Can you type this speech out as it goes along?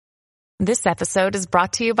This episode is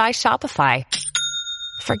brought to you by Shopify.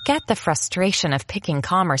 Forget the frustration of picking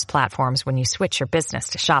commerce platforms when you switch your business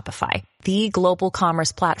to Shopify, the global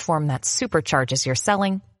commerce platform that supercharges your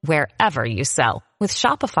selling wherever you sell. With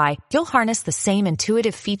Shopify, you'll harness the same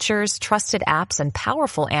intuitive features, trusted apps, and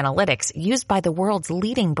powerful analytics used by the world's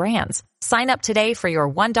leading brands. Sign up today for your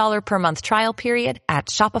 $1 per month trial period at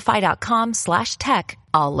shopify.com/tech,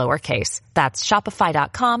 all lowercase. That's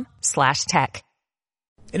shopify.com/tech.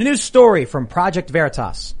 In a new story from Project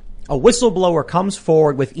Veritas, a whistleblower comes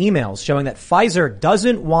forward with emails showing that Pfizer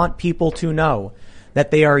doesn't want people to know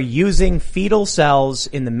that they are using fetal cells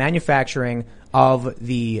in the manufacturing of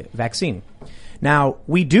the vaccine. Now,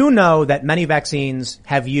 we do know that many vaccines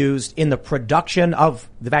have used in the production of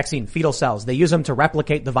the vaccine fetal cells. They use them to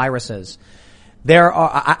replicate the viruses.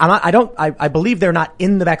 I believe they're not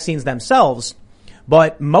in the vaccines themselves.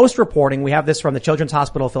 But most reporting, we have this from the Children's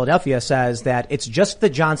Hospital of Philadelphia, says that it's just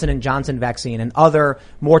the Johnson & Johnson vaccine and other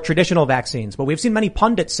more traditional vaccines. But we've seen many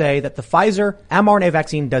pundits say that the Pfizer mRNA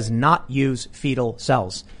vaccine does not use fetal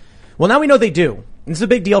cells. Well, now we know they do. And this is a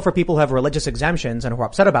big deal for people who have religious exemptions and who are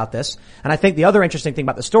upset about this. And I think the other interesting thing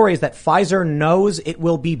about the story is that Pfizer knows it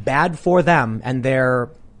will be bad for them and their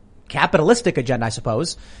capitalistic agenda, I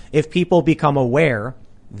suppose, if people become aware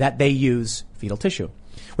that they use fetal tissue.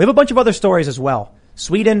 We have a bunch of other stories as well.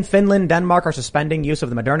 Sweden, Finland, Denmark are suspending use of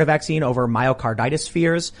the Moderna vaccine over myocarditis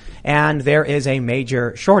fears. And there is a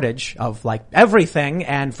major shortage of like everything,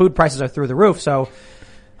 and food prices are through the roof. So,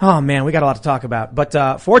 oh man, we got a lot to talk about.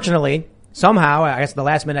 But fortunately, somehow, I guess at the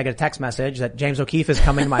last minute I get a text message that James O'Keefe is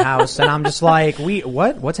coming to my house. And I'm just like,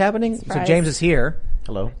 what's happening? Surprise. So James is here.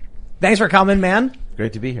 Hello. Thanks for coming, man.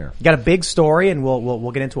 Great to be here. You got a big story, and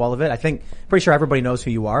we'll get into all of it. I think, pretty sure everybody knows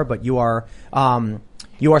who you are, but you are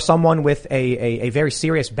someone with a very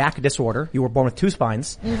serious back disorder. You were born with two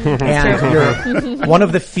spines. Mm-hmm. And you're one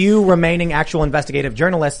of the few remaining actual investigative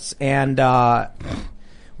journalists. And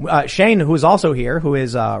Shane, who is also here, who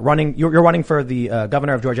is running, you're running for the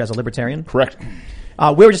governor of Georgia as a libertarian. Correct.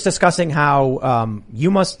 We were just discussing how you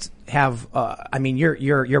must have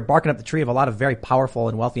you're barking up the tree of a lot of very powerful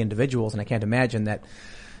and wealthy individuals, and I can't imagine that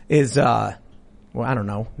is I don't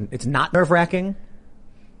know. It's not nerve-wracking.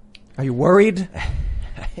 Are you worried?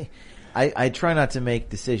 I try not to make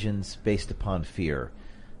decisions based upon fear,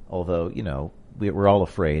 although, we're all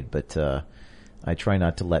afraid, but I try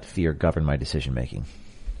not to let fear govern my decision making.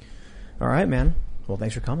 All right, man. Well,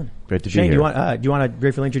 thanks for coming. Great to be Shane, here. Do you want to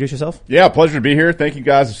briefly introduce yourself? Yeah, pleasure to be here. Thank you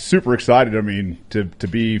guys. Super excited. To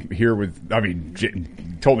be here with,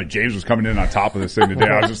 told me James was coming in on top of this thing today.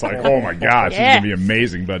 I was just like, oh my gosh, yeah. This is going to be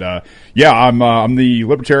amazing. But, I'm the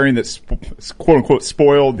libertarian that quote unquote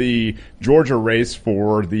spoiled the Georgia race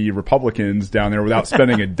for the Republicans down there without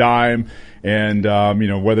spending a dime. And,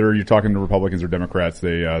 whether you're talking to Republicans or Democrats,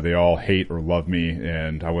 they all hate or love me.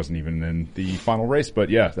 And I wasn't even in the final race. But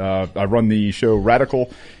yeah, I run the show Radical.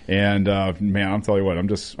 And, man, I'm telling you what, I'm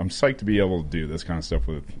psyched to be able to do this kind of stuff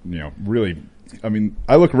with, really,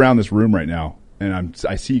 I look around this room right now and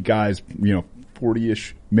I see guys,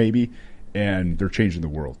 40-ish maybe, and they're changing the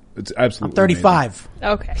world. It's absolutely I'm 35.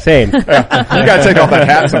 Amazing. Okay. Same. Yeah. You gotta take off that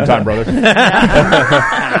hat sometime, brother.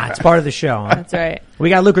 It's part of the show. Huh? That's right. We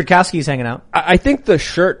got Luke Rutkowski's hanging out. I think the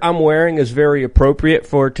shirt I'm wearing is very appropriate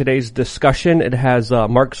for today's discussion. It has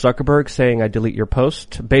Mark Zuckerberg saying, I delete your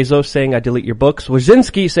post, Bezos saying, I delete your books,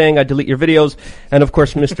 Wyszynski saying, I delete your videos, and of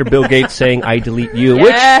course Mr. Bill Gates saying, I delete you,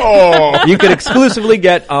 which you can exclusively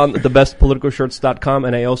get on thebestpoliticalshirts.com,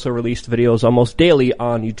 and I also released videos almost daily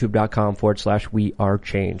on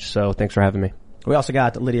youtube.com/wearechange. So thanks for having me. We also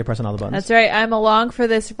got Lydia pressing all the buttons. That's right. I'm along for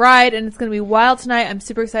this ride, and it's going to be wild tonight. I'm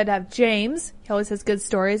super excited to have James. He always has good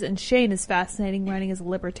stories, and Shane is fascinating running as a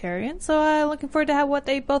libertarian. So I'm looking forward to what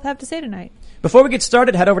they both have to say tonight. Before we get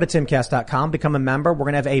started, head over to timcast.com, become a member. We're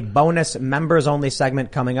going to have a bonus members-only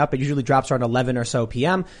segment coming up. It usually drops around 11 or so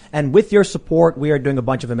p.m. And with your support, we are doing a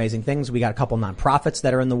bunch of amazing things. We got a couple nonprofits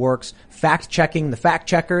that are in the works, fact-checking the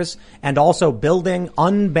fact-checkers, and also building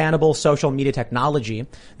unbannable social media technology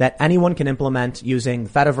that anyone can implement using the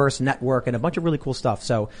Fediverse network and a bunch of really cool stuff.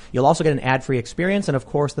 So you'll also get an ad-free experience and, of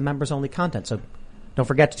course, the members-only content. So don't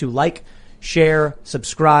forget to like, share,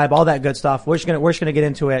 subscribe, all that good stuff. We're just gonna get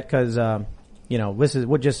into it because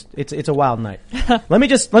it's a wild night. Let me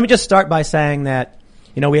just start by saying that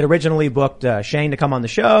we had originally booked Shane to come on the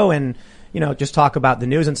show and just talk about the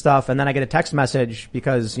news and stuff, and then I get a text message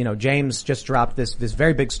because James just dropped this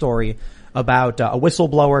very big story about a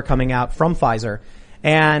whistleblower coming out from Pfizer,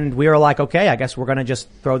 and we were like, okay, I guess we're gonna just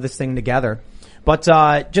throw this thing together. But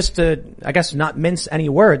just to, I guess, not mince any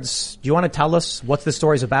words, do you want to tell us what this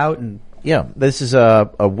story's about? And yeah, this is a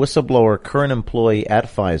whistleblower, current employee at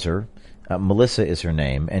Pfizer, Melissa is her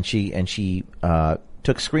name, and she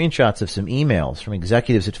took screenshots of some emails from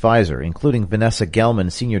executives at Pfizer, including Vanessa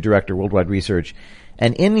Gelman, Senior Director, Worldwide Research.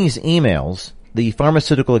 And in these emails, the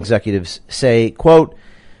pharmaceutical executives say, quote,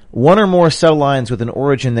 one or more cell lines with an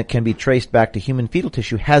origin that can be traced back to human fetal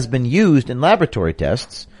tissue has been used in laboratory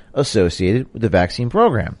tests associated with the vaccine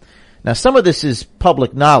program. Now, some of this is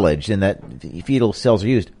public knowledge in that fetal cells are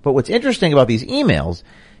used. But what's interesting about these emails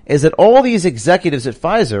is that all these executives at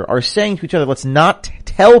Pfizer are saying to each other, let's not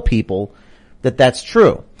tell people that that's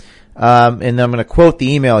true. And I'm going to quote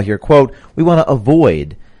the email here. Quote, we want to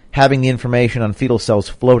avoid having the information on fetal cells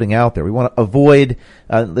floating out there. We want to avoid,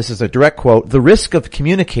 this is a direct quote, the risk of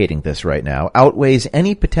communicating this right now outweighs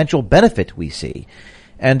any potential benefit we see.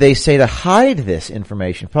 And they say to hide this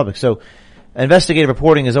information public. So investigative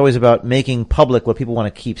reporting is always about making public what people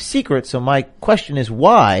want to keep secret. So my question is,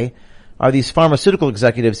 why are these pharmaceutical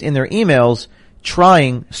executives in their emails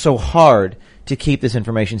trying so hard to keep this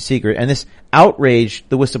information secret? And this outraged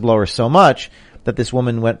the whistleblower so much that this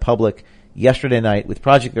woman went public yesterday night with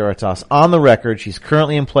Project Veritas on the record. She's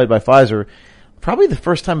currently employed by Pfizer. Probably the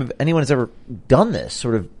first time anyone has ever done this,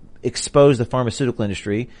 sort of expose the pharmaceutical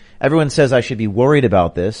industry. Everyone says I should be worried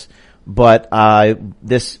about this, but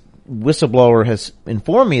this whistleblower has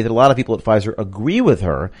informed me that a lot of people at Pfizer agree with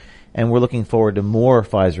her, and we're looking forward to more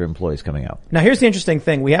Pfizer employees coming out. Now, here's the interesting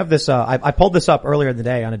thing. We have this, I pulled this up earlier in the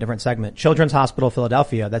day on a different segment, Children's Hospital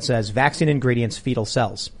Philadelphia, that says vaccine ingredients, fetal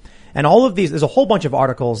cells. And all of these, there's a whole bunch of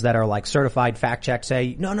articles that are like certified fact check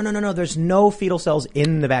say, no, there's no fetal cells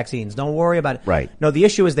in the vaccines. Don't worry about it. Right. No, the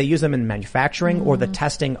issue is they use them in manufacturing or the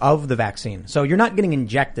testing of the vaccine. So you're not getting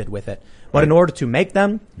injected with it. But in order to make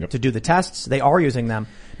them, to do the tests, they are using them.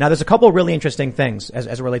 Now, there's a couple of really interesting things as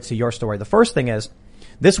it relates to your story. The first thing is,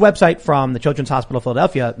 this website from the Children's Hospital of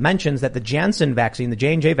Philadelphia mentions that the Janssen vaccine, the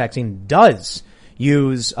J&J vaccine, does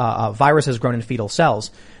use viruses grown in fetal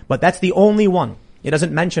cells. But that's the only one. It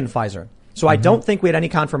doesn't mention Pfizer. So I don't think we had any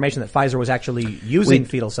confirmation that Pfizer was actually using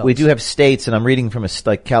fetal cells. We do have states, and I'm reading from the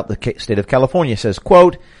state of California, says,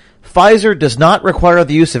 quote, Pfizer does not require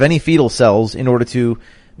the use of any fetal cells in order to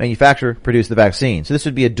produce the vaccine. So this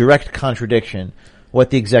would be a direct contradiction.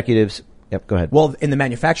 What the executives, go ahead. Well, in the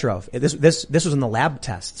manufacture of this was in the lab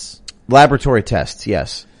tests. Laboratory tests,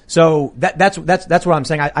 yes. So that's what I'm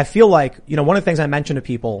saying. I feel like, one of the things I mentioned to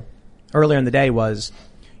people earlier in the day was,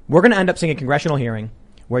 we're going to end up seeing a congressional hearing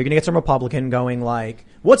where you're going to get some Republican going like,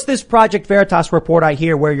 what's this Project Veritas report I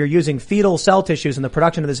hear where you're using fetal cell tissues in the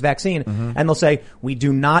production of this vaccine? Mm-hmm. And they'll say, we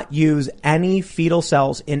do not use any fetal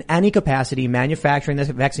cells in any capacity manufacturing this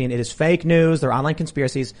vaccine. It is fake news. They're online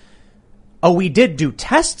conspiracies. Oh, we did do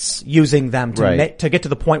tests using them to get to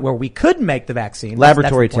the point where we could make the vaccine.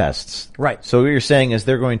 Laboratory tests. Right. So what you're saying is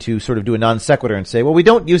they're going to sort of do a non sequitur and say, well, we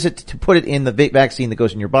don't use it to put it in the vaccine that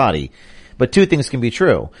goes in your body. But two things can be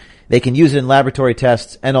true. They can use it in laboratory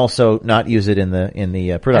tests and also not use it in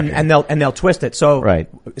the production. And they'll twist it. So right.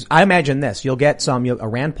 I imagine this. You'll get a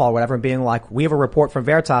Rand Paul or whatever being like, we have a report from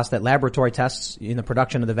Veritas that laboratory tests in the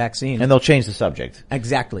production of the vaccine. And they'll change the subject.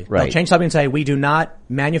 Exactly. Right. They'll change something and say, we do not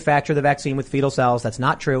manufacture the vaccine with fetal cells. That's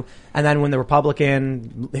not true. And then when the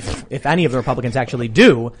Republican, if any of the Republicans actually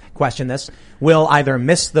do question this, will either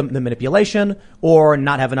miss the manipulation or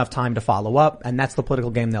not have enough time to follow up. And that's the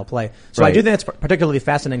political game they'll play. So I do think it's particularly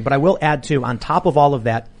fascinating, but I will add too, on top of all of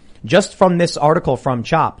that, just from this article from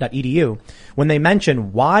chop.edu, when they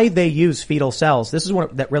mention why they use fetal cells, this is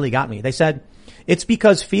what that really got me. They said, it's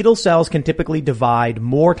because fetal cells can typically divide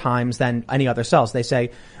more times than any other cells. They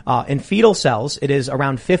say, in fetal cells, it is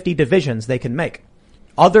around 50 divisions they can make.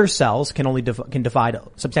 Other cells can only divide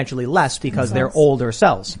substantially less because they're older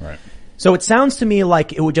cells. Right. So it sounds to me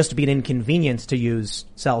like it would just be an inconvenience to use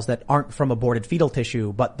cells that aren't from aborted fetal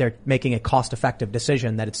tissue, but they're making a cost-effective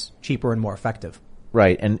decision that it's cheaper and more effective.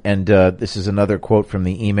 Right. And this is another quote from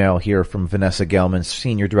the email here from Vanessa Gelman,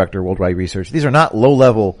 Senior Director, Worldwide Research. These are not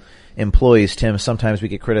low-level employees, Tim. Sometimes we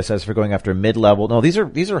get criticized for going after mid-level. No, these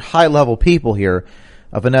are high-level people here.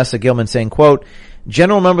 Vanessa Gelman saying, quote,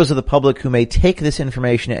 general members of the public who may take this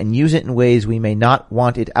information and use it in ways we may not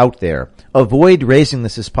want it out there. Avoid raising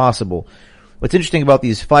this as possible. What's interesting about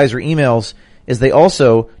these Pfizer emails is they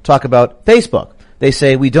also talk about Facebook. They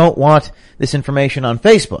say we don't want this information on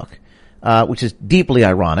Facebook, which is deeply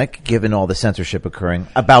ironic given all the censorship occurring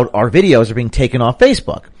about our videos are being taken off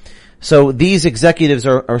Facebook. So these executives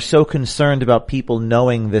are so concerned about people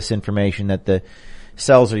knowing this information that the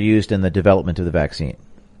cells are used in the development of the vaccine.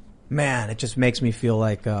 Man, it just makes me feel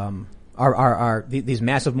like these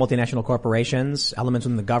massive multinational corporations, elements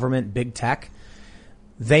within the government, big tech,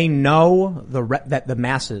 they know that the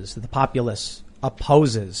masses, that the populace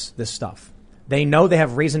opposes this stuff. They know they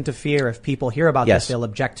have reason to fear if people hear about Yes. this, they'll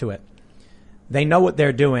object to it. They know what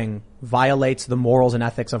they're doing violates the morals and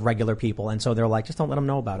ethics of regular people, and so they're like, just don't let them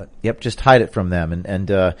know about it. Yep, just hide it from them.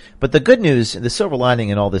 But the good news, the silver lining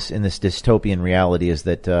in all this, in this dystopian reality is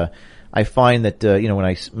that, I find that, when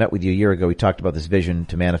I met with you a year ago, we talked about this vision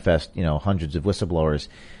to manifest, hundreds of whistleblowers.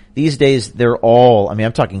 These days, they're all,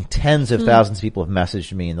 I'm talking tens of thousands of people have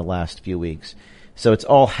messaged me in the last few weeks. So it's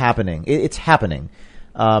all happening. It's happening.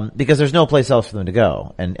 Because there's no place else for them to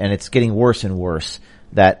go. And it's getting worse and worse.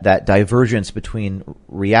 That divergence between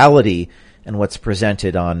reality and what's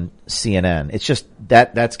presented on CNN. It's just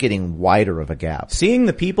that's getting wider of a gap. Seeing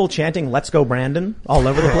the people chanting "Let's go, Brandon" all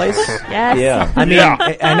over the place. Yes. Yeah. I mean,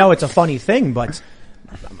 I know it's a funny thing, but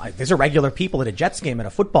these are regular people at a Jets game, at a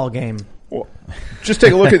football game. Well, just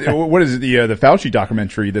take a look at what is it, the Fauci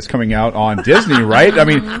documentary that's coming out on Disney, right? I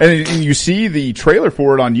mean, and you see the trailer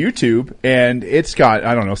for it on YouTube, and it's got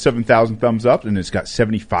 7,000 thumbs up, and it's got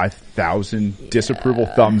 75,000 disapproval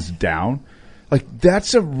thumbs down. Like,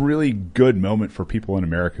 that's a really good moment for people in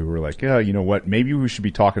America who are like, yeah, you know what? Maybe we should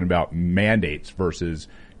be talking about mandates versus,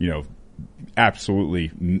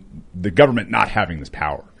 absolutely the government not having this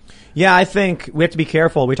power. Yeah, I think we have to be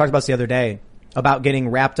careful. We talked about this the other day about getting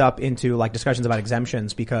wrapped up into like discussions about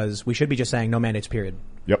exemptions, because we should be just saying no mandates, period.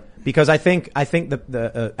 Yep. Because I think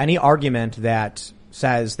the any argument that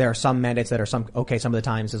says there are some mandates that are some of the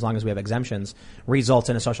times as long as we have exemptions results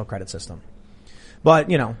in a social credit system. But,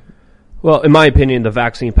 Well, in my opinion, the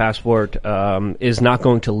vaccine passport is not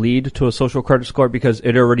going to lead to a social credit score, because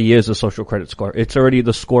it already is a social credit score. It's already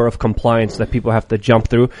the score of compliance that people have to jump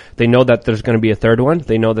through. They know that there's going to be a third one.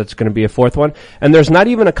 They know that it's going to be a fourth one. And there's not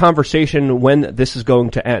even a conversation when this is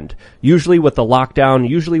going to end. Usually with the lockdown,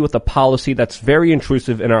 usually with a policy that's very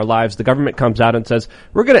intrusive in our lives, the government comes out and says,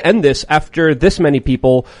 we're going to end this after this many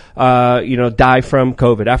people, die from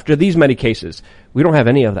COVID, after these many cases. We don't have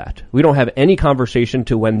any of that. We don't have any conversation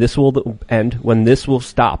to when this will end, when this will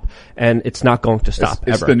stop, and it's not going to stop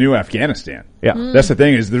It's ever. the new Afghanistan. Yeah. That's the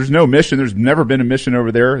thing, is there's no mission. There's never been a mission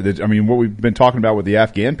over there. What we've been talking about with the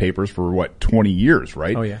Afghan papers for 20 years,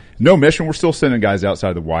 right? Oh, yeah. No mission. We're still sending guys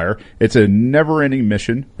outside the wire. It's a never ending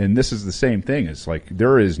mission. And this is the same thing. It's like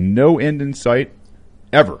there is no end in sight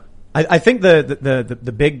ever. I think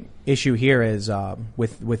the big issue here is,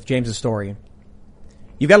 with James's story.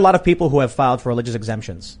 You've got a lot of people who have filed for religious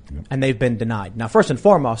exemptions, and they've been denied. Now, first and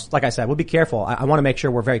foremost, like I said, we'll be careful. I want to make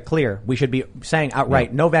sure we're very clear. We should be saying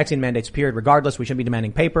outright, no vaccine mandates, period, regardless. We shouldn't be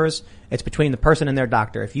demanding papers. It's between the person and their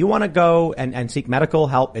doctor. If you want to go and seek medical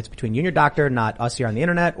help, it's between you and your doctor, not us here on the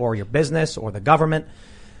internet or your business or the government.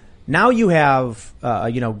 Now you have,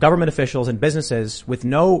 government officials and businesses with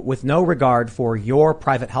no regard for your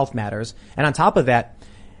private health matters. And on top of that,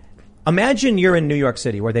 imagine you're in New York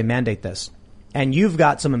City where they mandate this, and you've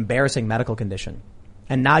got some embarrassing medical condition.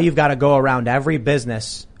 And now you've got to go around every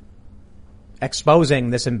business exposing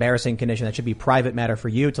this embarrassing condition that should be private matter for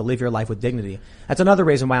you to live your life with dignity. That's another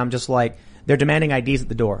reason why I'm just like, they're demanding IDs at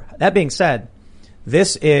the door. That being said,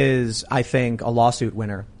 this is, I think, a lawsuit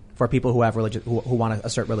winner for people who have who want to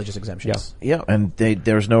assert religious exemptions. Yeah, and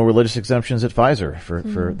there's no religious exemptions at Pfizer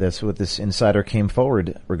for that's what this insider came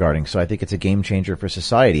forward regarding. So I think it's a game changer for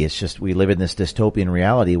society. It's just we live in this dystopian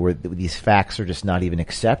reality where these facts are just not even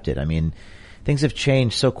accepted. I mean, things have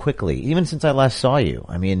changed so quickly, even since I last saw you.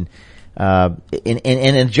 I mean,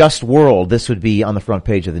 in a just world, this would be on the front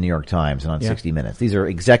page of the New York Times and on 60 Minutes. These are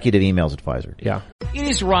executive emails at Pfizer. Yeah. It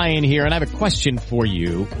is Ryan here, and I have a question for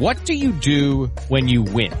you. What do you do when you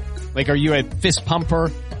win? Like, are you a fist pumper,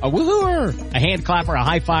 a woohooer, a hand clapper, a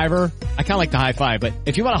high fiver? I kind of like the high five, but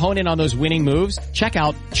if you want to hone in on those winning moves, check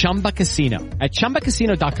out Chumba Casino. At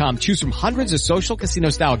ChumbaCasino.com, choose from hundreds of social casino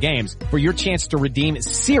style games for your chance to redeem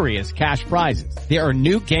serious cash prizes. There are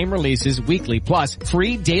new game releases weekly, plus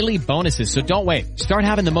free daily bonuses. So don't wait. Start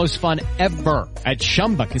having the most fun ever at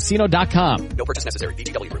ChumbaCasino.com. No purchase necessary.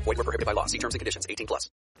 VGW Group. Void where prohibited by law. See terms and conditions. 18+.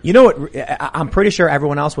 You know what? I'm pretty sure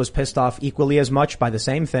everyone else was pissed off equally as much by the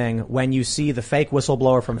same thing when you see the fake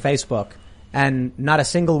whistleblower from Facebook, and not a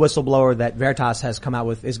single whistleblower that Veritas has come out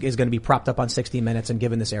with is going to be propped up on 60 Minutes and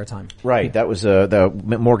given this airtime. Right. That was the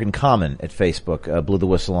Morgan Common at Facebook blew the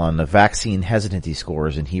whistle on the vaccine hesitancy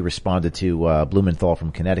scores, and he responded to Blumenthal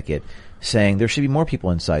from Connecticut saying there should be more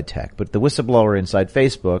people inside tech. But the whistleblower inside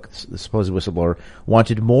Facebook, the supposed whistleblower,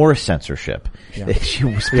 wanted more censorship.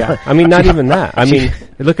 Yeah. I mean, not even that. I mean,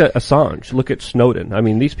 look at Assange. Look at Snowden. I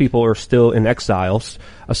mean, these people are still in exile.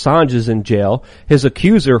 Assange is in jail. His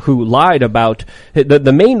accuser who lied about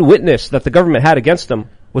the main witness that the government had against him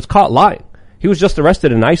was caught lying. He was just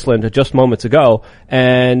arrested in Iceland just moments ago,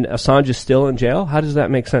 and Assange is still in jail. How does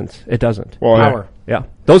that make sense? It doesn't. Well, Power. Yeah.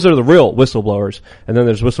 Those are the real whistleblowers. And then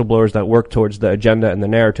there's whistleblowers that work towards the agenda and the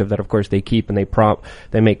narrative that, of course, they keep and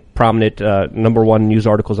they make prominent, number one news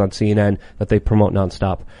articles on CNN that they promote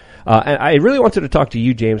nonstop. And I really wanted to talk to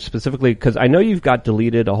you, James, specifically because I know you've got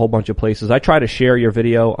deleted a whole bunch of places. I tried to share your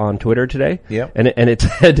video on Twitter today. Yep. And it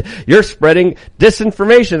said, you're spreading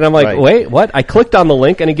disinformation. And I'm like, wait, what? I clicked on the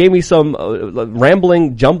link and it gave me some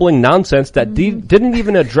rambling, jumbling nonsense that didn't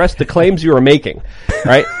even address the claims you were making.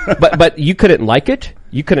 Right? But you couldn't like it.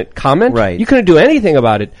 You couldn't comment. Right. You couldn't do anything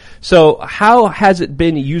about it. So how has it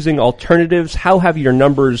been using alternatives? How have your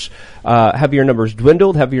numbers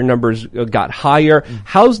dwindled? Have your numbers got higher?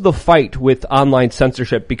 How's the fight with online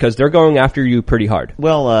censorship? Because they're going after you pretty hard.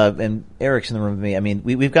 Well, and Eric's in the room with me. I mean,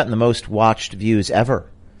 we've gotten the most watched views ever.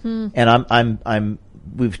 And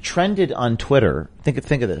we've trended on Twitter. Think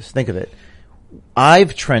of this. Think of it.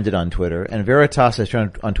 I've trended on Twitter, and Veritas has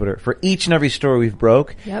trended on Twitter for each and every story we've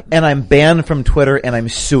broke. Yep. And I'm banned from Twitter, and I'm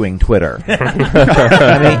suing Twitter.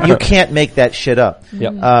 I mean, you can't make that shit up.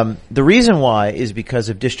 Yep. The reason why is because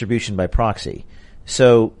of distribution by proxy.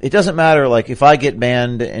 So it doesn't matter, like, if I get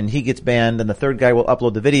banned and he gets banned, and the third guy will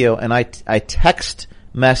upload the video, and I text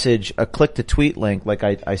message a click to tweet link like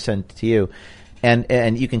I sent to you.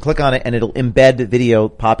 And you can click on it, and it'll embed the video,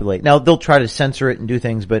 populate. Now, they'll try to censor it and do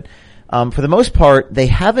things, but for the most part, they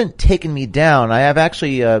haven't taken me down. I have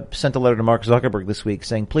actually sent a letter to Mark Zuckerberg this week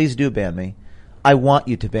saying, please do ban me. I want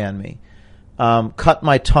you to ban me. Cut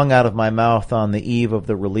my tongue out of my mouth on the eve of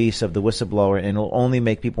the release of the whistleblower, and it'll only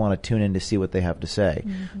make people want to tune in to see what they have to say.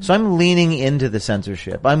 So I'm leaning into the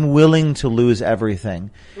censorship. I'm willing to lose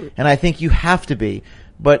everything. And I think you have to be.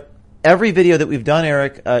 But every video that we've done,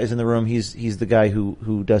 Eric is in the room. He's the guy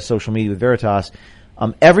who does social media with Veritas.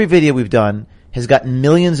 Every video we've done has gotten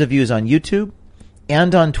millions of views on YouTube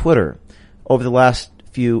and on Twitter over the last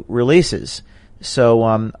few releases. So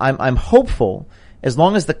I'm hopeful, as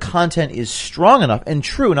long as the content is strong enough and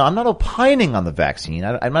true. Now, I'm not opining on the vaccine.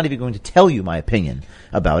 I'm not even going to tell you my opinion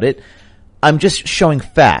about it. I'm just showing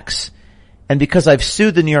facts. And because I've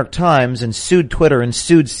sued the New York Times and sued Twitter and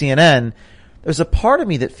sued CNN, there's a part of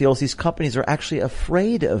me that feels these companies are actually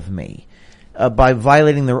afraid of me. By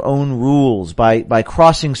violating their own rules, by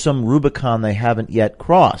crossing some Rubicon they haven't yet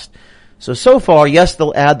crossed. So far, yes,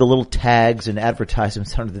 they'll add the little tags and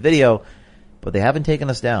advertisements under the video, but they haven't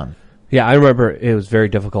taken us down. Yeah, I remember it was very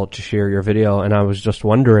difficult to share your video, and I was just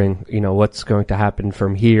wondering, what's going to happen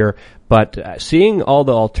from here. But seeing all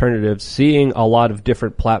the alternatives, seeing a lot of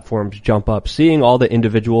different platforms jump up, seeing all the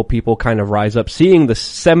individual people kind of rise up, seeing the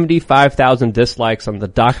 75,000 dislikes on the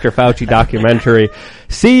Dr. Fauci documentary,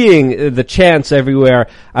 seeing the chants everywhere.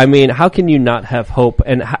 I mean, how can you not have hope?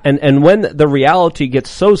 And when the reality gets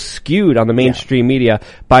so skewed on the mainstream media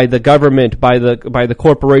by the government, by the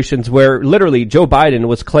corporations, where literally Joe Biden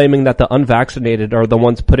was claiming that the unvaccinated are the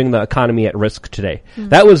ones putting the economy at risk today.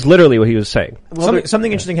 That was literally what he was saying. Well,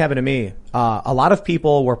 something interesting happened to me. A lot of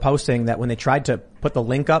people were posting that when they tried to put the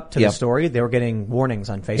link up to the story, they were getting warnings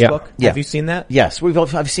on Facebook. Yeah. Have you seen that? Yes.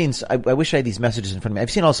 I've seen, I wish I had these messages in front of me. I've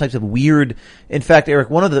seen all types of weird, in fact, Eric,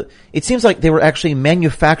 it seems like they were actually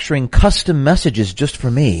manufacturing custom messages just for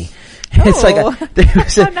me. It's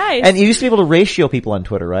like nice. And you used to be able to ratio people on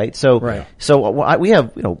Twitter, right? So we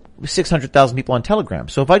have 600,000 people on Telegram.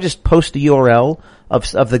 So if I just post a URL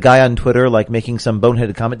of the guy on Twitter, like making some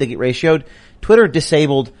boneheaded comment, they get ratioed. Twitter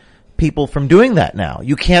disabled people from doing that now.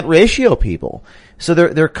 You can't ratio people. So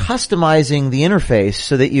they're customizing the interface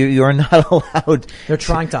so that you are not allowed. They're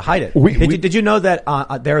trying to hide it. Did you know that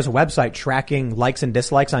there's a website tracking likes and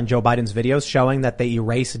dislikes on Joe Biden's videos, showing that they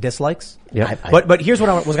erase dislikes? Yeah. But here's what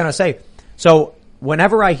I was going to say. So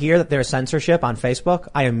whenever I hear that there's censorship on Facebook,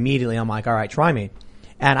 I'm like, all right, try me.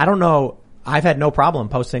 And I don't know. I've had no problem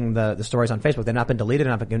posting the stories on Facebook. They've not been deleted,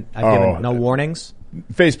 and I've given no warnings.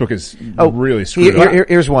 Facebook is really screwed up.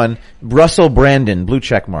 Here's one. Russell Brandon, blue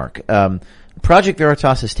check mark. Project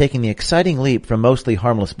Veritas is taking the exciting leap from mostly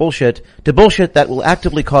harmless bullshit to bullshit that will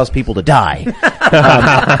actively cause people to die.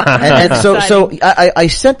 So I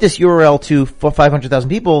sent this URL to 500,000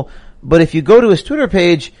 people, but if you go to his Twitter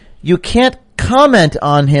page, you can't comment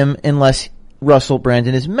on him unless Russell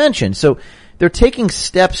Brandon is mentioned. So they're taking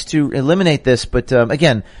steps to eliminate this, but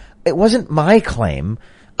again, it wasn't my claim.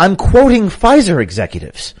 I'm quoting Pfizer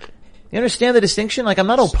executives. You understand the distinction? Like, I'm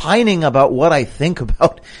not opining about what I think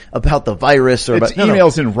about the virus or it's about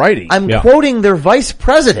emails in writing. I'm Yeah. quoting their vice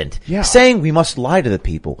president saying we must lie to the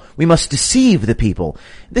people. We must deceive the people.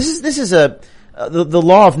 This is the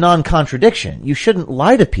law of non-contradiction. You shouldn't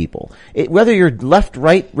lie to people. Whether you're left,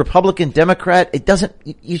 right, Republican, Democrat,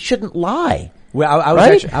 you shouldn't lie. Well, I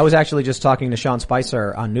Right? was actually just talking to Sean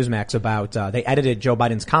Spicer on Newsmax about, they edited Joe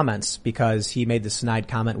Biden's comments because he made this snide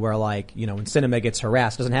comment where like, when cinema gets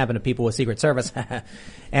harassed, doesn't happen to people with Secret Service.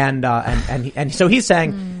 and so he's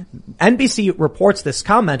saying NBC reports this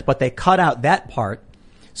comment, but they cut out that part.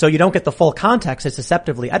 So you don't get the full context. It's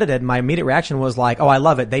deceptively edited. My immediate reaction was like, oh, I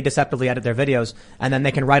love it. They deceptively edit their videos, and then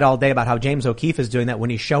they can write all day about how James O'Keefe is doing that when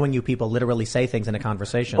he's showing you people literally say things in a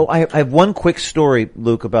conversation. Oh, I have one quick story,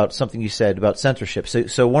 Luke, about something you said about censorship.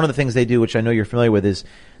 So one of the things they do, which I know you're familiar with, is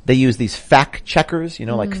they use these fact checkers,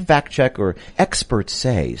 like fact check or experts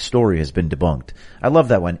say story has been debunked. I love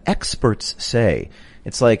that one. Experts say.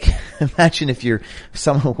 It's like, imagine if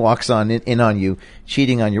someone walks in on you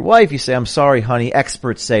cheating on your wife, you say, I'm sorry, honey,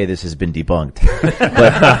 experts say this has been debunked.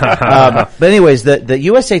 But anyways, the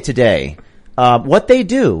USA Today, what they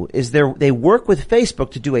do is they work with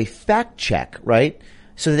Facebook to do a fact check, right?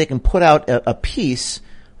 So that they can put out a piece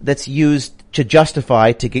that's used to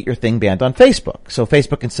justify to get your thing banned on Facebook. So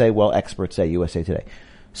Facebook can say, well, experts say USA Today.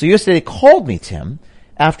 So USA Today called me, Tim,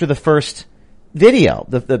 after the first video,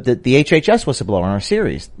 the HHS whistleblower on our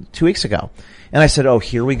series 2 weeks ago. And I said, oh,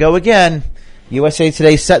 here we go again. USA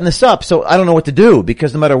Today setting this up. So I don't know what to do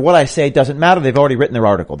because no matter what I say, it doesn't matter. They've already written their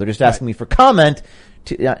article. They're just asking me for comment.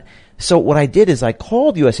 So what I did is I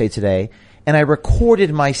called USA Today and I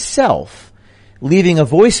recorded myself leaving a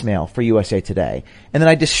voicemail for USA Today. And then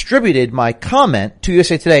I distributed my comment to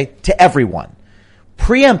USA Today to everyone,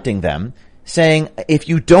 preempting them, saying, if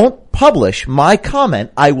you don't publish my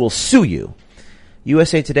comment, I will sue you.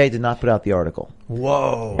 USA Today did not put out the article.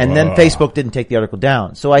 Whoa. And then Facebook didn't take the article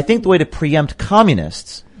down. So I think the way to preempt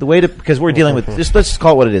communists, because we're dealing with, let's just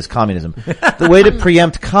call it what it is, communism. The way to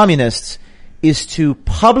preempt communists is to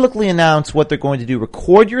publicly announce what they're going to do.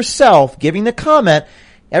 Record yourself giving the comment.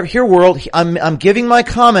 Here, world, I'm giving my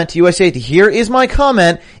comment to USA. Here is my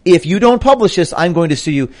comment. If you don't publish this, I'm going to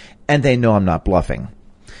sue you. And they know I'm not bluffing.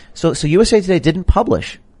 So USA Today didn't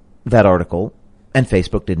publish that article, and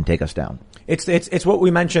Facebook didn't take us down. It's what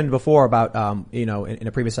we mentioned before about, in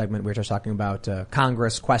a previous segment, we were just talking about,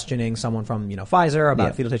 Congress questioning someone from, Pfizer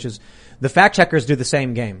about fetal tissues. The fact checkers do the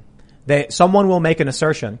same game. Someone will make an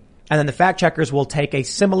assertion, and then the fact checkers will take a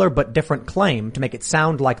similar but different claim to make it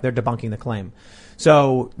sound like they're debunking the claim.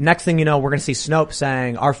 So next thing you know, we're going to see Snopes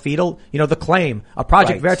saying our fetal, the claim, a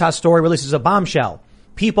Project Veritas story releases a bombshell.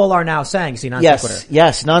 People are now saying, see, non sequitur.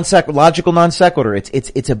 Yes, logical non sequitur.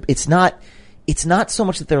 It's not so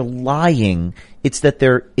much that they're lying, it's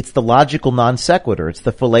the logical non sequitur. It's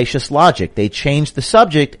the fallacious logic. They change the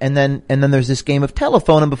subject and then there's this game of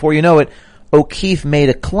telephone, and before you know it, O'Keefe made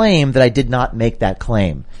a claim that I did not make that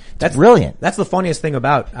claim. That's brilliant. That's the funniest thing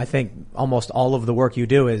about, I think, almost all of the work you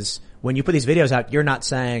do is when you put these videos out, you're not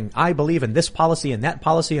saying, I believe in this policy and that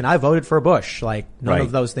policy and I voted for Bush. Like, none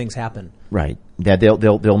of those things happen. Right. Yeah,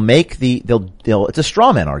 they'll make it's a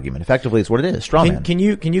straw man argument. Effectively, it's what it is. Straw man. Can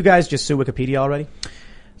you guys just sue Wikipedia already?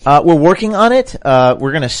 We're working on it.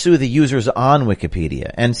 We're going to sue the users on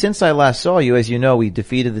Wikipedia. And since I last saw you, as you know, we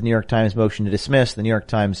defeated the New York Times motion to dismiss. The New York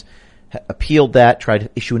Times appealed that, tried to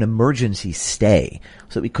issue an emergency stay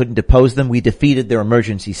so that we couldn't depose them. We defeated their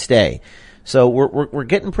emergency stay. So we're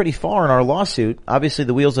getting pretty far in our lawsuit. Obviously,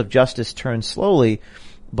 the wheels of justice turn slowly,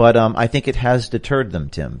 but I think it has deterred them,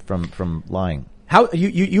 Tim, from lying. How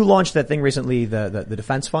you launched that thing recently, the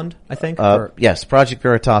defense fund, I think? Yes, Project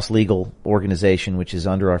Veritas Legal Organization, which is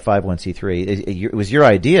under our 501c3. It was your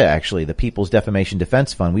idea, actually, the People's Defamation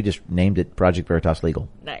Defense Fund. We just named it Project Veritas Legal.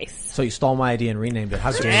 Nice. So you stole my idea and renamed it.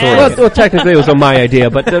 How dare you? Well, technically it was my idea,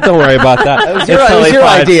 but don't worry about that. It was your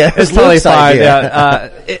idea. It was totally Luke's fine.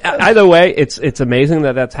 idea. Either way, it's amazing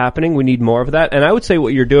that that's happening. We need more of that. And I would say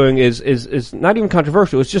what you're doing is not even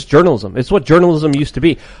controversial. It's just journalism. It's what journalism used to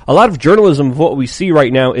be. A lot of journalism of what we see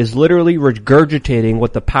right now is literally regurgitating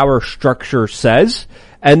what the power structure says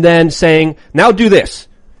and then saying, now do this.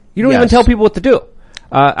 You don't even tell people what to do.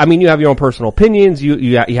 You have your own personal opinions,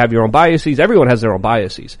 you have your own biases, everyone has their own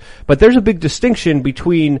biases. But there's a big distinction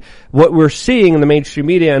between what we're seeing in the mainstream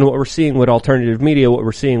media and what we're seeing with alternative media, what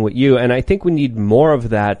we're seeing with you, and I think we need more of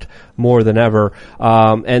that more than ever.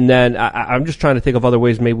 And then I'm just trying to think of other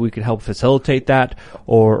ways maybe we could help facilitate that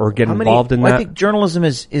or get involved in that. I think journalism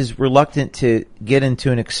is reluctant to get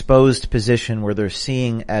into an exposed position where they're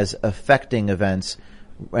seeing as affecting events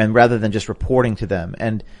and rather than just reporting to them.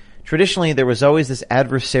 And traditionally, there was always this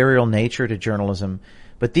adversarial nature to journalism,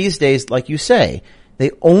 but these days, like you say,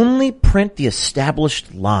 they only print the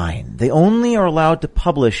established line. They only are allowed to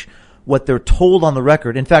publish what they're told on the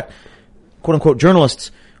record. In fact, quote-unquote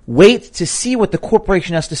journalists wait to see what the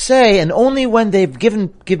corporation has to say, and only when they've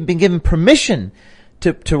been given permission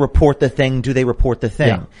to report the thing, do they report the thing?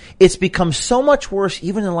 Yeah. It's become so much worse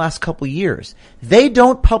even in the last couple of years. They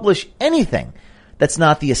don't publish anything that's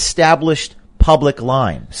not the established public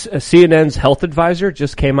line. CNN's health advisor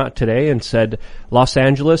just came out today and said Los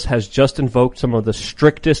Angeles has just invoked some of the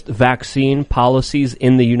strictest vaccine policies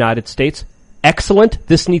in the United States. Excellent.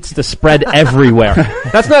 This needs to spread everywhere.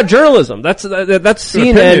 That's not journalism. That's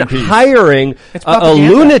CNN hiring a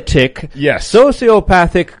lunatic,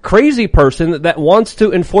 sociopathic, crazy person that wants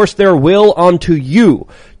to enforce their will onto you.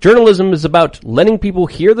 Journalism is about letting people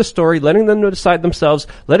hear the story, letting them decide themselves,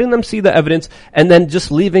 letting them see the evidence, and then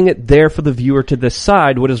just leaving it there for the viewer to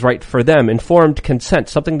decide what is right for them. Informed consent,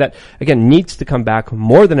 something that, again, needs to come back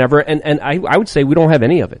more than ever, and I would say we don't have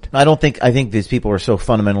any of it. I think these people are so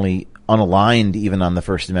fundamentally unaligned even on the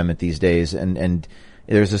First Amendment these days, and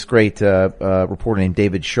there's this great reporter named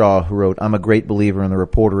David Shaw who wrote, "I'm a great believer in the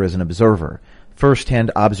reporter as an observer. First-hand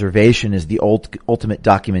observation is the ultimate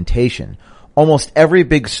documentation. Almost every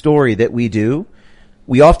big story that we do,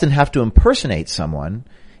 we often have to impersonate someone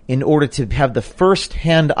in order to have the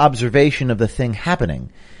first-hand observation of the thing happening.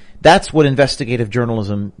 That's what investigative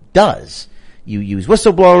journalism does. You use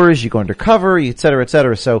whistleblowers, you go undercover, et cetera, et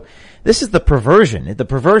cetera. So this is the perversion. The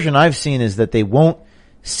perversion I've seen is that they won't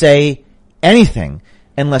say anything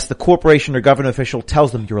unless the corporation or government official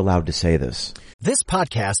tells them you're allowed to say this." This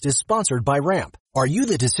podcast is sponsored by Ramp. Are you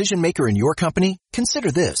the decision maker in your company?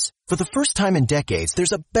 Consider this. For the first time in decades,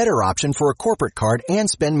 there's a better option for a corporate card and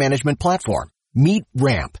spend management platform. Meet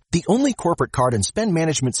Ramp, the only corporate card and spend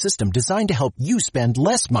management system designed to help you spend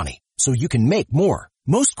less money so you can make more.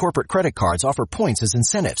 Most corporate credit cards offer points as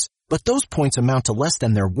incentives, but those points amount to less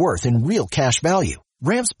than their worth in real cash value.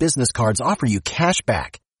 Ramp's business cards offer you cash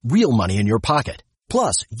back, real money in your pocket.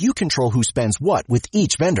 Plus, you control who spends what with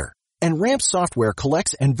each vendor. And Ramp software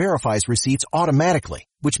collects and verifies receipts automatically,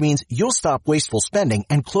 which means you'll stop wasteful spending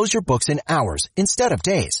and close your books in hours instead of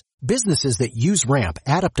days. Businesses that use Ramp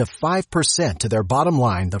add up to 5% to their bottom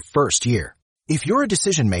line the first year. If you're a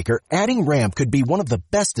decision maker, adding Ramp could be one of the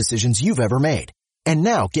best decisions you've ever made. And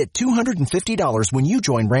now get $250 when you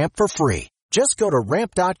join Ramp for free. Just go to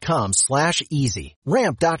ramp.com/easy.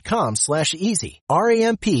 Ramp.com/easy.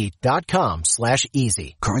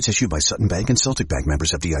 RAMP.com/easy. Cards issued by Sutton Bank and Celtic Bank,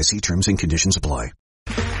 members FDIC. Terms and conditions apply.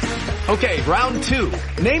 Okay, round two.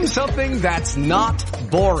 Name something that's not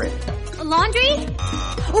boring. A laundry?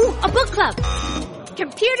 Ooh, a book club.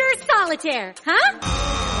 Computer solitaire, huh?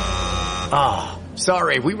 Ah,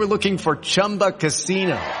 sorry, we were looking for Chumba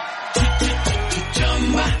Casino.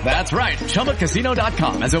 That's right.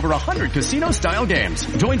 ChumbaCasino.com has over 100 casino-style games.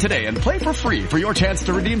 Join today and play for free for your chance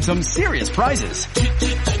to redeem some serious prizes.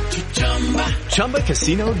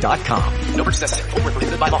 ChumbaCasino.com. No purchase necessary. Void where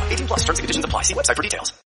prohibited by law. 18 plus. Terms and conditions apply. See website for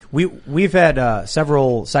details. We've had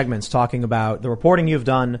several segments talking about the reporting you've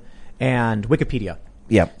done and Wikipedia.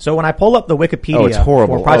 Yeah. So when I pull up the Wikipedia it's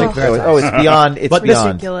horrible. for Project Veritas. Oh, it's beyond. It's but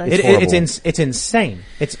beyond. It's insane.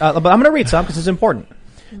 But I'm going to read some because it's important.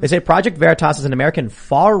 They say Project Veritas is an American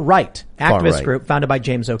far-right activist group founded by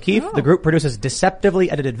James O'Keefe. The group produces deceptively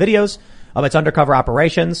edited videos of its undercover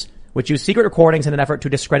operations, which use secret recordings in an effort to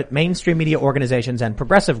discredit mainstream media organizations and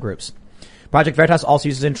progressive groups. Project Veritas also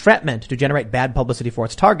uses entrapment to generate bad publicity for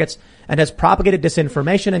its targets and has propagated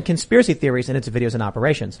disinformation and conspiracy theories in its videos and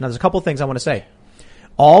operations. Now, there's a couple of things I want to say.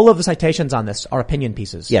 All of the citations on this are opinion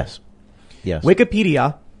pieces. Yes.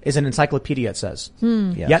 Wikipedia is an encyclopedia, it says.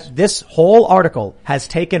 Yes. Yet this whole article has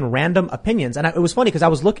taken random opinions. And it was funny because I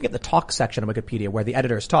was looking at the talk section of Wikipedia where the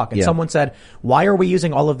editors talk. And someone said, why are we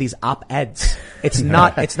using all of these op-eds? It's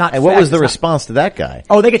not And what was the response to that guy?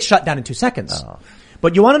 Oh, they get shut down in 2 seconds. Oh.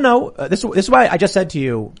 But you want to know, this is why I just said to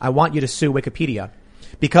you, I want you to sue Wikipedia.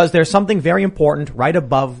 Because there's something very important right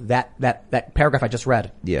above that paragraph I just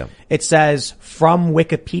read. Yeah. It says, from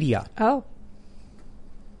Wikipedia. Oh.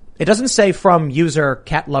 It doesn't say from user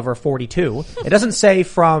catlover42. It doesn't say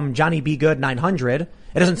from Johnny B. Good 900.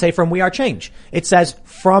 It doesn't say from We Are Change. It says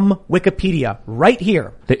from Wikipedia right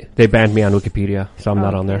here. They banned me on Wikipedia, so I'm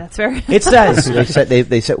not on there. That's fair. It says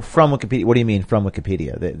they said from Wikipedia. What do you mean from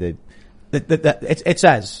Wikipedia? It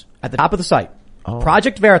says at the top of the site,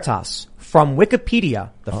 Project Veritas from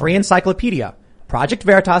Wikipedia, the free encyclopedia. Project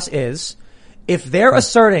Veritas is, if they're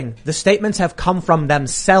asserting the statements have come from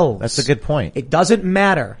themselves. That's a good point. It doesn't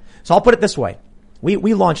matter. So I'll put it this way.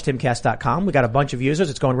 We launched timcast.com. We got a bunch of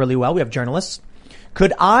users. It's going really well. We have journalists.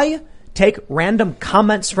 Could I take random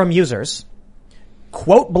comments from users,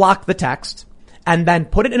 quote block the text, and then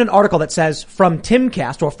put it in an article that says from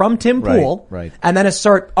Timcast or from Tim Pool, right. and then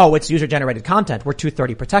assert, it's user-generated content. We're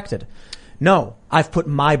 230 protected. No, I've put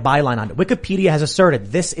my byline on it. Wikipedia has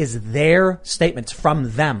asserted this is their statements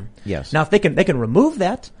from them. Yes. Now, if they can remove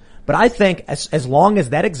that, but I think as long as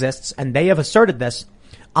that exists and they have asserted this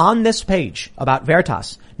on this page about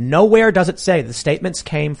Veritas, nowhere does it say the statements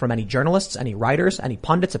came from any journalists, any writers, any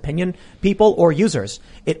pundits, opinion people, or users.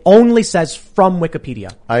 It only says from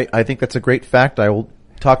Wikipedia. I think that's a great fact. I will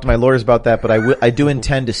talk to my lawyers about that, but I do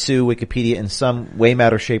intend to sue Wikipedia in some way,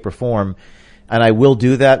 matter, shape, or form. And I will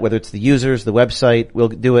do that, whether it's the users, the website, we'll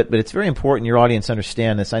do it. But it's very important your audience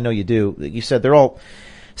understand this. I know you do. You said they're all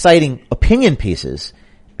citing opinion pieces.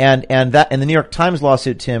 And that, in the New York Times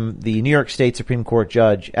lawsuit, Tim, the New York State Supreme Court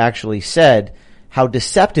judge actually said how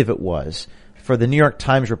deceptive it was for the New York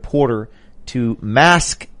Times reporter to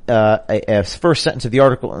mask, a first sentence of the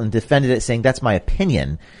article and defended it saying that's my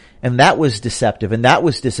opinion. And that was deceptive, and that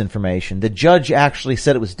was disinformation. The judge actually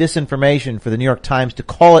said it was disinformation for the New York Times to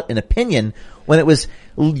call it an opinion when it was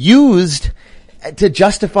used to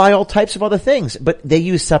justify all types of other things. But they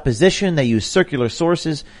use supposition, they use circular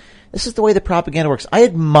sources. This is the way the propaganda works. I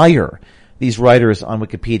admire these writers on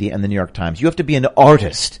Wikipedia and the New York Times. You have to be an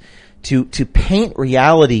artist to paint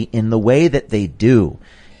reality in the way that they do.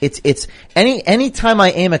 It's any time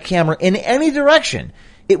I aim a camera in any direction,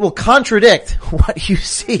 it will contradict what you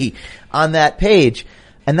see on that page.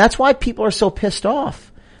 And that's why people are so pissed off.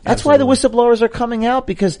 That's why the whistleblowers are coming out,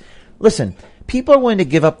 because, listen, people are willing to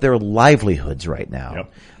give up their livelihoods right now.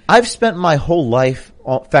 Yep. I've spent my whole life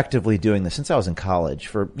effectively doing this since I was in college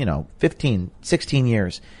for, 15, 16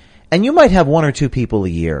 years. And you might have one or two people a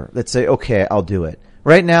year that say, okay, I'll do it.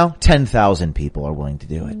 Right now, 10,000 people are willing to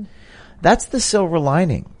do it. That's the silver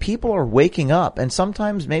lining. People are waking up, and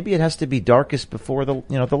sometimes maybe it has to be darkest before the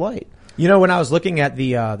light. When I was looking at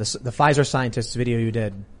the Pfizer scientists video you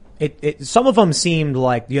did, it some of them seemed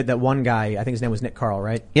like you had that one guy, I think his name was Nick Carl,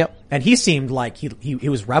 right? Yep. And he seemed like he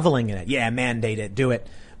was reveling in it. Yeah, mandate it, do it.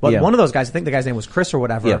 But one of those guys, I think the guy's name was Chris or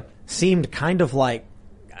whatever, seemed kind of like,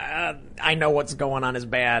 I know what's going on is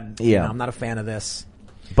bad. Yeah. I'm not a fan of this.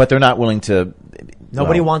 But they're not willing to.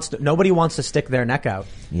 Nobody wants to stick their neck out.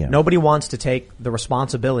 Yeah. Nobody wants to take the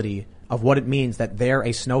responsibility of what it means that they're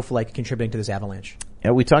a snowflake contributing to this avalanche.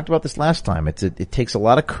 Yeah, we talked about this last time. It takes a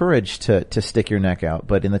lot of courage to stick your neck out.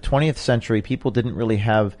 But in the 20th century, people didn't really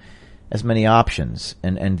have as many options.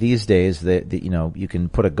 And these days, you can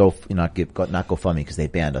put a not GoFundMe because they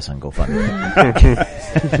banned us on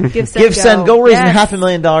GoFundMe. Give, send, go raising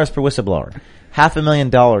 $500,000 per whistleblower.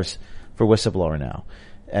 $500,000 for whistleblower now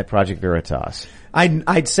at Project Veritas.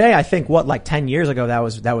 I'd say, I think, like 10 years ago,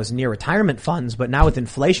 that was near retirement funds, but now with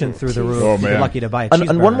inflation through the roof, you're lucky to buy a cheeseburger.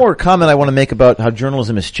 And one more comment I want to make about how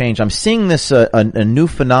journalism has changed. I'm seeing this, a new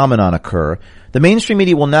phenomenon occur. The mainstream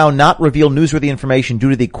media will now not reveal newsworthy information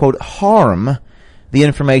due to the, quote, harm the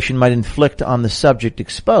information might inflict on the subject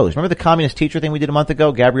exposed. Remember the communist teacher thing we did a month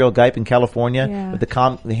ago? Gabrielle Geip in California with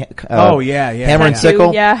the hammer and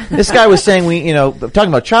sickle. Yeah. This guy was saying talking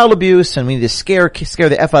about child abuse and we need to scare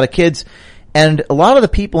the F out of kids. And a lot of the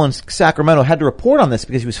people in Sacramento had to report on this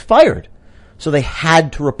because he was fired. So they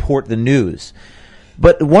had to report the news.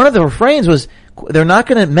 But one of the refrains was they're not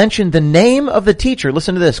going to mention the name of the teacher.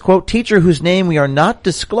 Listen to this, quote, teacher whose name we are not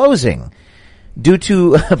disclosing due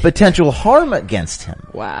to potential harm against him.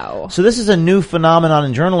 Wow. So this is a new phenomenon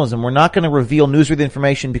in journalism. We're not going to reveal newsworthy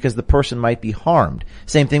information because the person might be harmed.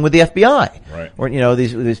 Same thing with the FBI. Right. Or,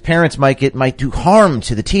 these parents might do harm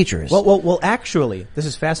to the teachers. Well, actually, this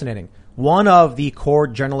is fascinating. One of the core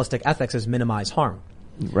journalistic ethics is minimize harm.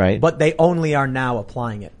 Right. But they only are now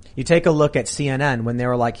applying it. You take a look at CNN when they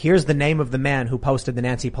were like, here's the name of the man who posted the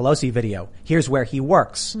Nancy Pelosi video. Here's where he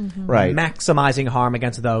works. Mm-hmm. Right. Maximizing harm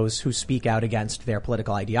against those who speak out against their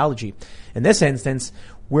political ideology. In this instance,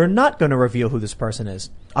 we're not going to reveal who this person is.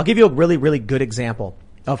 I'll give you a really, really good example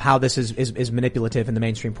of how this is manipulative in the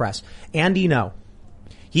mainstream press. Andy Ngo.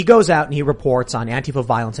 He goes out and he reports on Antifa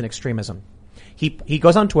violence and extremism. He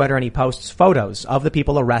goes on Twitter and he posts photos of the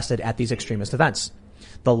people arrested at these extremist events.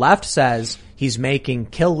 The left says he's making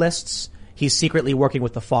kill lists, he's secretly working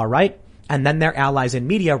with the far right, and then their allies in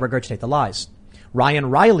media regurgitate the lies. Ryan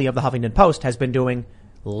Riley of the Huffington Post has been doing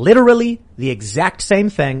literally the exact same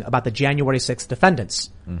thing about the January 6th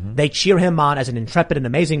defendants. Mm-hmm. They cheer him on as an intrepid and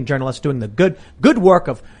amazing journalist doing the good work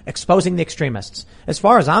of exposing the extremists. As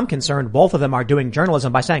far as I'm concerned, both of them are doing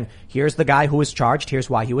journalism by saying, here's the guy who was charged, here's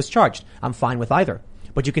why he was charged. I'm fine with either.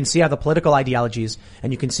 But you can see how the political ideologies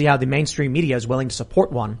and you can see how the mainstream media is willing to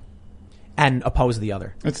support one and oppose the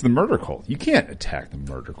other. It's the murder cult. You can't attack the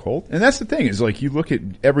murder cult. And that's the thing is like you look at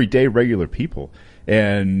everyday regular people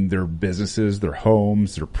and their businesses, their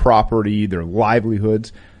homes, their property, their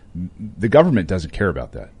livelihoods. The government doesn't care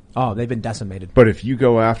about that. Oh, they've been decimated. But if you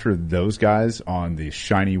go after those guys on the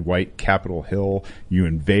shiny white Capitol Hill, you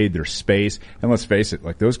invade their space, and let's face it,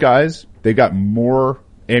 like those guys, they've got more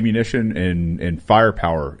ammunition and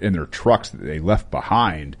firepower in their trucks that they left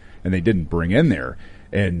behind and they didn't bring in there.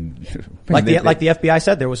 And like the FBI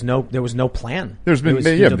said, there was no plan. There was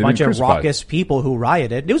a bunch of raucous people who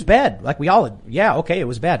rioted. It was bad. Like it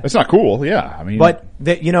was bad. It's not cool. Yeah, I mean, but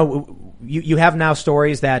you have now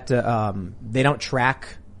stories that they don't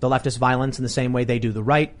track the leftist violence in the same way they do the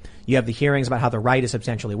right. You have the hearings about how the right is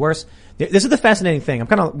substantially worse. This is the fascinating thing. I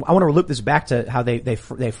want to loop this back to how they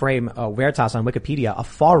frame Veritas on Wikipedia, a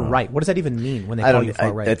far right. What does that even mean when they call you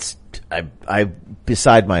far right? I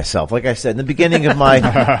beside myself. Like I said, in the beginning of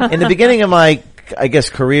my, I guess,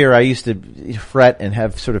 career, I used to fret and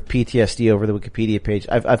have sort of PTSD over the Wikipedia page.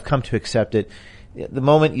 I've come to accept it. The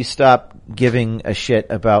moment you stop giving a shit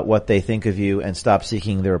about what they think of you and stop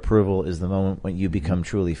seeking their approval is the moment when you become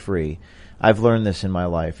truly free. I've learned this in my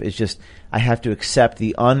life. It's just, I have to accept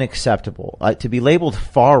the unacceptable. To be labeled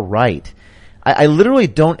far right, I literally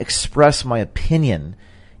don't express my opinion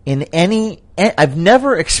in I've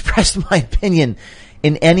never expressed my opinion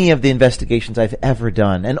in any of the investigations I've ever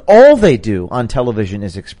done. And all they do on television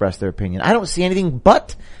is express their opinion. I don't see anything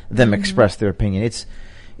but them express their opinion.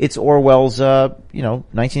 It's Orwell's,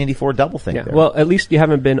 1984 doublethink. Yeah. Well, at least you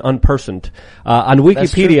haven't been unpersoned. On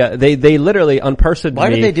Wikipedia, they literally unpersoned me. Why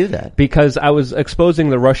did they do that? Because I was exposing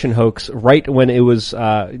the Russian hoax right when it was,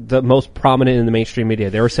 the most prominent in the mainstream media.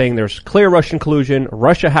 They were saying there's clear Russian collusion,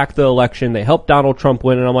 Russia hacked the election, they helped Donald Trump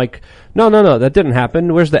win, and I'm like, no, that didn't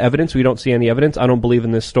happen. Where's the evidence? We don't see any evidence. I don't believe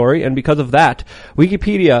in this story. And because of that,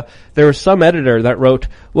 Wikipedia, there was some editor that wrote,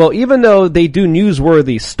 well, even though they do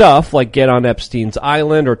newsworthy stuff, like get on Epstein's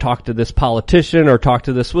island or talk to this politician or talk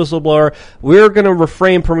to this whistleblower, we're going to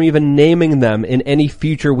refrain from even naming them in any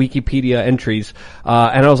future Wikipedia entries.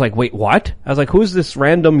 And I was like, wait, what? I was like, who's this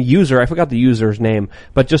random user? I forgot the user's name,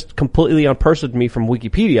 but just completely unpersoned me from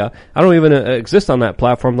Wikipedia. I don't even exist on that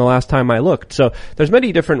platform the last time I looked. So there's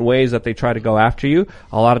many different ways that they try to go after you.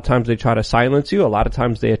 A lot of times they try to silence you. A lot of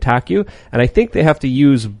times they attack you. And I think they have to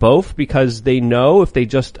use both because they know if they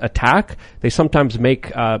just attack, they sometimes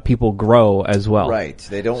make people grow as well. Right.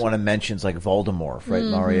 They don't want to mention like Voldemort, right,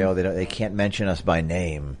 Mario? They can't mention us by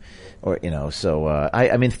name, or So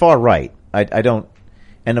I mean, far right. I don't.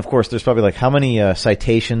 And of course, there's probably like how many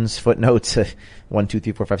citations, footnotes? 1, 2,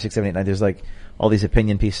 3, 4, 5, 6, 7, 8, 9. There's like all these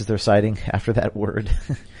opinion pieces they're citing after that word.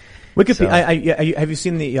 Wikipedia. Have you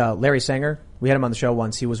seen the Larry Sanger? We had him on the show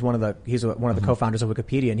once. He was one of the co-founders of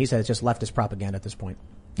Wikipedia, and he said it's just leftist propaganda at this point.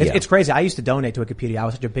 It's crazy. I used to donate to Wikipedia. I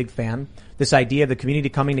was such a big fan. This idea of the community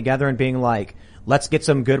coming together and being like, let's get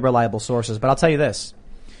some good, reliable sources. But I'll tell you this.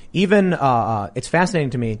 Even, it's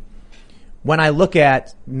fascinating to me when I look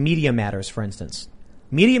at Media Matters, for instance.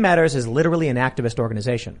 Media Matters is literally an activist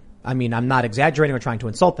organization. I mean, I'm not exaggerating or trying to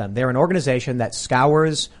insult them. They're an organization that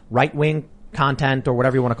scours right-wing content or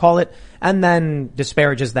whatever you want to call it, and then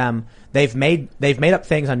disparages them. They've made up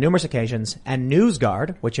things on numerous occasions, and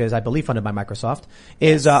NewsGuard, which is, I believe, funded by Microsoft,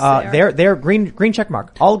 is their green check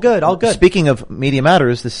mark. All good. Speaking of Media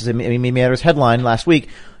Matters, this is a Media Matters headline last week.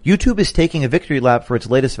 YouTube is taking a victory lap for its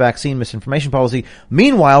latest vaccine misinformation policy.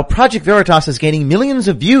 Meanwhile, Project Veritas is gaining millions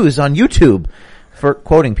of views on YouTube for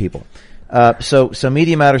quoting people. So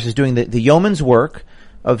Media Matters is doing the yeoman's work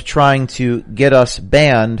of trying to get us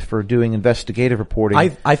banned for doing investigative reporting.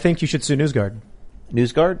 I think you should sue NewsGuard.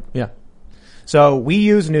 NewsGuard? Yeah. So we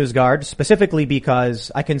use NewsGuard specifically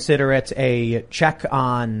because I consider it a check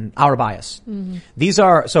on our bias. Mm-hmm.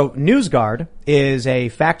 NewsGuard is a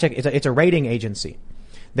fact check. It's a rating agency.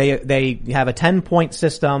 They have a 10-point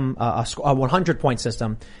system, a 100-point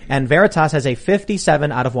system, and Veritas has a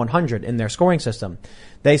 57 out of 100 in their scoring system.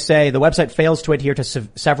 They say the website fails to adhere to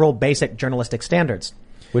several basic journalistic standards.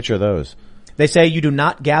 Which are those? They say you do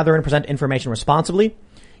not gather and present information responsibly.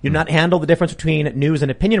 You do not handle the difference between news and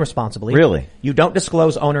opinion responsibly. Really? You don't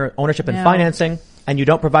disclose ownership and financing, and you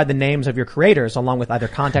don't provide the names of your creators along with either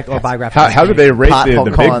contact or biography. How do they rate the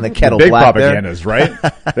big propagandas, right?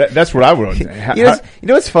 That's what I would. You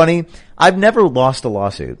know what's funny? I've never lost a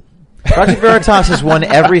lawsuit. Project Veritas has won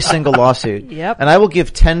every single lawsuit. Yep. And I will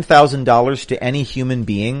give $10,000 to any human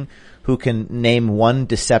being who can name one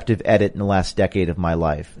deceptive edit in the last decade of my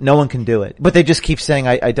life. No one can do it. But they just keep saying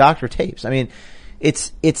I doctor tapes. I mean,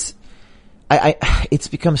 it's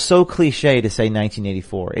become so cliche to say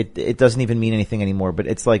 1984. It doesn't even mean anything anymore, but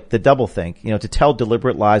it's like the doublethink, to tell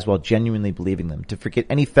deliberate lies while genuinely believing them, to forget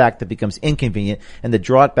any fact that becomes inconvenient and to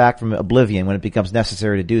draw it back from oblivion when it becomes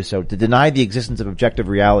necessary to do so, to deny the existence of objective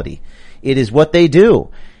reality. It is what they do.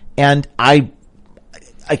 And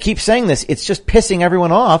I keep saying this, it's just pissing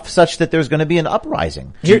everyone off such that there's going to be an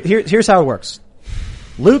uprising. Here's how it works.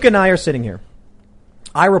 Luke and I are sitting here.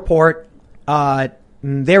 I report,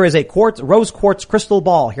 there is a rose quartz crystal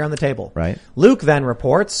ball here on the table. Right. Luke then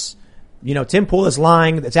reports, Tim Pool is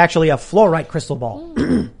lying. It's actually a fluorite crystal ball.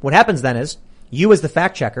 What happens then is you as the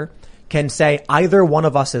fact checker can say either one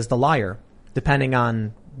of us is the liar, depending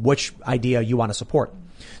on which idea you want to support.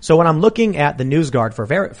 So when I'm looking at the NewsGuard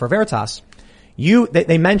for Veritas,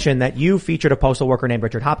 they mentioned that you featured a postal worker named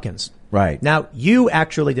Richard Hopkins. Right. Now, you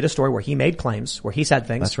actually did a story where he made claims, where he said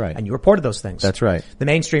things. That's right. And you reported those things. That's right. The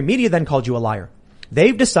mainstream media then called you a liar.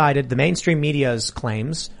 They've decided the mainstream media's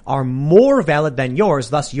claims are more valid than yours,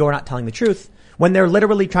 thus you're not telling the truth, when they're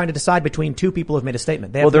literally trying to decide between two people who've made a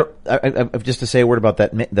statement. Just to say a word about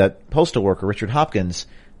that postal worker, Richard Hopkins,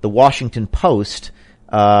 the Washington Post,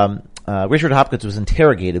 Richard Hopkins was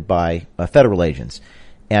interrogated by federal agents.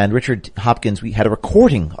 And Richard Hopkins, we had a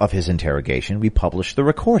recording of his interrogation. We published the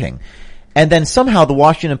recording. And then somehow the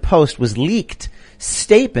Washington Post was leaked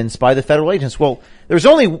statements by the federal agents. Well, there's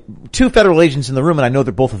only two federal agents in the room, and I know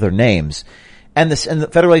they're both of their names. And the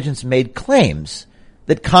federal agents made claims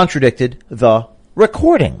that contradicted the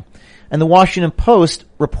recording. And the Washington Post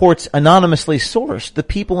reports anonymously sourced the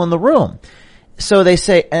people in the room. So they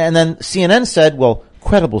say, and then CNN said, well,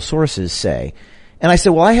 credible sources say. And I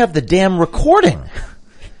said, well, I have the damn recording.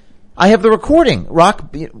 I have the recording.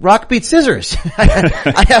 Rock beat scissors.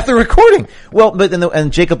 I have the recording. Well,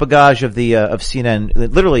 and Jacob Bagage of CNN,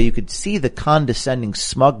 literally you could see the condescending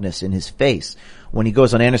smugness in his face when he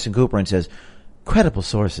goes on Anderson Cooper and says, credible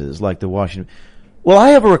sources like the Washington. Well, I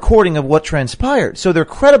have a recording of what transpired. So they're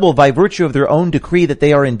credible by virtue of their own decree that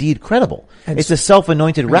they are indeed credible. And it's a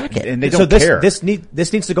self-anointed racket. And they don't care. This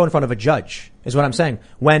needs to go in front of a judge, is what I'm saying.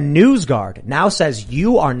 When NewsGuard now says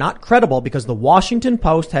you are not credible because the Washington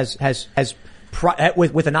Post has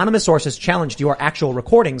with anonymous sources challenged your actual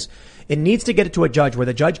recordings, it needs to get it to a judge where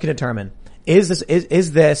the judge can determine is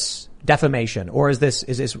this defamation or is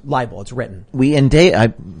this libel? It's written.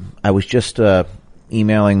 I was just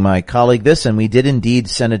emailing my colleague this, and we did indeed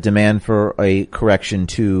send a demand for a correction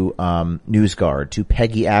to NewsGuard, to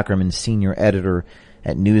Peggy Ackerman, senior editor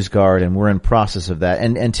at NewsGuard, and we're in process of that.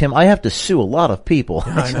 And Tim, I have to sue a lot of people.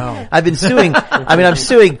 I know. I've been suing. I'm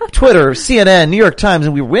suing Twitter, CNN, New York Times,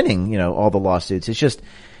 and we're winning. All the lawsuits. It's just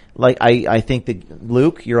like I think that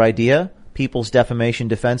Luke, your idea. People's Defamation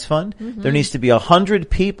Defense Fund. Mm-hmm. There needs to be 100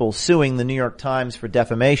 people suing the New York Times for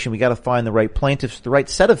defamation. We got to find the right plaintiffs, the right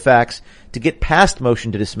set of facts to get past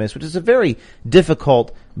motion to dismiss, which is a very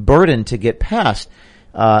difficult burden to get past,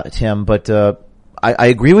 Tim. But I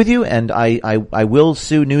agree with you, and I will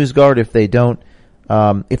sue NewsGuard if they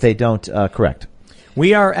don't correct.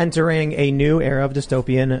 We are entering a new era of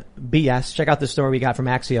dystopian BS. Check out the story we got from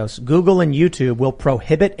Axios. Google and YouTube will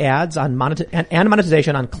prohibit ads on and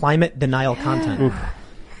monetization on climate denial content. Oof.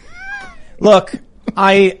 Look,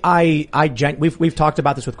 we've talked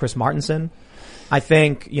about this with Chris Martenson. I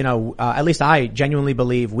think, at least I genuinely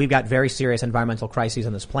believe we've got very serious environmental crises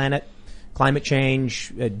on this planet. Climate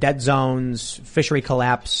change, dead zones, fishery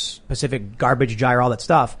collapse, Pacific garbage gyre, all that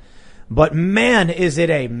stuff. But man, is it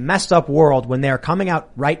a messed up world when they're coming out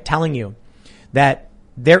right telling you that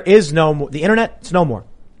there is no more, the internet's no more.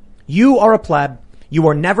 You are a pleb. You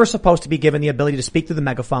were never supposed to be given the ability to speak through the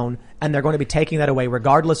megaphone, and they're going to be taking that away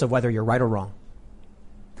regardless of whether you're right or wrong.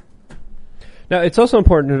 Now, it's also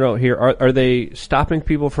important to note here, are they stopping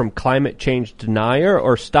people from climate change denier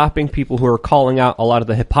or stopping people who are calling out a lot of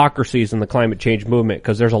the hypocrisies in the climate change movement?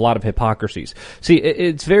 Because there's a lot of hypocrisies. See,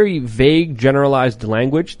 it's very vague, generalized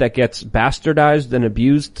language that gets bastardized and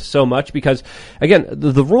abused so much because, again,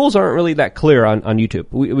 the rules aren't really that clear on YouTube.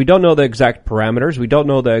 We don't know the exact parameters. We don't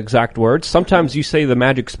know the exact words. Sometimes you say the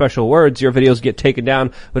magic special words, your videos get taken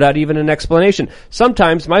down without even an explanation.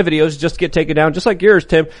 Sometimes my videos just get taken down, just like yours,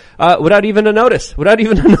 Tim, without even a notice, without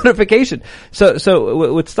even a notification.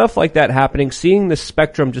 So with stuff like that happening, seeing the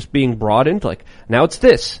spectrum just being broadened, like now it's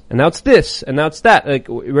this, and now it's this, and now it's that. Like,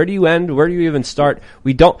 where do you end? Where do you even start?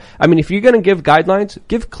 If you're going to give guidelines,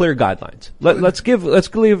 give clear guidelines. Let's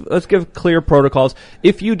give clear protocols.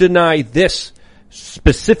 If you deny this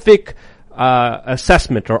specific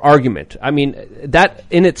assessment or argument, that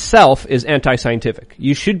in itself is anti-scientific.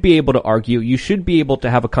 You should be able to argue. You should be able to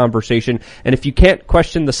have a conversation. And if you can't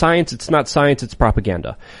question the science, it's not science, it's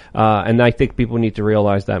propaganda. And I think people need to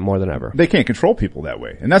realize that more than ever. They can't control people that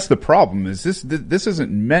way. And that's the problem is this isn't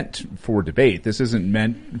meant for debate. This isn't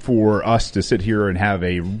meant for us to sit here and have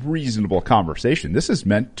a reasonable conversation. This is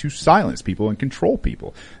meant to silence people and control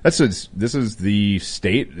people. This is the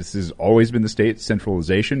state. This has always been the state.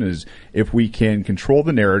 Centralization is if if we can control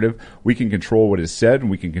the narrative, we can control what is said, and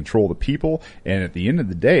we can control the people. And at the end of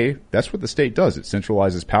the day, that's what the state does. It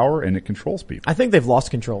centralizes power and it controls people. I think they've lost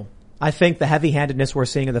control. I think the heavy-handedness we're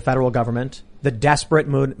seeing in the federal government, the desperate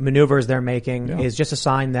maneuvers they're making, is just a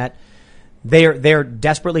sign that they're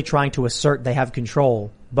desperately trying to assert they have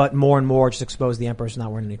control, but more and more just expose the emperor's not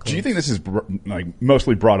wearing any clothes. Do you think this is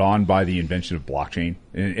mostly brought on by the invention of blockchain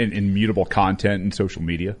and immutable content and social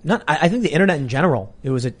media? I think the internet in general, it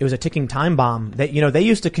was a ticking time bomb that, they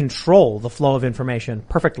used to control the flow of information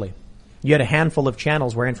perfectly. You had a handful of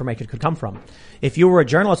channels where information could come from. If you were a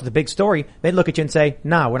journalist with a big story, they'd look at you and say,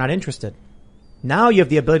 "No, we're not interested." Now you have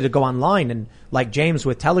the ability to go online and, like James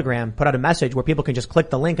with Telegram, put out a message where people can just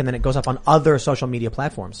click the link and then it goes up on other social media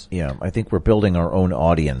platforms. Yeah, I think we're building our own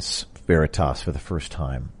audience, Veritas, for the first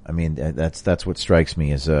time. I mean, that's what strikes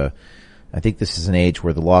me as I think this is an age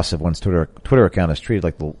where the loss of one's Twitter account is treated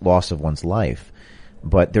like the loss of one's life.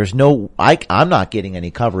 But there's I'm not getting any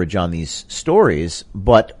coverage on these stories,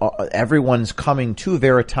 but everyone's coming to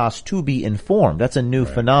Veritas to be informed. That's a new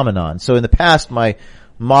phenomenon. So in the past, my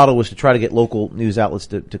model was to try to get local news outlets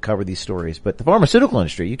to cover these stories. But the pharmaceutical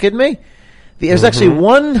industry, you kidding me? There's actually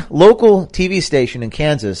one local TV station in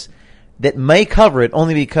Kansas that may cover it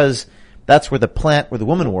only because that's where the plant where the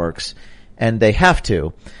woman works, and they have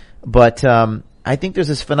to. But I think there's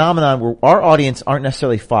this phenomenon where our audience aren't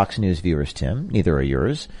necessarily Fox News viewers, Tim. Neither are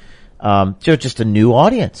yours. They're just a new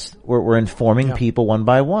audience. We're informing people one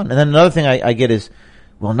by one. And then another thing I get is,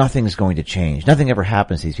 well, nothing's going to change. Nothing ever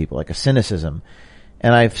happens to these people, like a cynicism.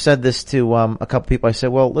 And I've said this to a couple people. I said,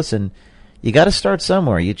 well, listen, you got to start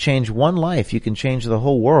somewhere. You change one life, you can change the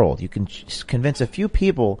whole world. You can convince a few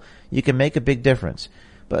people, you can make a big difference.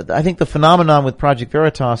 But I think the phenomenon with Project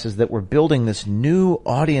Veritas is that we're building this new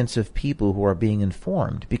audience of people who are being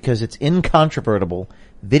informed because it's incontrovertible,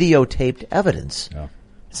 videotaped evidence. Yeah.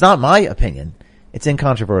 It's not my opinion. It's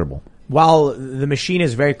incontrovertible. While the machine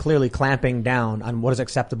is very clearly clamping down on what is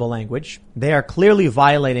acceptable language, they are clearly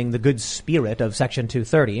violating the good spirit of Section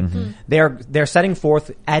 230. Mm-hmm. They're setting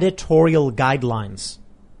forth editorial guidelines.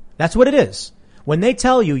 That's what it is. When they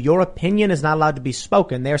tell you your opinion is not allowed to be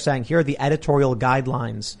spoken, they're saying here are the editorial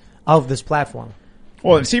guidelines of this platform.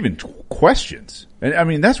 Well, it's even questions. And I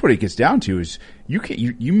mean, that's what it gets down to is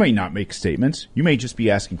you may not make statements. You may just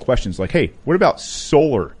be asking questions like, hey, what about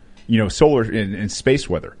solar and space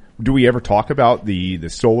weather? Do we ever talk about the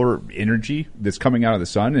solar energy that's coming out of the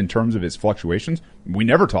sun in terms of its fluctuations? We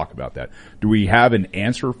never talk about that. Do we have an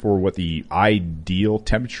answer for what the ideal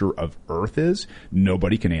temperature of Earth is?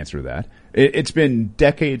 Nobody can answer that. It's been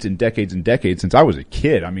decades and decades and decades since I was a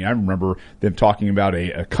kid. I mean, I remember them talking about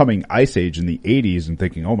a coming ice age in the 80s and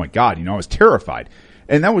thinking, oh my God, I was terrified.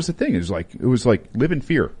 And that was the thing. It was like live in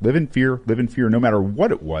fear, no matter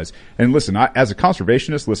what it was. And listen, as a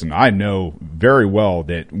conservationist, I know very well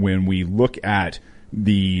that when we look at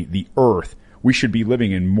the Earth, we should be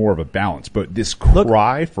living in more of a balance. But this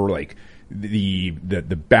cry for like the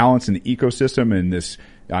balance in the ecosystem and this,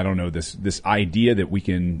 I don't know, this idea that we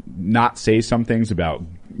can not say some things about,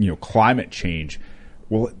 climate change.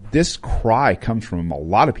 Well, this cry comes from a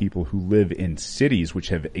lot of people who live in cities which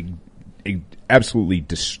have absolutely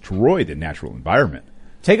destroy the natural environment.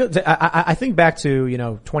 I think back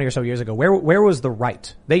to 20 or so years ago. Where was the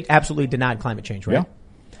right? They absolutely denied climate change, right? Yeah.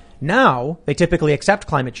 Now they typically accept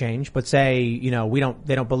climate change, but say they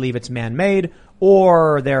don't believe it's man-made,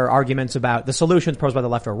 or their arguments about the solutions posed by the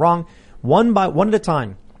left are wrong. One at a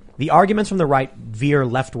time, the arguments from the right veer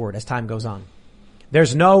leftward as time goes on.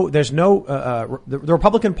 The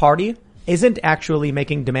Republican Party isn't actually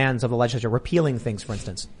making demands of the legislature, repealing things, for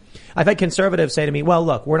instance. I've had conservatives say to me, well,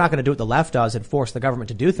 look, we're not going to do what the left does and force the government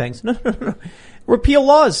to do things. No. Repeal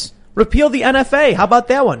laws. Repeal the NFA. How about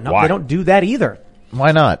that one? No, Why? They don't do that either.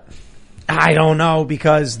 Why not? I don't know,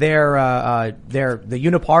 because they're the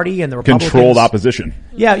Uniparty and the Republicans. Controlled opposition.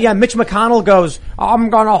 Yeah. Mitch McConnell goes, I'm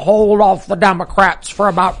going to hold off the Democrats for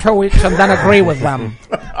about 2 weeks and then agree with them.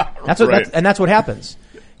 That's what happens.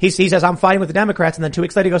 He says, I'm fighting with the Democrats, and then 2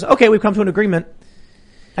 weeks later he goes, okay, we've come to an agreement.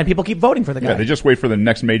 And people keep voting for the guy. Yeah, they just wait for the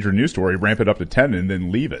next major news story, ramp it up to 10, and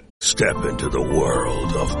then leave it. Step into the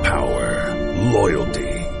world of power, loyalty,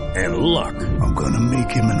 and luck. I'm going to make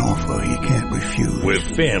him an offer he can't refuse.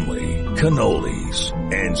 With family, cannolis,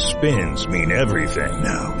 and spins mean everything.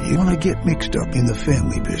 Now, you want to get mixed up in the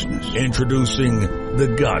family business. Introducing The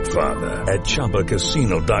Godfather at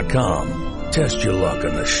ChumbaCasino.com. Test your luck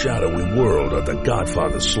in the shadowy world of The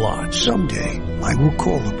Godfather slot. Someday, I will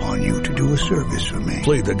call upon you to do a service for me.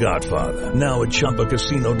 Play The Godfather, now at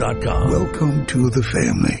ChumbaCasino.com. Welcome to the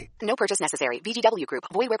family. No purchase necessary. VGW Group.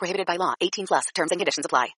 Void where prohibited by law. 18+. Terms and conditions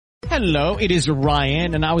apply. Hello, it is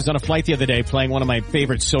Ryan, and I was on a flight the other day playing one of my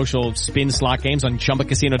favorite social spin slot games on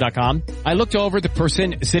ChumbaCasino.com. I looked over at the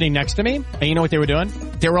person sitting next to me, and you know what they were doing?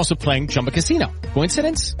 They were also playing Chumba Casino.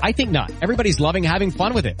 Coincidence? I think not. Everybody's loving having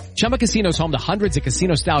fun with it. Chumba Casino is home to hundreds of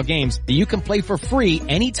casino-style games that you can play for free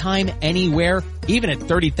anytime, anywhere, even at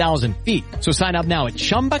 30,000 feet. So sign up now at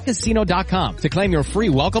ChumbaCasino.com to claim your free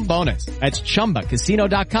welcome bonus. That's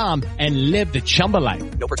ChumbaCasino.com and live the Chumba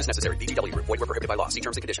life. No purchase necessary. VGW. Void where prohibited by law. See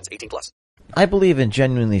terms and conditions. 18+. I believe and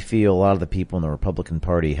genuinely feel a lot of the people in the Republican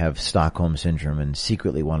Party have Stockholm syndrome and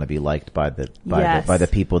secretly want to be liked by the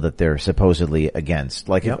people that they're supposedly against.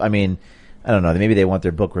 Like, if, I mean, I don't know, maybe they want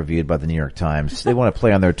their book reviewed by the New York Times. They want to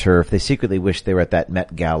play on their turf. They secretly wish they were at that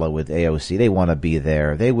Met Gala with AOC. They want to be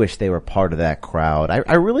there. They wish they were part of that crowd.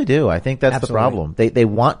 I really do. I think that's the problem. They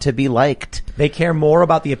want to be liked. They care more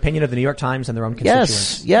about the opinion of the New York Times than their own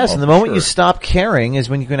constituents. Yes. And the moment you stop caring is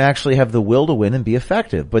when you can actually have the will to win and be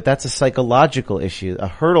effective. But that's a psychological issue, a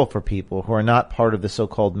hurdle for people who are not part of the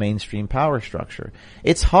so-called mainstream power structure.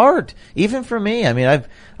 It's hard, even for me. I mean,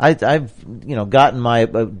 I've gotten my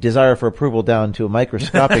desire for approval down to a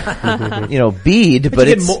microscopic, bead,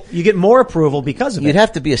 but you get more approval because of it. You'd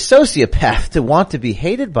have to be a sociopath to want to be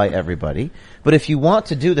hated by everybody. But if you want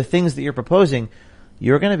to do the things that you're proposing,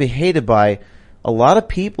 you're going to be hated by a lot of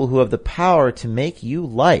people who have the power to make you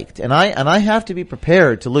liked. And I have to be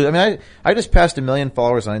prepared to lose. I mean, I just passed 1 million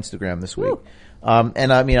followers on Instagram this week.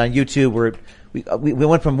 And I mean, on YouTube, we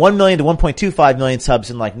went from 1 million to 1.25 million subs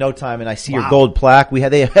in like no time, and I see your gold plaque.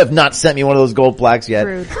 They have not sent me one of those gold plaques yet.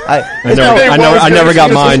 I never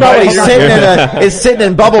got mine. It's sitting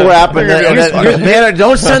in bubble wrap, and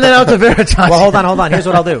don't send that out to Veritas. Well, hold on. Here's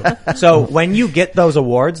what I'll do. So when you get those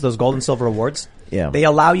awards, those gold and silver awards, they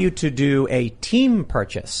allow you to do a team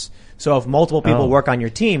purchase. So if multiple people work on your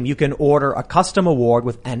team, you can order a custom award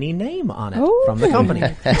with any name on it from the company.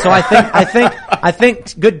 So I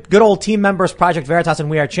think good old team members, Project Veritas and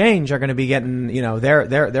We Are Change are going to be getting,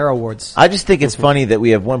 their awards. I just think it's funny that we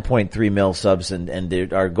have 1.3 mil subs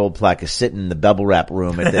and our gold plaque is sitting in the bubble wrap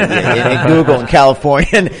room in Google in California,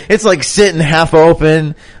 and it's like sitting half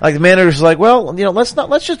open. Like the manager's like, well,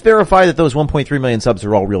 let's just verify that those 1.3 million subs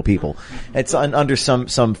are all real people. It's under some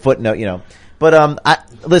footnote, But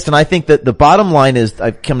listen, I think that the bottom line is,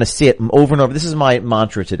 I've come to see it over and over. This is my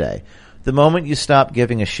mantra today. The moment you stop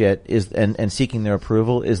giving a shit and seeking their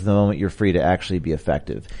approval is the moment you're free to actually be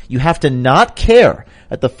effective. You have to not care.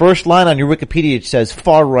 At the first line on your Wikipedia, it says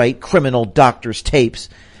far-right criminal doctors tapes.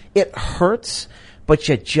 It hurts, but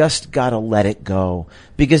you just gotta let it go.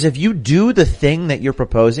 Because if you do the thing that you're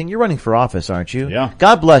proposing, you're running for office, aren't you? Yeah.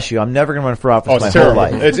 God bless you. I'm never gonna run for office whole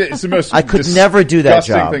life. It's the most I could never do that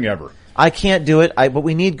job. thing ever. I can't do it, but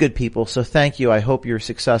we need good people, so thank you. I hope you're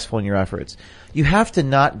successful in your efforts. You have to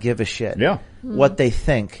not give a shit what they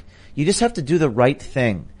think. You just have to do the right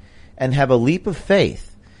thing and have a leap of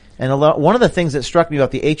faith. And one of the things that struck me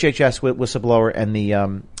about the HHS whistleblower and the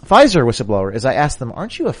Pfizer whistleblower is I asked them,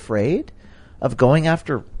 aren't you afraid of going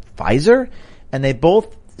after Pfizer? And they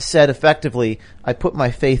both said effectively, I put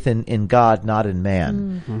my faith in God, not in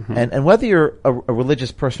man. Mm-hmm. And whether you're a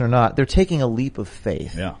religious person or not, they're taking a leap of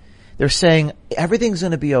faith. Yeah. They're saying, everything's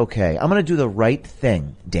going to be okay. I'm going to do the right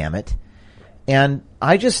thing, damn it. And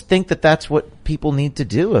I just think that that's what people need to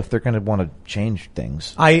do if they're going to want to change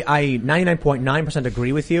things. I 99.9%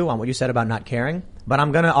 agree with you on what you said about not caring, but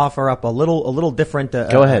I'm going to offer up a little different.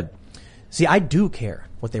 Go ahead. See, I do care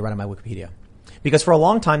what they write on my Wikipedia. Because for a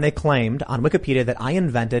long time they claimed on Wikipedia that I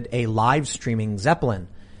invented a live streaming Zeppelin.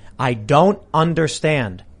 I don't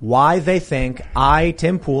understand why they think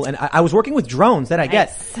Tim Pool, and I was working with drones that I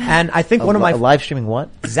get, and I think one of my live streaming what?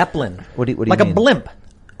 Zeppelin. What do you like mean? A blimp.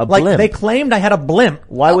 Blimp. They claimed I had a blimp.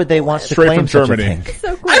 Why would they want to Straight claim from such Germany. a thing?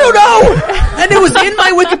 So cool. I don't know. And it was in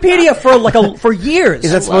my Wikipedia for years.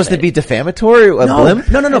 Is that supposed to be defamatory? Blimp?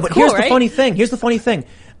 No. But cool, here's right? the funny thing.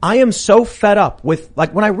 I am so fed up with,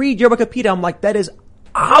 like, when I read your Wikipedia, I'm like, that is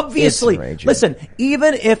obviously, listen,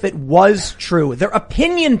 even if it was true, they're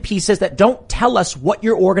opinion pieces that don't tell us what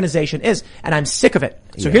your organization is, and I'm sick of it.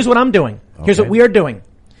 So here's what I'm doing. Here's what we are doing.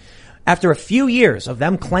 After a few years of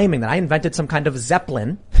them claiming that I invented some kind of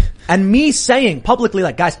Zeppelin, and me saying publicly,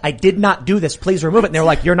 like, guys, I did not do this, please remove it. And they were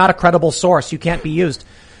like, you're not a credible source, you can't be used.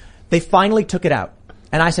 They finally took it out.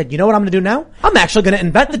 And I said, you know what I'm going to do now? I'm actually going to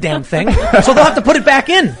invent the damn thing, so they'll have to put it back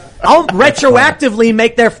in. I'll retroactively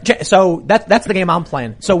make so that's the game I'm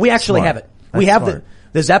playing. So we actually have it. We have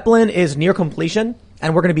the Zeppelin is near completion,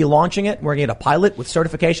 and we're going to be launching it. We're going to get a pilot with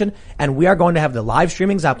certification, and we are going to have the live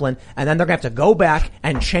streaming Zeppelin, and then they're going to have to go back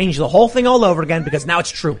and change the whole thing all over again because now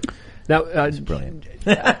it's true. Now, it's brilliant.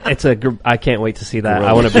 I can't wait to see that.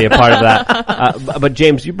 I want to be a part of that. But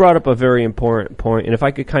James, you brought up a very important point, and if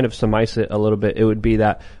I could kind of surmise it a little bit, it would be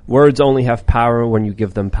that words only have power when you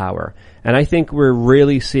give them power. And I think we're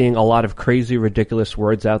really seeing a lot of crazy, ridiculous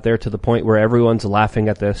words out there to the point where everyone's laughing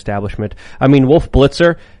at the establishment. I mean, Wolf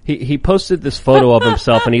Blitzer, he posted this photo of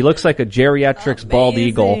himself, and he looks like a geriatrics bald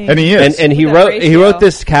eagle. And he is. And he wrote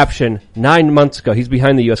this caption 9 months ago. He's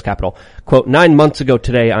behind the U.S. Capitol. Quote, 9 months ago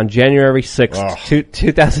today, on January 6th,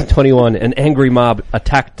 2021, an angry mob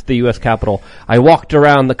attacked the U.S. Capitol. I walked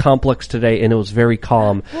around the complex today, and it was very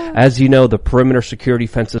calm. As you know, the perimeter security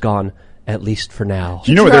fence is gone. At least for now.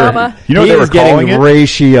 Do you know what they were calling it?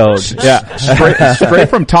 Ratioed. Yeah. Straight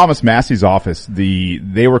from Thomas Massey's office,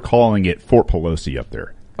 they were calling it Fort Pelosi up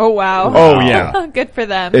there. Oh, wow. Oh, yeah. Good for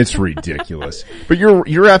them. It's ridiculous. But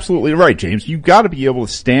you're absolutely right, James. You've got to be able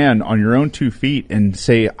to stand on your own 2 feet and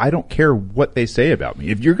say, I don't care what they say about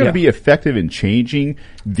me. If you're going to be effective in changing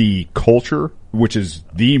the culture, which is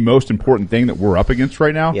the most important thing that we're up against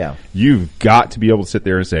right now, you've got to be able to sit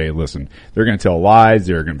there and say, listen, they're going to tell lies,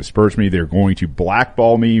 they're going to besmirch me, they're going to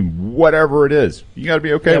blackball me, whatever it is. You got to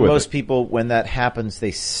be okay with it. Most people, when that happens,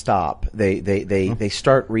 they stop. They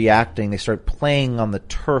start reacting. They start playing on the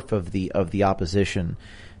turf of the opposition,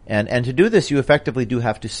 and to do this, you effectively do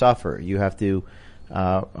have to suffer. You have to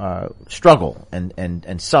struggle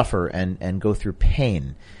and suffer and go through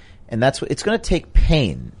pain. And that's what it's going to take.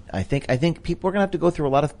 Pain. I think people are going to have to go through a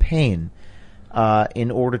lot of pain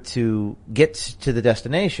in order to get to the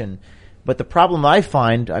destination. But the problem I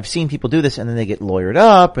find, I've seen people do this, and then they get lawyered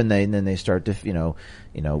up, and then they start to, you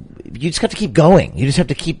just have to keep going. You just have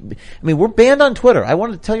to keep. I mean, we're banned on Twitter. I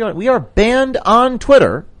wanted to tell you, we are banned on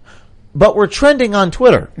Twitter, but we're trending on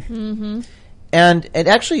Twitter. Mm-hmm. And it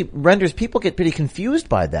actually renders people get pretty confused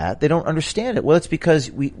by that. They don't understand it. Well, it's because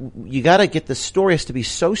you got to get the stories to be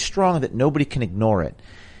so strong that nobody can ignore it.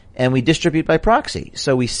 And we distribute by proxy.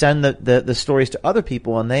 So we send the stories to other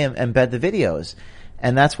people, and they embed the videos.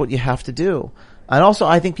 And that's what you have to do. And also,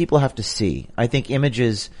 I think people have to see. I think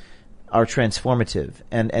images are transformative.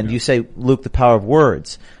 And you say, Luke, the power of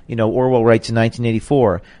words. Orwell writes in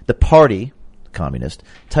 1984, the party, communist,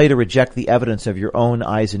 tell you to reject the evidence of your own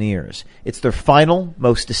eyes and ears. It's their final,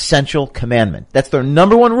 most essential commandment. That's their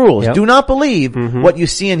number one rule. Yep. Do not believe what you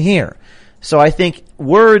see and hear. So I think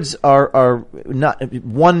words are not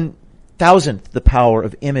 1,000th the power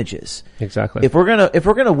of images. Exactly. If we're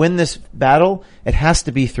gonna win this battle, it has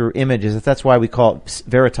to be through images. That's why we call it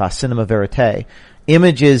veritas, cinema verite.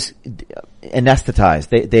 Images anesthetize.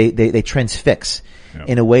 They transfix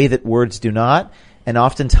in a way that words do not. And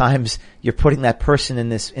oftentimes you're putting that person in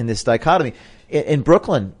this dichotomy. In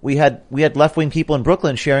Brooklyn, we had left-wing people in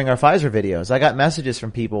Brooklyn sharing our Pfizer videos. I got messages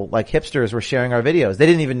from people, like hipsters were sharing our videos. They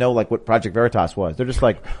didn't even know what Project Veritas was. They're just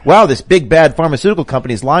like, wow, this big bad pharmaceutical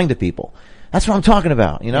company is lying to people. That's what I'm talking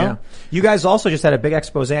about, Yeah. You guys also just had a big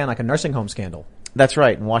expose on a nursing home scandal. That's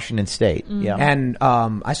right, in Washington State. Mm-hmm. Yeah. And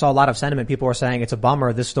I saw a lot of sentiment. People were saying it's a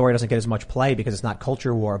bummer this story doesn't get as much play because it's not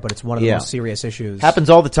culture war, but it's one of the most serious issues. Happens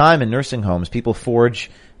all the time in nursing homes. People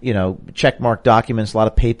forge, checkmark documents, a lot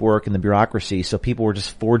of paperwork in the bureaucracy. So people were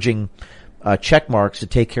just forging check marks to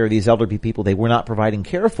take care of these elderly people they were not providing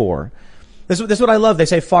care for. This is what I love. They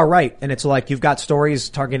say far right, and it's like you've got stories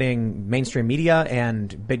targeting mainstream media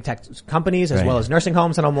and big tech companies as well as nursing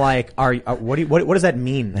homes, and I'm like, what does that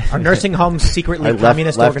mean? Are nursing homes secretly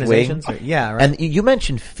communist organizations? Yeah, right. And you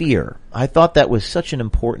mentioned fear. I thought that was such an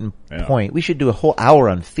important point. We should do a whole hour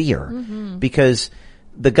on fear because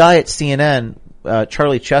the guy at CNN,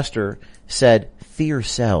 Charlie Chester, said fear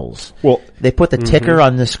sells. Well, they put the ticker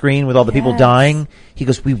on the screen with all the people dying. He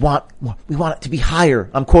goes, we want it to be higher.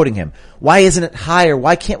 I'm quoting him. Why isn't it higher?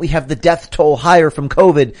 Why can't we have the death toll higher from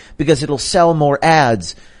COVID? Because it'll sell more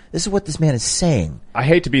ads. This is what this man is saying. I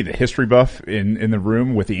hate to be the history buff in the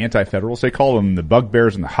room with the anti-federalists. They call them the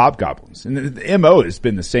bugbears and the hobgoblins. And the MO has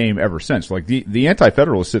been the same ever since. Like the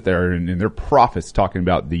anti-federalists sit there and they're prophets talking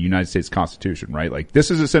about the United States Constitution, right? Like this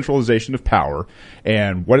is a centralization of power,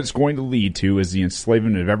 and what it's going to lead to is the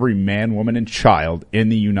enslavement of every man, woman, and child in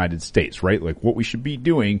the United States, right? Like what we should be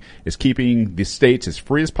doing is keeping the states as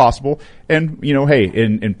free as possible. And, hey,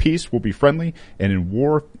 in peace we'll be friendly, and in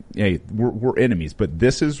war, hey, we're enemies. But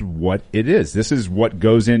this is what it is. This is what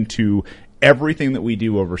goes into everything that we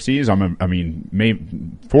do overseas.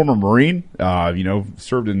 Former Marine,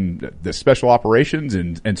 served in the special operations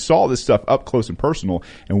and saw this stuff up close and personal.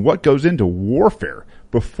 And what goes into warfare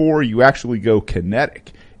before you actually go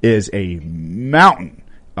kinetic is a mountain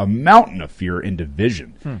a mountain of fear and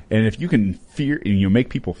division. And if you can make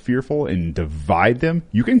people fearful and divide them,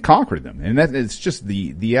 you can conquer them. And it's just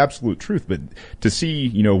the absolute truth. But to see,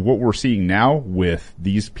 what we're seeing now with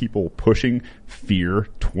these people pushing fear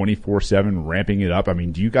 24/7, ramping it up. I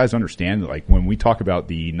mean, do you guys understand that, like, when we talk about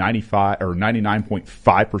the 95 or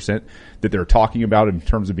 99.5% that they're talking about in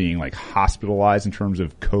terms of being like hospitalized in terms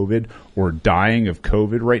of COVID or dying of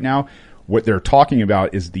COVID right now, what they're talking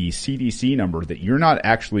about is the CDC number that you're not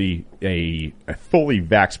actually a fully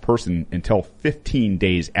vaxxed person until 15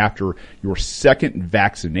 days after your second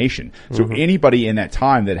vaccination. So anybody in that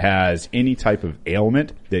time that has any type of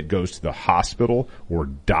ailment that goes to the hospital or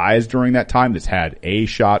dies during that time that's had a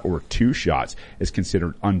shot or 2 shots is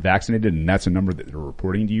considered unvaccinated, and that's a number that they're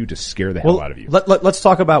reporting to you to scare the hell out of you. Let's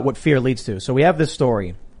talk about what fear leads to. So we have this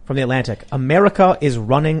story from The Atlantic. America is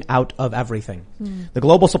running out of everything. The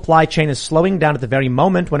global supply chain is slowing down at the very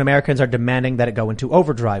moment when Americans are demanding that it go into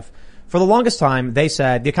overdrive. For the longest time, they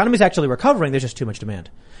said the economy is actually recovering. There's just too much demand.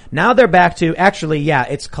 Now they're back to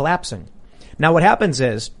it's collapsing. Now what happens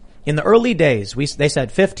is, in the early days, they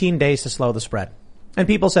said 15 days to slow the spread. And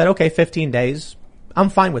people said, okay, 15 days. I'm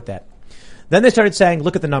fine with that. Then they started saying,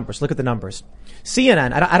 look at the numbers.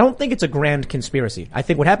 CNN, I don't think it's a grand conspiracy. I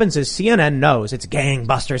think what happens is CNN knows it's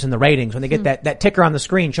gangbusters in the ratings when they get that ticker on the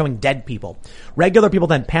screen showing dead people. Regular people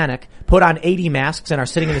then panic, put on 80 masks and are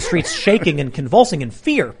sitting in the streets shaking and convulsing in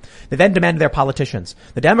fear. They then demand their politicians.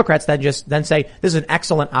 The Democrats then say this is an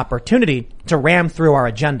excellent opportunity to ram through our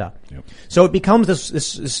agenda. Yep. So it becomes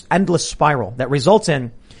this endless spiral that results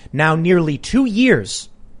in now nearly 2 years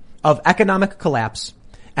of economic collapse,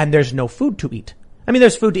 and there's no food to eat. I mean,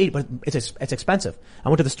 there's food to eat, but it's expensive. I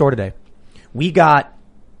went to the store today. We got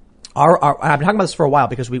I've been talking about this for a while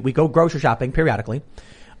because we go grocery shopping periodically.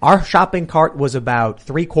 Our shopping cart was about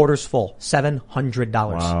 3/4 full, $700.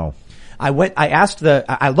 Wow. I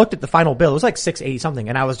looked at the final bill. It was like $680 something,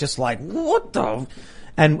 and I was just like, what the?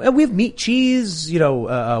 And we have meat, cheese,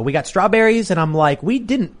 we got strawberries, and I'm like, we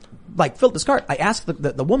didn't fill this cart. I asked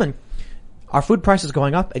the woman, our food price is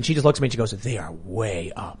going up, and she just looks at me and she goes, they are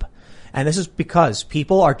way up. And this is because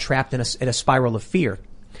people are trapped in a spiral of fear.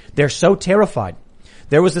 They're so terrified.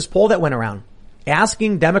 There was this poll that went around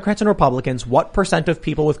asking Democrats and Republicans what % of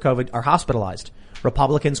people with COVID are hospitalized.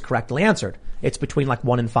 Republicans correctly answered. It's between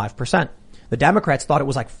 1% and 5%. The Democrats thought it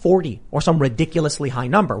was 40 or some ridiculously high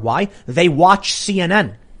number. Why? They watch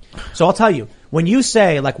CNN. So I'll tell you, when you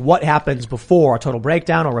say what happens before a total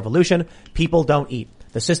breakdown or revolution, people don't eat.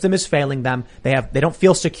 The system is failing them. They don't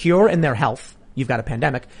feel secure in their health. You've got a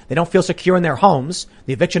pandemic. They don't feel secure in their homes.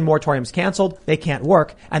 The eviction moratorium's canceled. They can't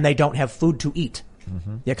work, and they don't have food to eat.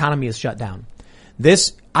 The economy is shut down.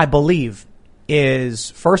 This, I believe, is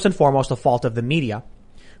first and foremost the fault of the media,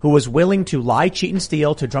 who was willing to lie, cheat, and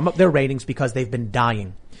steal to drum up their ratings because they've been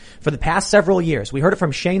dying. For the past several years, we heard it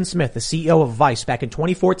from Shane Smith, the CEO of Vice, back in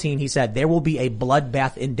 2014. He said there will be a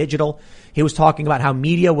bloodbath in digital. He was talking about how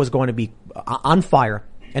media was going to be on fire,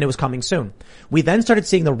 and it was coming soon. We then started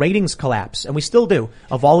seeing the ratings collapse, and we still do,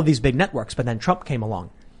 of all of these big networks. But then Trump came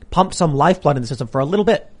along, pumped some lifeblood in the system for a little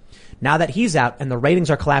bit. Now that he's out and the ratings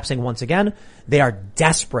are collapsing once again, they are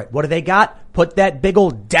desperate. What do they got? Put that big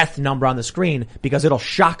old death number on the screen because it'll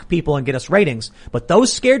shock people and get us ratings. But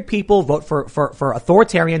those scared people vote for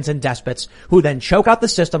authoritarians and despots who then choke out the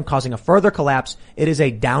system, causing a further collapse. It is a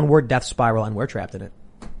downward death spiral, and we're trapped in it.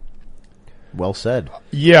 Well said.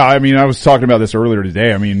 Yeah, I mean, I was talking about this earlier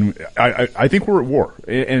today. I mean, I think we're at war.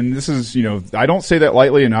 And this is, I don't say that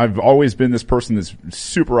lightly, and I've always been this person that's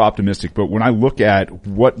super optimistic. But when I look at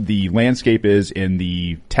what the landscape is and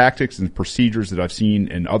the tactics and procedures that I've seen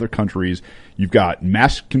in other countries, you've got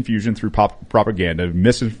mass confusion through propaganda,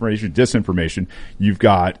 misinformation, disinformation. You've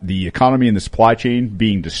got the economy and the supply chain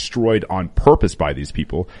being destroyed on purpose by these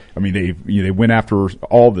people. I mean, they went after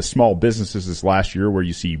all the small businesses this last year, where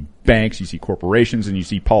you see banks, you see corporations, and you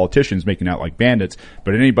see politicians making out like bandits.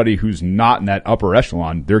 But anybody who's not in that upper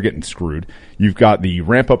echelon, they're getting screwed. You've got the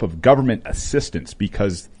ramp up of government assistance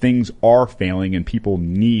because things are failing and people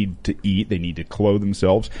need to eat. They need to clothe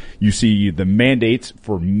themselves. You see the mandates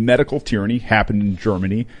for medical tyranny happen in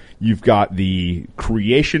Germany. You've got the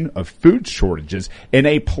creation of food shortages in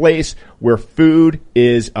a place where food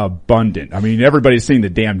is abundant. I mean, everybody's seen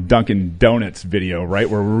the damn Dunkin' Donuts video, right?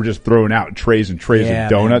 Where we're just throwing out trays and trays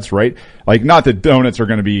of donuts, right? Not that donuts are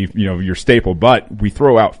going to be, your staple, but we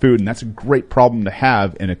throw out food, and that's a great problem to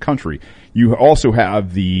have in a country. You also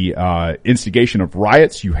have the instigation of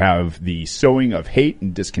riots. You have the sowing of hate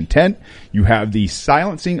and discontent. You have the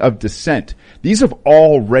silencing of dissent. These have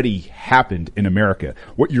already happened in America.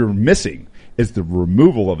 What you're missing is the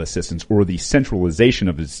removal of assistance or the centralization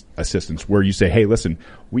of assistance, where you say, hey, listen,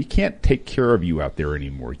 we can't take care of you out there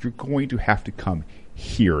anymore. You're going to have to come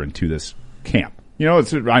here into this camp. You know,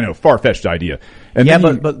 it's, I know, far-fetched idea. And yeah,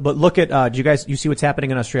 but look at, you see what's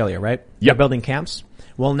happening in Australia, right? Yep. They're building camps.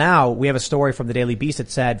 Well, now we have a story from the Daily Beast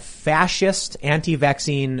that said fascist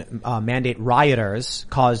anti-vaccine mandate rioters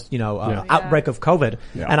caused, outbreak of COVID.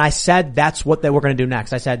 Yeah. And I said that's what they were going to do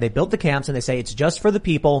next. I said they built the camps and they say it's just for the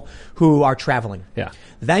people who are traveling. Yeah.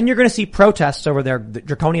 Then you're going to see protests over their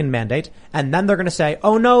draconian mandate, and then they're going to say,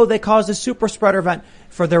 oh no, they caused a super spreader event.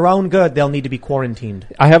 For their own good, they'll need to be quarantined.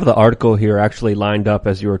 I have the article here actually lined up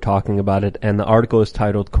as you were talking about it, and the article is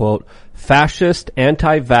titled, quote, Fascist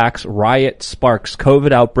Anti-Vax Riot Sparks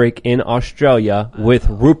COVID Outbreak in Australia with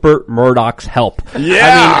Rupert Murdoch's Help.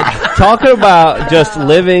 Yeah! I mean, talking about just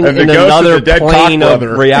living in another plane of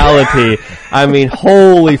reality. I mean,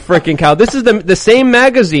 holy freaking cow. This is the same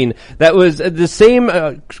magazine that was the same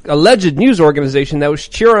alleged news organization that was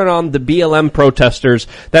cheering on the BLM protesters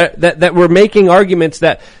that were making arguments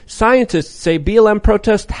that scientists say BLM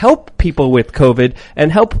protests help people with COVID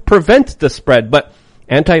and help prevent the spread. But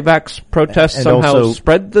anti-vax protests and somehow also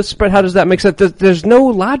spread the spread. How does that make sense? There's no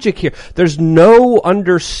logic here. There's no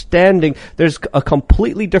understanding. There's a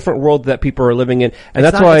completely different world that people are living in, and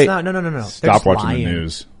that's why. No. Stop watching the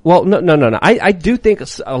news. Well, no. I do think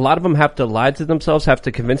a lot of them have to lie to themselves, have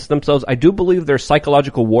to convince themselves. I do believe there's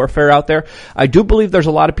psychological warfare out there. I do believe there's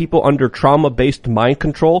a lot of people under trauma-based mind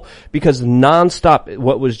control because nonstop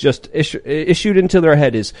what was just issued into their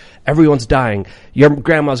head is everyone's dying. Your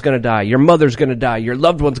grandma's gonna die. Your mother's gonna die. Your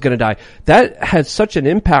loved one's gonna die. That has such an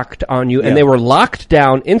impact on you, and they were locked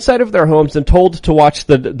down inside of their homes and told to watch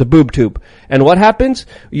the boob tube. And what happens?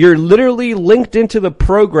 You're literally linked into the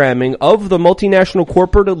programming of the multinational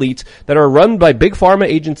corporate elites that are run by big pharma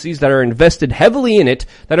agencies that are invested heavily in it,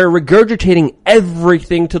 that are regurgitating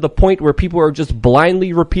everything to the point where people are just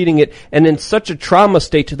blindly repeating it, and in such a trauma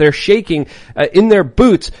state they're shaking in their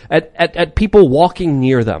boots at people walking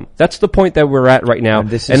near them. That's the point that we're at right now,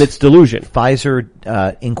 and it's delusion. Pfizer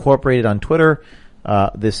Incorporated on Twitter.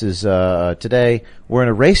 This is today. We're in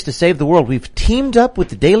a race to save the world. We've teamed up with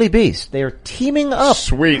the Daily Beast. They are teaming up.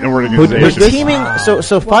 Sweet organization. We're teaming. Wow.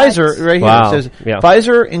 So Pfizer right here says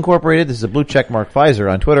Pfizer Incorporated. This is a blue check mark Pfizer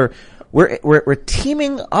on Twitter. We're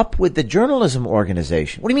teaming up with the journalism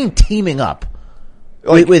organization. What do you mean teaming up?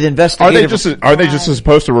 With investigative? Are they just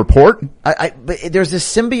supposed to report? But there's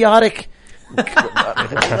this symbiotic.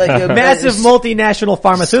 Massive multinational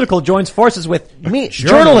pharmaceutical joins forces with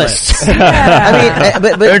journalists. Yeah. I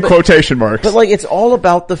mean, but in quotation marks. But it's all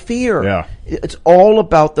about the fear. Yeah. It's all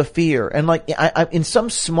about the fear. And I in some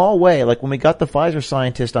small way, when we got the Pfizer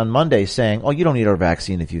scientist on Monday saying, "Oh, you don't need our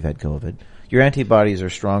vaccine if you've had COVID. Your antibodies are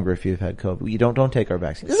stronger if you've had COVID. You don't take our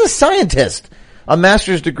vaccine." This is a scientist, a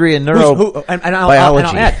master's degree in neurobiology. I'll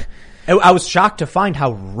add, I was shocked to find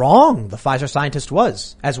how wrong the Pfizer scientist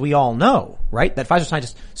was, as we all know, right? That Pfizer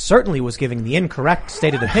scientist certainly was giving the incorrect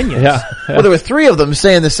stated opinions. Yeah. Well, there were three of them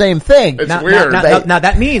saying the same thing. It's weird. Now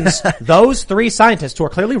that means those three scientists who are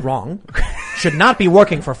clearly wrong should not be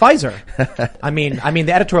working for Pfizer. I mean,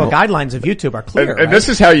 the editorial guidelines of YouTube are clear. And this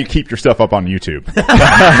is how you keep your stuff up on YouTube.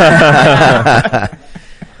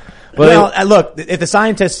 Well, look, if the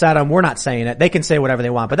scientists said we're not saying it. They can say whatever they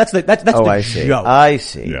want, but that's the joke. I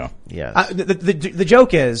see. Yeah. Yes. The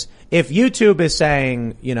joke is if YouTube is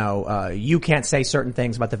saying, you can't say certain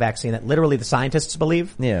things about the vaccine that literally the scientists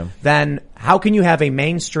believe. Yeah. Then how can you have a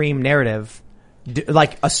mainstream narrative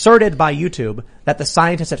asserted by YouTube that the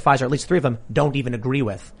scientists at Pfizer, at least three of them, don't even agree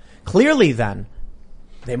with? Clearly, then.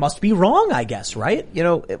 They must be wrong, I guess, right?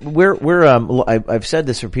 I've said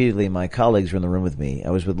this repeatedly. My colleagues were in the room with me.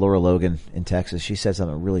 I was with Laura Logan in Texas. She said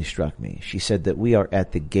something that really struck me. She said that we are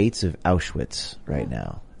at the gates of Auschwitz right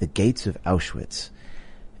now. The gates of Auschwitz.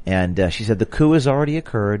 And she said the coup has already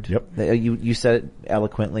occurred. Yep. You said it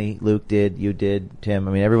eloquently. Luke did. You did. Tim.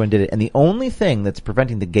 I mean, everyone did it. And the only thing that's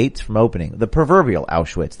preventing the gates from opening, the proverbial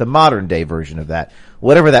Auschwitz, the modern day version of that,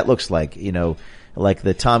 whatever that looks like, like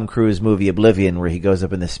the Tom Cruise movie Oblivion, where he goes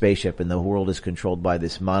up in the spaceship and the world is controlled by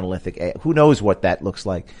this monolithic, who knows what that looks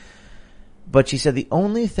like. But she said the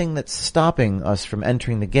only thing that's stopping us from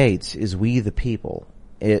entering the gates is we the people.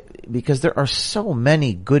 Because there are so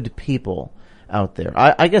many good people out there.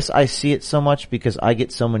 I guess I see it so much because I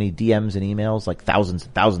get so many DMs and emails, like thousands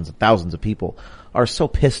and thousands and thousands of people are so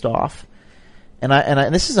pissed off.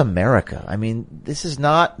 And this is America. I mean, this is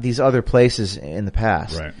not these other places in the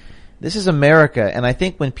past. Right. This is America, and I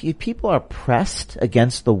think when people are pressed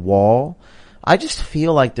against the wall, I just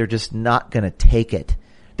feel like they're just not going to take it.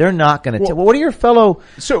 they're not going to. What do your fellow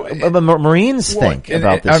Marines think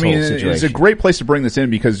about this whole situation? It's a great place to bring this in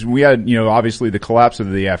because we had, obviously the collapse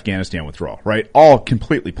of the Afghanistan withdrawal, right? All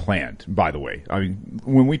completely planned, by the way. I mean,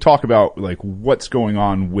 when we talk about like what's going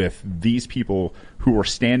on with these people who are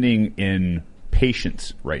standing in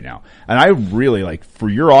patience right now, and I really like for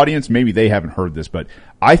your audience, maybe they haven't heard this, but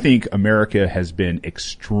I think America has been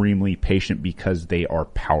extremely patient because they are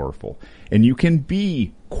powerful. And you can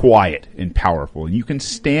be quiet and powerful, and you can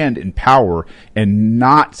stand in power and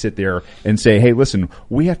not sit there and say, hey, listen,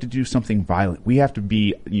 we have to do something violent. We have to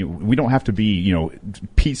be, we don't have to be,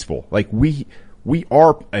 peaceful. Like we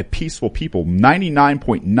are a peaceful people.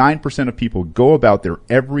 99.9% of people go about their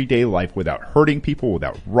everyday life without hurting people,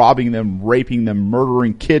 without robbing them, raping them,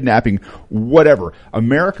 murdering, kidnapping, whatever.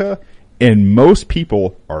 America and most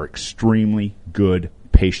people are extremely good,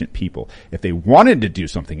 patient people. If they wanted to do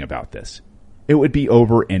something about this, it would be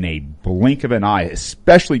over in a blink of an eye,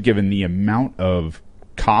 especially given the amount of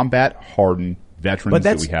combat-hardened veterans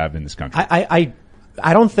that we have in this country.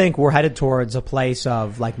 I don't think we're headed towards a place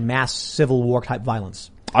of like mass civil war type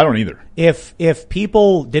violence. I don't either. If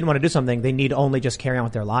people didn't want to do something, they need only just carry on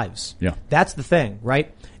with their lives. Yeah. That's the thing,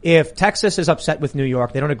 right? If Texas is upset with New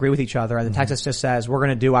York, they don't agree with each other, and then Texas just says, we're going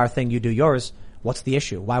to do our thing, you do yours, what's the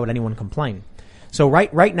issue? Why would anyone complain? So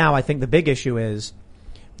right now, I think the big issue is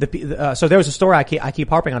so there was a story I keep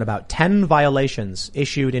harping on about 10 violations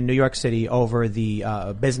issued in New York City over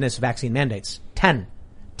the business vaccine mandates. 10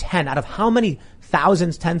 out of how many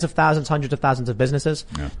thousands, tens of thousands, hundreds of thousands of businesses?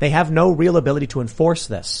 Yeah. They have no real ability to enforce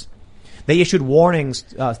this. They issued warnings,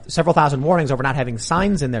 several thousand warnings over not having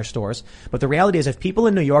signs in their stores. But the reality is if people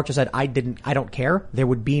in New York just said, I don't care, there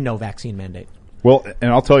would be no vaccine mandate. Well,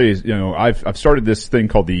 and I'll tell you, I've started this thing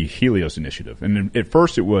called the Helios Initiative. And at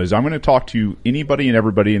first it was, I'm going to talk to anybody and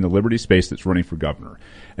everybody in the liberty space that's running for governor.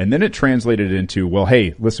 And then it translated into, well,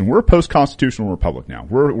 hey, listen, we're a post-constitutional republic now.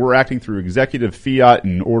 We're acting through executive fiat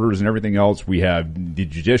and orders and everything else. We have the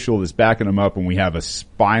judicial that's backing them up, and we have a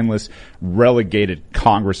spineless, relegated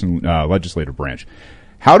Congress and legislative branch.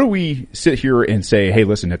 How do we sit here and say, hey,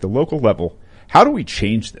 listen, at the local level, how do we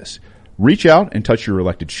change this? Reach out and touch your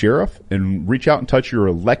elected sheriff, and reach out and touch your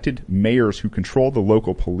elected mayors who control the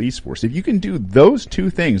local police force. If you can do those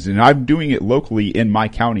two things, and I'm doing it locally in my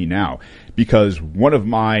county now, because one of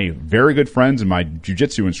my very good friends and my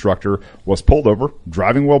jiu-jitsu instructor was pulled over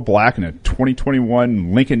driving while black in a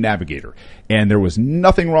 2021 Lincoln Navigator, and there was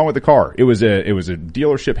nothing wrong with the car. It was a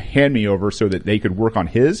dealership hand me over so that they could work on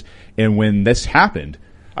his. And when this happened,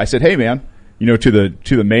 I said, hey man, to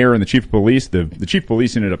the mayor and the chief of police, the chief of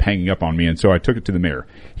police ended up hanging up on me, and so I took it to the mayor.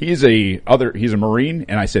 He's a Marine,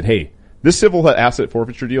 and I said, hey, this civil asset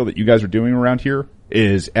forfeiture deal that you guys are doing around here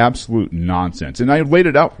is absolute nonsense. And I laid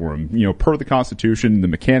it out for him, per the Constitution, the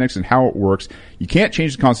mechanics and how it works. You can't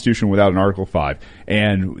change the Constitution without an Article 5.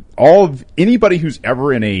 And anybody who's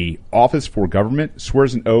ever in a office for government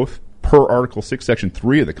swears an oath per Article 6, Section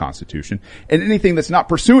 3 of the Constitution, and anything that's not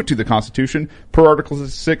pursuant to the Constitution, per Article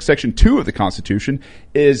 6, Section 2 of the Constitution,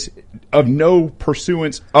 is of no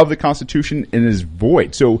pursuance of the Constitution and is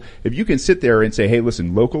void. So if you can sit there and say, hey,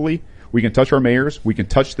 listen, locally, we can touch our mayors, we can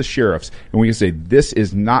touch the sheriffs, and we can say this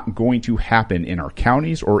is not going to happen in our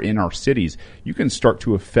counties or in our cities, you can start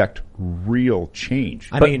to affect real change.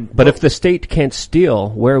 But if the state can't steal,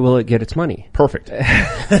 where will it get its money? Perfect.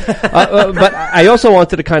 But I also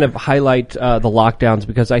wanted to kind of highlight the lockdowns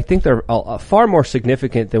because I think they're far more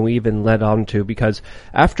significant than we even led on to, because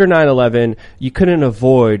after 9/11, you couldn't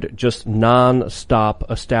avoid just non-stop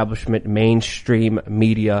establishment mainstream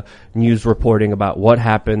media news reporting about what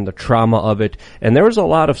happened, the trauma of it, and there was a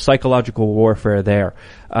lot of psychological warfare there.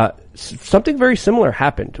 Something very similar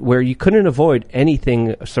happened where you couldn't avoid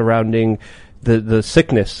anything surrounding the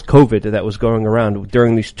sickness, COVID, that was going around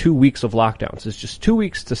during these 2 weeks of lockdowns. It's just 2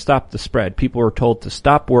 weeks to stop the spread. People were told to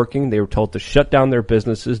stop working. They were told to shut down their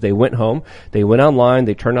businesses. They went home. They went online.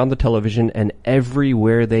 They turned on the television, and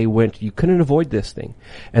everywhere they went, you couldn't avoid this thing.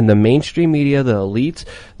 And the mainstream media, the elites,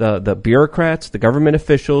 the bureaucrats, the government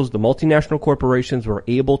officials, the multinational corporations were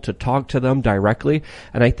able to talk to them directly.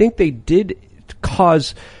 And I think they did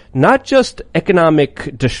cause not just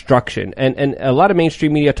economic destruction, and a lot of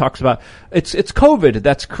mainstream media talks about it's COVID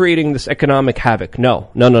that's creating this economic havoc. No.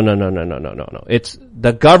 It's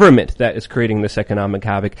the government that is creating this economic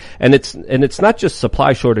havoc, and it's not just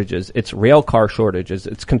supply shortages. It's rail car shortages.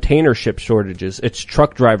 It's container ship shortages. It's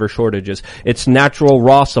truck driver shortages. It's natural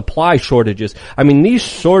raw supply shortages. I mean, these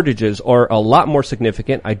shortages are a lot more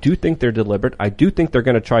significant. I do think they're deliberate. I do think they're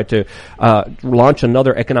going to try to launch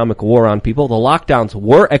another economic war on people. The lockdowns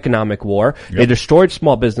were economic war. They destroyed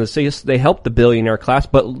small businesses. They helped the billionaire class.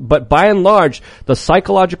 But by and large, the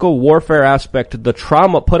psychological warfare aspect, the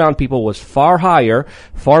trauma put on people was far higher,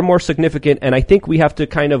 far more significant. And I think we have to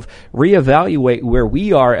kind of reevaluate where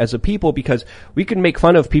we are as a people, because we can make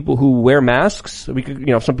fun of people who wear masks. We could,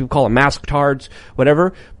 some people call them mask tards,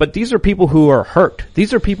 whatever. But these are people who are hurt.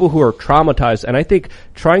 These are people who are traumatized. And I think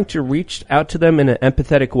trying to reach out to them in an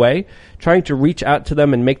empathetic way, trying to reach out to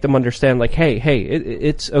them and make them understand, like, hey,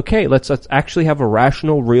 it's okay. Let's actually have a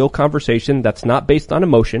rational, real conversation that's not based on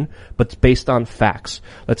emotion, but it's based on facts.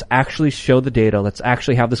 Let's actually show the data. Let's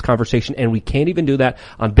actually have this conversation. And we can't even do that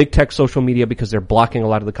on big tech social media because they're blocking a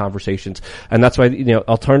lot of the conversations. And that's why,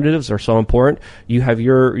 alternatives are so important. You have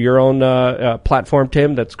your own platform,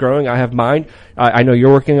 Tim, that's growing. I have mine. I know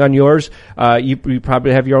you're working on yours. You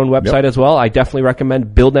probably have your own website as well. I definitely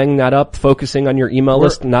recommend building that up, focusing on your email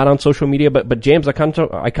list, not on social media. But James, I kind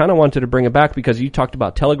of wanted to bring it back because you talked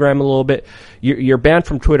about Telegram a little bit. You're banned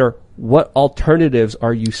from Twitter. What alternatives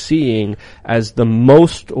are you seeing as the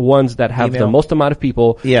most ones that have the most amount of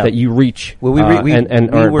people that you reach? Well, we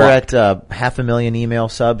were at 500,000 email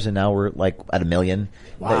subs, and now we're like at 1 million.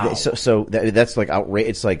 Wow. So that's like outrageous.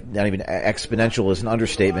 It's like not even exponential is an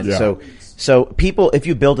understatement. Yeah. So people, if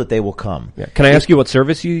you build it, they will come. Yeah. Can I ask you what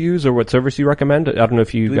service you use or what service you recommend? I don't know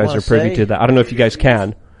if you guys are privy to that. I don't know if you guys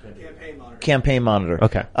can. Campaign Monitor.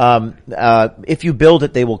 Okay. If you build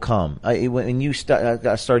it, they will come. When you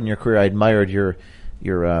got started in your career, I admired your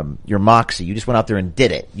moxie. You just went out there and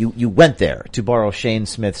did it. You went there, to borrow Shane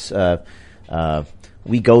Smith's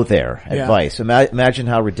 "We Go There" advice. Imagine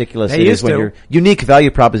how ridiculous it is when your unique value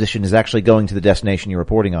proposition is actually going to the destination you're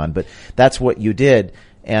reporting on. But that's what you did.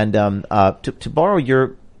 And to borrow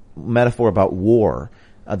your metaphor about war.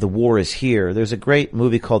 The war is here. There's a great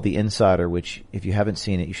movie called The Insider, which, if you haven't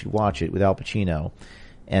seen it, you should watch it, with Al Pacino.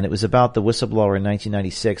 And it was about the whistleblower in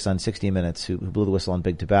 1996 on 60 Minutes who blew the whistle on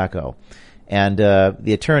Big Tobacco. And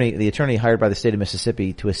the attorney hired by the state of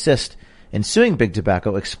Mississippi to assist in suing Big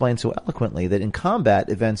Tobacco explained so eloquently that in combat,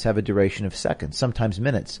 events have a duration of seconds, sometimes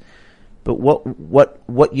minutes. But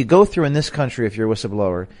what you go through in this country, if you're a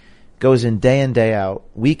whistleblower, goes in day out,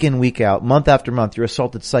 week in, week out, month after month. You're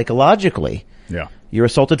assaulted psychologically. Yeah. You're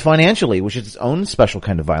assaulted financially, which is its own special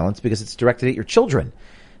kind of violence because it's directed at your children.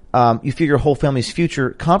 You feel your whole family's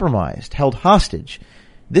future compromised, held hostage.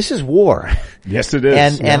 This is war. Yes, it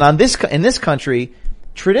is. And in this country,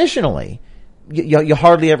 traditionally, you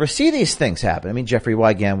hardly ever see these things happen. I mean, Jeffrey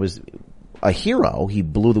Wigand was a hero. He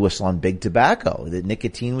blew the whistle on Big Tobacco. That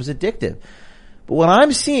nicotine was addictive. But what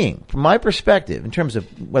I'm seeing, from my perspective, in terms of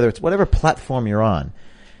whether it's whatever platform you're on,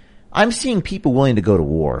 I'm seeing people willing to go to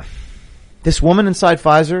war. This woman inside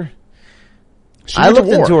Pfizer, I looked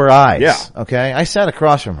into her eyes. Yeah. Okay. I sat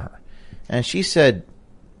across from her and she said,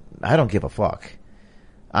 I don't give a fuck.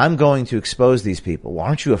 I'm going to expose these people. Well,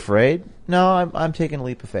 aren't you afraid? No, I'm taking a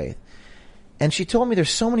leap of faith. And she told me there's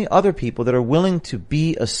so many other people that are willing to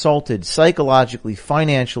be assaulted psychologically,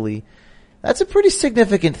 financially. That's a pretty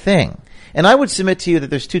significant thing. And I would submit to you that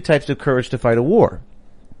there's two types of courage to fight a war.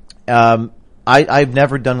 I've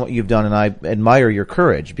never done what you've done, and I admire your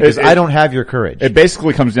courage because I don't have your courage. It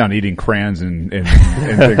basically comes down to eating crayons and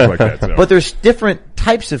things like that. So. But there's different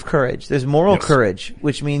types of courage. There's moral courage,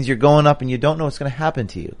 which means you're going up and you don't know what's going to happen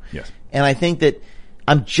to you. Yes. And I think that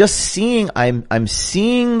I'm seeing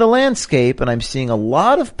the landscape, and I'm seeing a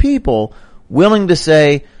lot of people willing to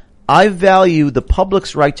say, I value the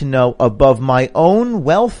public's right to know above my own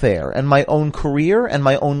welfare and my own career and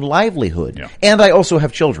my own livelihood. Yeah. And I also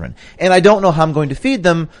have children. And I don't know how I'm going to feed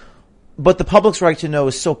them, but the public's right to know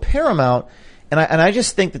is so paramount. And I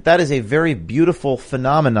just think that is a very beautiful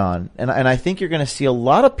phenomenon. And I think you're going to see a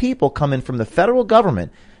lot of people come in from the federal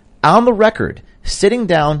government on the record, sitting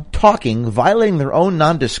down, talking, violating their own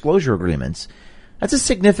non-disclosure agreements. That's a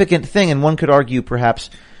significant thing. And one could argue perhaps,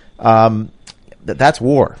 that's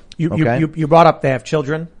war. You brought up they have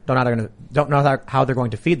children, don't know how they're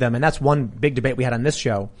going to feed them, and that's one big debate we had on this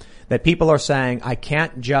show, that people are saying, I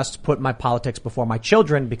can't just put my politics before my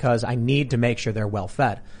children because I need to make sure they're well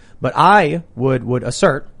fed. But I would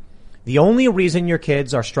assert the only reason your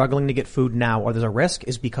kids are struggling to get food now or there's a risk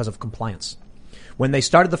is because of compliance. When they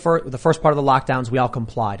started the first part of the lockdowns, we all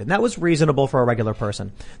complied, and that was reasonable for a regular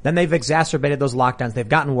person. Then they've exacerbated those lockdowns. They've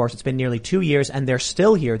gotten worse. It's been nearly 2 years, and they're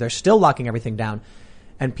still here. They're still locking everything down,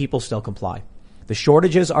 and people still comply. The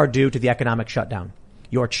shortages are due to the economic shutdown.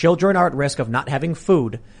 Your children are at risk of not having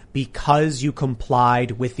food because you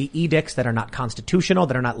complied with the edicts that are not constitutional,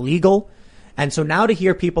 that are not legal. And so now to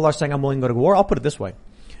hear people are saying, I'm willing to go to war, I'll put it this way.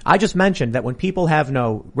 I just mentioned that when people have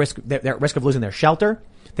no risk, they're at risk of losing their shelter,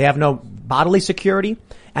 They have no bodily security,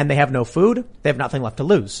 and they have no food. They have nothing left to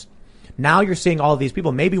lose. Now you're seeing all of these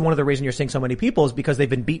people. Maybe one of the reasons you're seeing so many people is because they've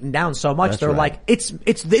been beaten down so much. That's They're right. like, it's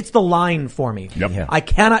the line for me. Yep. Yeah. I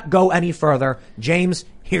cannot go any further. James,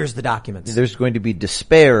 here's the documents. There's going to be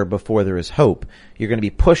despair before there is hope. You're going to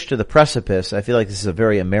be pushed to the precipice. I feel like this is a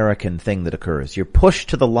very American thing that occurs. You're pushed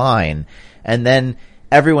to the line, and then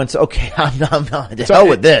everyone's, okay, I'm to hell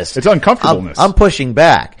with this. It's uncomfortableness. I'm pushing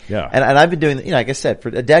back. Yeah. And I've been doing, like I said, for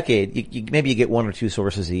a decade, maybe you get 1 or 2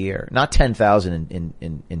 sources a year, not 10,000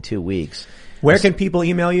 in 2 weeks. Where can people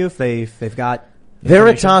email you if they've got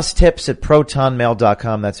Veritas tips at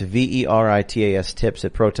protonmail.com. That's VERITAS tips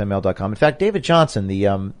at protonmail.com. In fact, David Johnson, the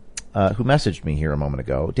who messaged me here a moment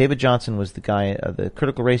ago, David Johnson was the guy, the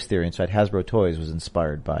critical race theory inside Hasbro Toys was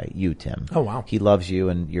inspired by you, Tim. Oh, wow. He loves you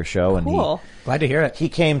and your show. Cool. And Glad to hear it. he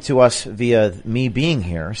came to us via me being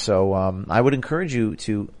here. So, I would encourage you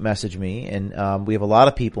to message me. And, we have a lot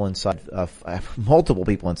of people inside, multiple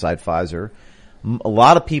people inside Pfizer, a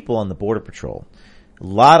lot of people on the Border Patrol. A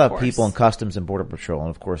lot of people in Customs and Border Patrol, and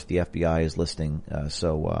of course the FBI is listening.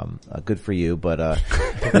 So good for you. But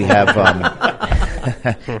we have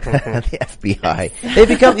the FBI. They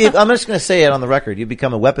become. I'm just going to say it on the record. You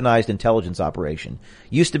become a weaponized intelligence operation.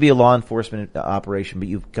 Used to be a law enforcement operation, but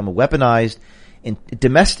you've become a weaponized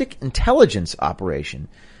domestic intelligence operation.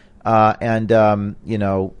 And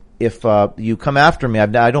if you come after me,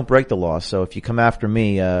 I don't break the law. So if you come after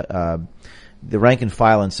me, the rank and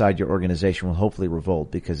file inside your organization will hopefully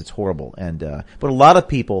revolt because it's horrible. And but a lot of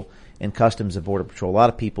people in Customs and Border Patrol, a lot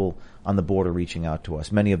of people on the border reaching out to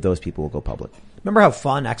us. Many of those people will go public. Remember how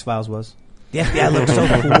fun X-Files was? The FBI looked so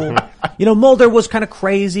cool. Mulder was kind of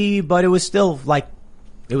crazy, but it was still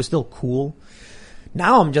cool.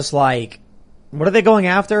 Now I'm just like, what are they going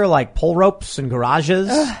after? Like pull ropes and garages?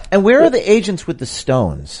 And where are the agents with the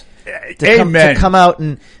stones? Amen. To come out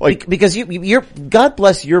and because you're God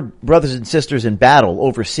bless your brothers and sisters in battle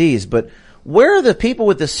overseas, but where are the people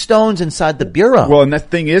with the stones inside the bureau? Well, and the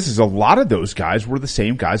thing is a lot of those guys were the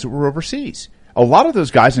same guys that were overseas. A lot of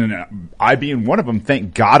those guys, and I being one of them,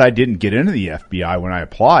 thank God I didn't get into the FBI when I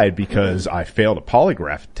applied because I failed a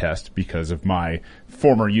polygraph test because of my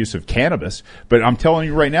former use of cannabis. But I'm telling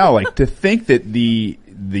you right now, to think that the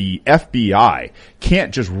FBI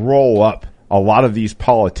can't just roll up a lot of these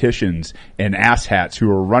politicians and asshats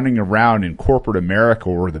who are running around in corporate America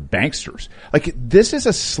or the banksters. This is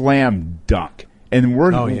a slam dunk. And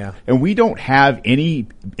and we don't have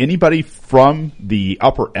anybody from the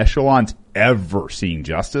upper echelons ever seeing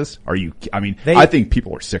justice. I think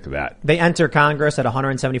people are sick of that. They enter Congress at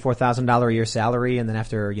 $174,000 a year salary, and then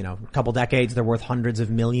after, a couple decades, they're worth hundreds of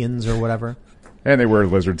millions or whatever. And they wear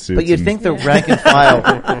lizard suits. But you'd think the rank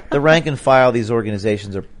and file of these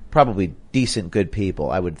organizations are probably decent, good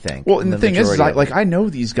people, I would think. Well, and the thing is I know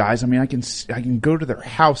these guys. I can go to their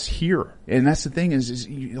house here, and that's the thing is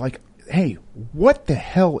hey, what the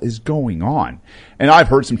hell is going on? And I've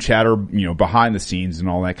heard some chatter, behind the scenes and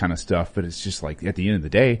all that kind of stuff, but it's just at the end of the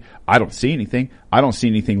day, I don't see anything. I don't see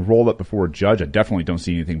anything rolled up before a judge. I definitely don't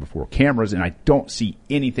see anything before cameras, and I don't see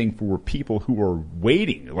anything for people who are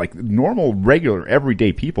waiting, normal, regular,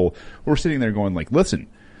 everyday people who are sitting there going listen,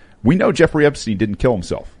 we know Jeffrey Epstein didn't kill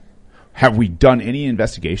himself. Have we done any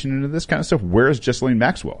investigation into this kind of stuff? Where is Ghislaine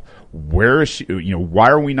Maxwell? Where is she? Why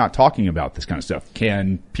are we not talking about this kind of stuff?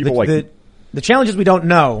 Can people the challenge is we don't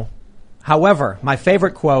know. However, my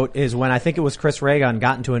favorite quote is when I think it was Chris Reagan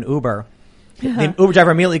got into an Uber. The Uber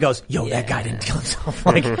driver immediately goes, that guy didn't kill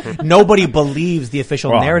himself. Nobody believes the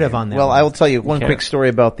official narrative on that. Well, I will tell you one quick story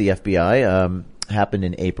about the FBI. Happened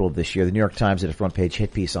in April of this year. The New York Times did a front page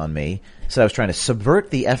hit piece on me. Said I was trying to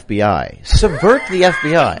subvert the FBI. Subvert the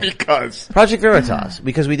FBI. Because Project Veritas.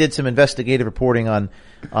 Because we did some investigative reporting on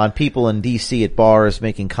people in D.C. at bars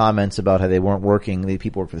making comments about how they weren't working. The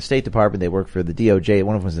people worked for the State Department. They worked for the DOJ.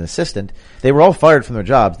 One of them was an assistant. They were all fired from their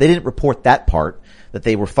jobs. They didn't report that part, that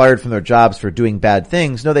they were fired from their jobs for doing bad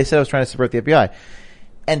things. No, they said I was trying to subvert the FBI.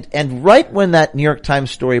 And right when that New York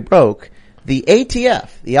Times story broke, the ATF,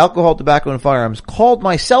 the Alcohol, Tobacco, and Firearms, called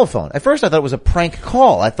my cell phone. At first I thought it was a prank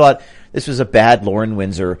call. I thought this was a bad Lauren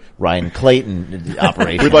Windsor, Ryan Clayton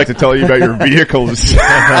operation. We'd like to tell you about your vehicles.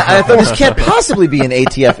 I thought this can't possibly be an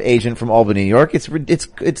ATF agent from Albany, New York. It's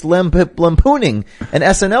lampooning an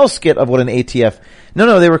SNL skit of what an ATF.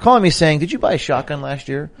 No, they were calling me saying, did you buy a shotgun last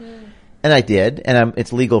year? And I did, and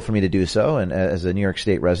it's legal for me to do so, and as a New York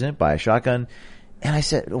State resident, buy a shotgun. And I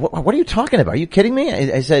said, what are you talking about? Are you kidding me?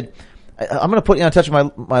 I said, I'm going to put you in touch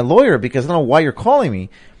with my lawyer because I don't know why you're calling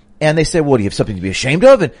me. And they said, "What, do you have something to be ashamed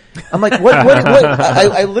of?" And I'm like, what?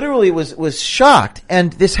 I literally was shocked.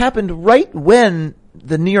 And this happened right when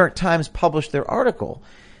the New York Times published their article.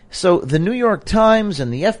 So the New York Times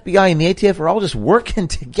and the FBI and the ATF are all just working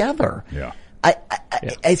together. Yeah.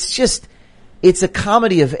 It's just, it's a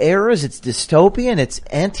comedy of errors. It's dystopian. It's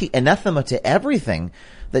anathema to everything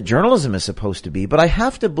that journalism is supposed to be. But I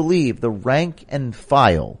have to believe the rank and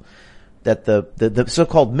file, that the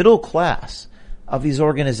so-called middle class of these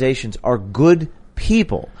organizations are good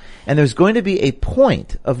people. And there's going to be a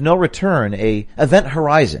point of no return, a event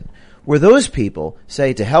horizon, where those people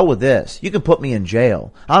say, to hell with this. You can put me in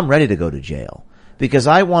jail. I'm ready to go to jail. Because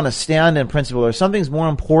I want to stand in principle, or something's more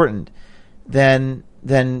important than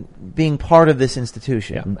being part of this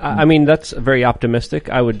institution. Yeah. I mean, that's very optimistic.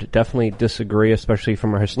 I would definitely disagree, especially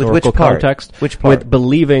from our historical context. Which part? With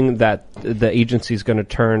believing that the agency is going to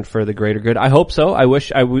turn for the greater good. I hope so. I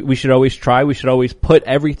wish we should always try. We should always put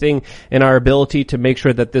everything in our ability to make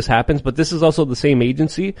sure that this happens. But this is also the same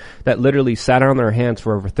agency that literally sat on their hands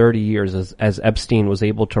for over 30 years as Epstein was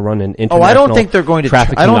able to run an international I don't think they're going to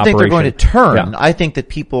trafficking I don't think they're operation. going to turn. Yeah. I think that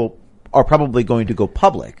people are probably going to go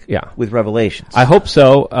public with revelations. I hope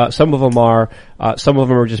so. Some of them are. Some of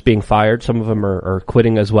them are just being fired. Some of them are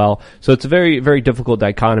quitting as well. So it's a very, very difficult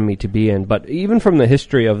dichotomy to be in. But even from the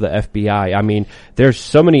history of the FBI, I mean, there's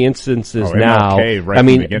so many instances now. MLK right from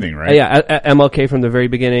the beginning, right? Yeah, MLK from the very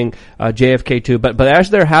beginning, JFK too. But as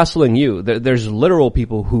they're hassling you, there's literal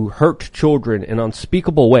people who hurt children in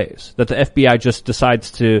unspeakable ways that the FBI just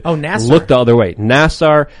decides to look the other way.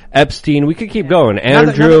 Nassar, Epstein, we could keep going.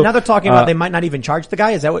 Andrew. Now they're talking about they might not even charge the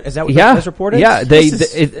guy. Is that what this report is? Yeah,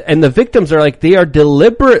 and the victims are like, they are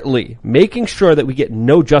deliberately making sure that we get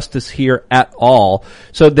no justice here at all.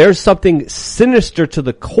 So there's something sinister to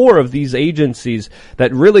the core of these agencies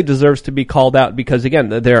that really deserves to be called out, because again,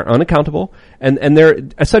 they're unaccountable and they're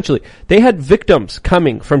essentially, they had victims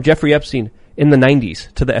coming from Jeffrey Epstein in the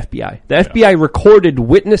 90s to the FBI. The FBI recorded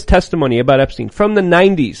witness testimony about Epstein from the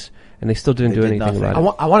 90s. And they still didn't do anything about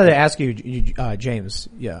it. I wanted to ask you, James,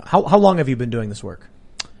 how long have you been doing this work?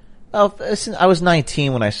 Well, I was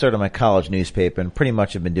 19 when I started my college newspaper, and pretty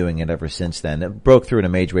much have been doing it ever since then. It broke through in a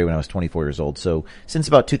major way when I was 24 years old, so since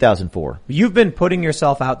about 2004. You've been putting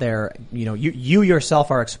yourself out there, you yourself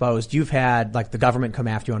are exposed. You've had, the government come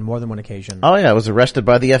after you on more than one occasion. Oh yeah, I was arrested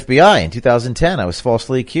by the FBI in 2010. I was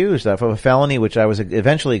falsely accused of a felony, which I was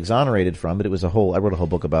eventually exonerated from, but I wrote a whole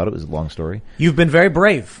book about it. It was a long story. You've been very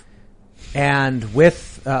brave. And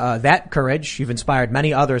with that courage, you've inspired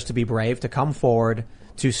many others to be brave, to come forward,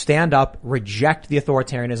 to stand up, reject the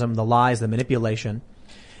authoritarianism, the lies, the manipulation.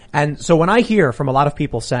 And so when I hear from a lot of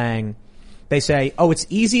people they say, oh, it's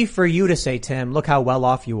easy for you to say, Tim, look how well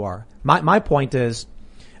off you are. My point is,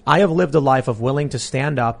 I have lived a life of willing to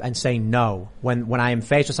stand up and say no when I am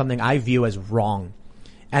faced with something I view as wrong.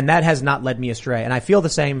 And that has not led me astray. And I feel the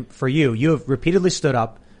same for you. You have repeatedly stood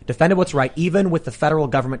up, defended what's right, even with the federal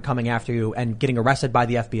government coming after you and getting arrested by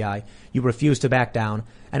the FBI. You refuse to back down,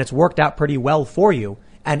 and it's worked out pretty well for you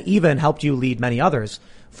and even helped you lead many others.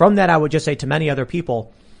 From that, I would just say to many other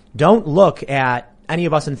people, don't look at any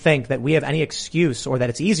of us and think that we have any excuse or that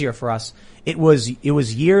it's easier for us. It was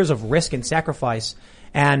years of risk and sacrifice.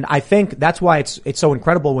 And I think that's why it's so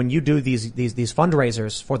incredible when you do these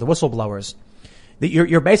fundraisers for the whistleblowers, that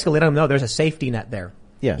you're basically letting them know there's a safety net there.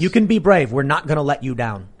 Yes. You can be brave. We're not going to let you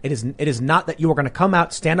down. It is not that you are going to come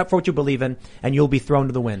out, stand up for what you believe in, and you'll be thrown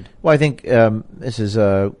to the wind. Well, I think this is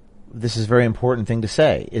a very important thing to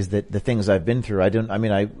say, is that the things I've been through.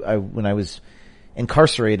 When I was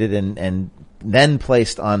incarcerated and then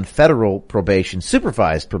placed on federal probation,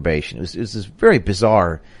 supervised probation, it was this very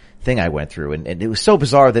bizarre thing I went through, and it was so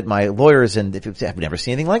bizarre that my lawyers I've never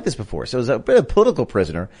seen anything like this before. So it was a bit of a political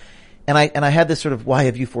prisoner, and I had this sort of, why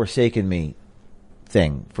have you forsaken me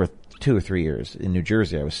thing for 2 or 3 years in New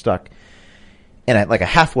Jersey. I was stuck in a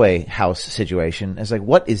halfway house situation. I was like,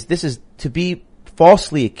 what is this? Is to be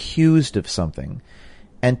falsely accused of something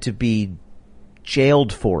and to be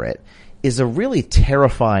jailed for it is a really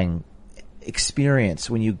terrifying experience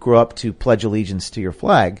when you grow up to pledge allegiance to your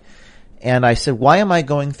flag. And I said, why am I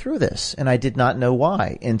going through this? And I did not know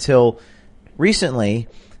why until recently.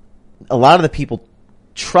 A lot of the people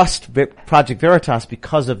trust Project Veritas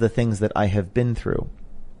because of the things that I have been through,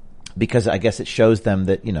 because I guess it shows them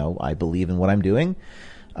that, I believe in what I'm doing.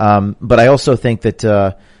 But I also think that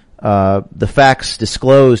the facts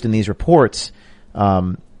disclosed in these reports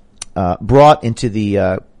brought into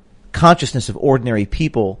the consciousness of ordinary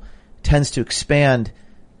people tend to expand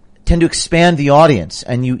the audience,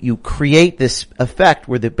 and you create this effect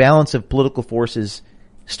where the balance of political forces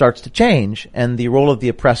starts to change and the role of the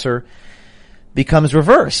oppressor becomes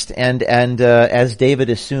reversed, and as David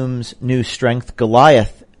assumes new strength,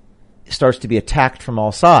 Goliath starts to be attacked from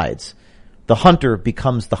all sides. the hunter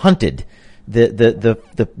becomes the hunted.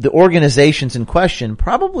 The organizations in question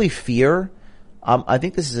probably fear. I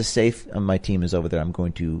think this is a safe. My team is over there. I'm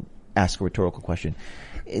going to ask a rhetorical question.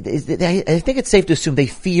 I think it's safe to assume they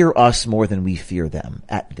fear us more than we fear them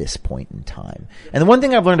at this point in time. And the one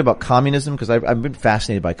thing I've learned about communism, because I've been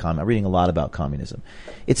fascinated by I'm reading a lot about communism.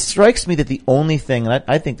 It strikes me that the only thing, and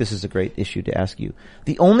I think this is a great issue to ask you,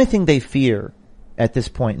 the only thing they fear at this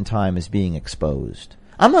point in time is being exposed.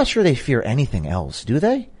 I'm not sure they fear anything else, do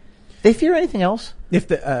they? They fear anything else?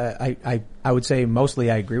 If I would say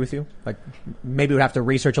mostly I agree with you. Like maybe we'd have to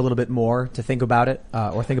research a little bit more to think about it,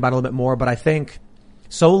 or think about it a little bit more. But I think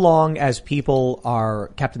so long as people are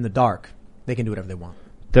kept in the dark, they can do whatever they want.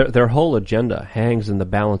 Their whole agenda hangs in the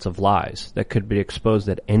balance of lies that could be exposed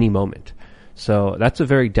at any moment. So that's a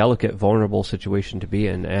very delicate, vulnerable situation to be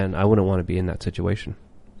in, and I wouldn't want to be in that situation.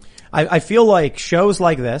 I feel like shows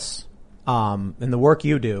like this, and the work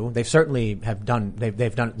you do, they've certainly done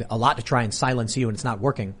a lot to try and silence you, and it's not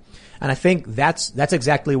working. And I think that's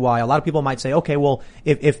exactly why a lot of people might say, okay, well,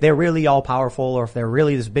 if they're really all powerful, or if they're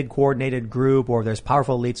really this big coordinated group, or there's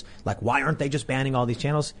powerful elites, like why aren't they just banning all these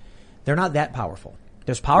channels? They're not that powerful.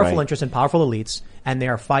 There's powerful interests and powerful elites, and they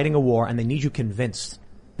are fighting a war, and they need you convinced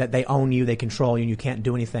that they own you, they control you, and you can't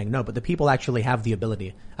do anything. No, but the people actually have the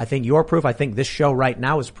ability. I think you're proof. I think this show right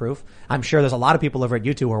now is proof. I'm sure there's a lot of people over at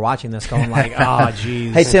YouTube who are watching this going like, oh,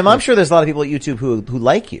 geez. Hey, Tim, I'm sure there's a lot of people at YouTube who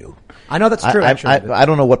like you. I know that's true. I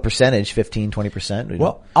don't know what percentage, 15, 20%.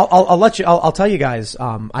 Well, I'll tell you guys,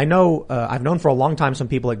 I know, I've known for a long time some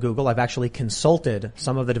people at Google. I've actually consulted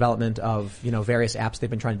some of the development of, various apps they've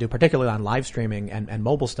been trying to do, particularly on live streaming and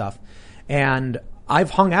mobile stuff. And I've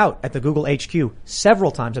hung out at the Google HQ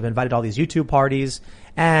several times. I've invited all these YouTube parties,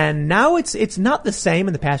 and now it's not the same.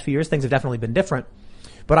 In the past few years, things have definitely been different.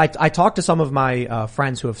 But I talked to some of my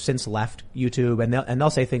friends who have since left YouTube, and they'll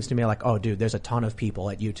say things to me like, "Oh, dude, there's a ton of people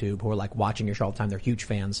at YouTube who are like watching your show all the time. They're huge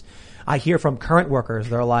fans." I hear from current workers,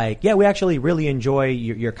 they're like, "Yeah, we actually really enjoy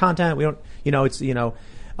your content. We don't, the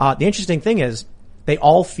interesting thing is they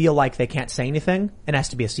all feel like they can't say anything, and it has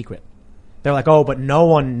to be a secret. They're like, oh, but no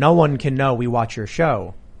one can know we watch your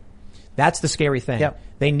show. That's the scary thing. Yep.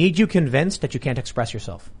 They need you convinced that you can't express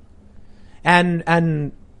yourself.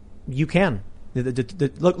 And you can.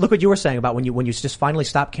 Look what you were saying about when you just finally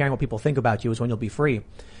stop caring what people think about you is when you'll be free.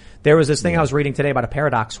 There was this thing I was reading today about a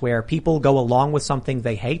paradox where people go along with something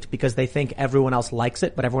they hate because they think everyone else likes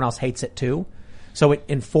it, but everyone else hates it too. So it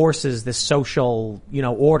enforces this social,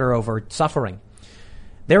 order over suffering.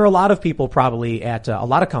 There are a lot of people probably at a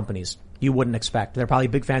lot of companies you wouldn't expect. They're probably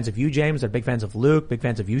big fans of you, James. They're big fans of Luke, big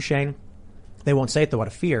fans of you, Shane. They won't say it though out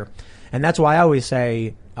of fear. And that's why I always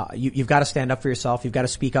say, you've got to stand up for yourself. You've got to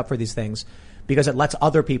speak up for these things because it lets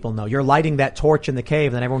other people know. You're lighting that torch in the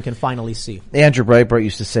cave and everyone can finally see. Andrew Breitbart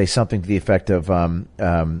used to say something to the effect of,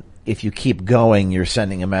 if you keep going, you're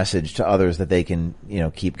sending a message to others that they can,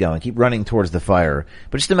 keep going, keep running towards the fire.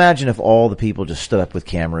 But just imagine if all the people just stood up with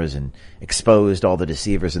cameras and exposed all the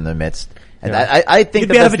deceivers in their midst. And I think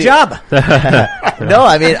you'd be out of a job. No,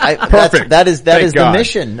 I mean, perfect. That is the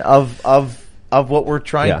mission of what we're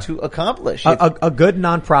trying to accomplish. A good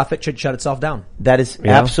nonprofit should shut itself down. That is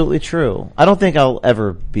absolutely true. I don't think I'll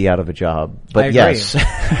ever be out of a job, but yes.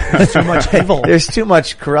 There's too much evil. There's too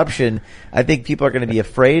much corruption. I think people are going to be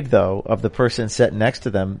afraid though of the person sitting next to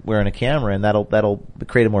them wearing a camera, and that'll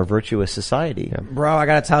create a more virtuous society. Yeah. Bro, I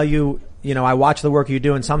gotta tell you, I watch the work you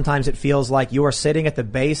do, and sometimes it feels like you are sitting at the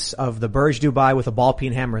base of the Burj Dubai with a ball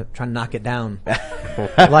peen hammer trying to knock it down.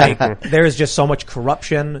 Like, there's just so much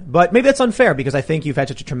corruption. But maybe that's unfair because I think you've had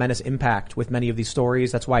such a tremendous impact with many of these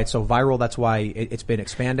stories. That's why it's so viral. That's why it's been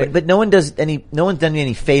expanding. But no one's done me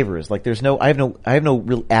any favors. Like, I have no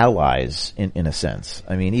real allies in a sense.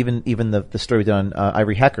 I mean, even the story we did on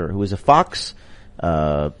Ivory Hecker, who was a Fox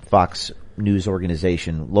news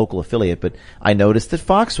organization, local affiliate, but I noticed that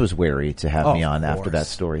Fox was wary to have me on after that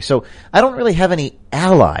story. So I don't really have any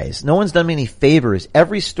allies. No one's done me any favors.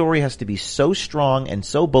 Every story has to be so strong and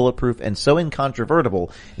so bulletproof and so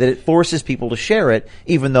incontrovertible that it forces people to share it,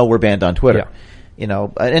 even though we're banned on Twitter. Yeah.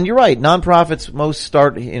 And you're right. Nonprofits most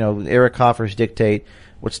start, Eric Hoffer's Dictate.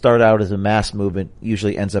 What started out as a mass movement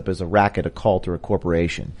usually ends up as a racket, a cult, or a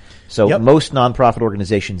corporation. So most nonprofit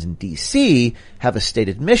organizations in D.C. have a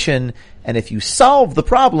stated mission, and if you solve the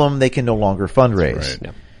problem, they can no longer fundraise. Right.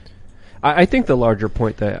 Yeah. I think the larger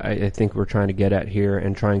point that I think we're trying to get at here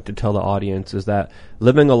and trying to tell the audience is that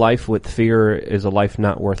living a life with fear is a life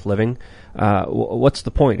not worth living. What's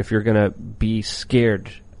the point if you're going to be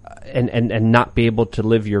scared and not be able to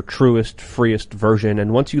live your truest, freest version.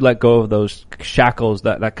 And once you let go of those shackles,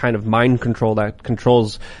 that kind of mind control that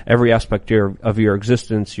controls every aspect of your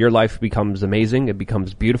existence, your life becomes amazing. It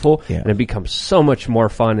becomes beautiful, and it becomes so much more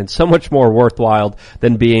fun and so much more worthwhile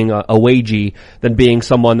than being a wagey, than being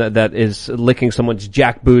someone that is licking someone's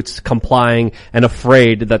jackboots, complying, and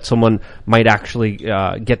afraid that someone might actually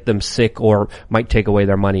get them sick or might take away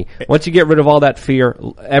their money. Once you get rid of all that fear,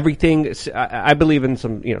 everything, I believe in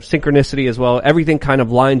some, synchronicity as well. Everything kind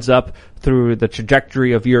of lines up through the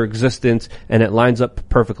trajectory of your existence, and it lines up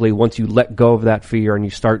perfectly once you let go of that fear and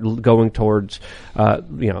you start going towards, I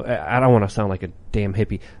don't want to sound like a damn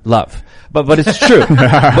hippie, love. But it's true.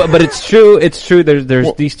 but it's true. It's true.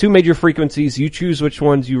 There's these two major frequencies. You choose which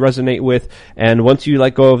ones you resonate with, and once you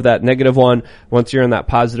let go of that negative one, once you're in that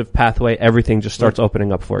positive pathway, everything just starts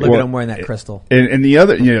opening up for you. Look at him wearing that crystal. And the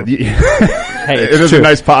other, hey, it is a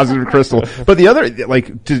nice positive crystal. But the other,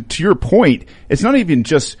 like, to your point, it's not even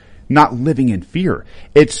just not living in fear.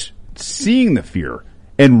 It's seeing the fear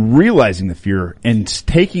and realizing the fear and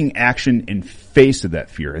taking action in face of that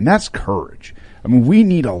fear. And that's courage. I mean, we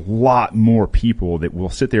need a lot more people that will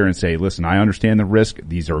sit there and say, listen, I understand the risk.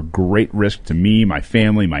 These are great risks to me, my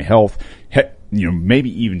family, my health,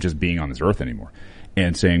 maybe even just being on this earth anymore.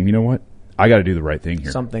 And saying, you know what? I got to do the right thing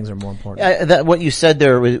here. Some things are more important. What you said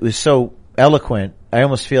there was so eloquent. I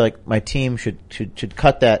almost feel like my team should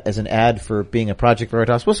cut that as an ad for being a Project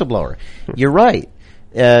Veritas whistleblower. You're right.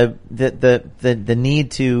 The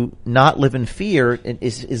need to not live in fear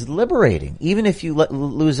is liberating, even if you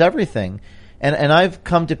lose everything. And I've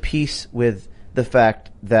come to peace with the fact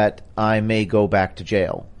that I may go back to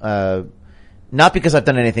jail. Not because I've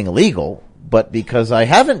done anything illegal, but because I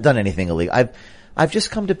haven't done anything illegal. I've just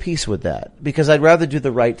come to peace with that because I'd rather do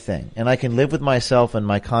the right thing, and I can live with myself and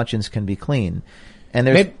my conscience can be clean. And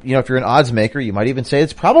there's, if you're an odds maker, you might even say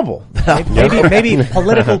it's probable. Maybe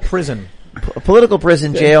political prison. Political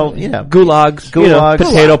prison, jail, gulags,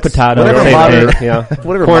 potato,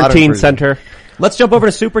 whatever quarantine center. Let's jump over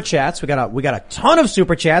to super chats. We got a ton of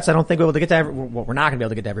super chats. I don't think we're able to get to we're not going to be able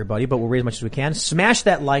to get to everybody, but we'll read as much as we can. Smash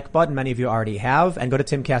that like button. Many of you already have, and go to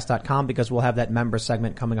timcast.com because we'll have that member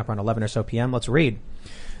segment coming up around 11 or so p.m. Let's read.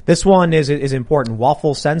 This one is important.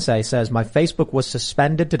 Waffle Sensei says, my Facebook was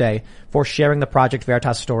suspended today for sharing the Project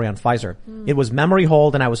Veritas story on Pfizer. It was memory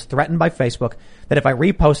hold, and I was threatened by Facebook that if I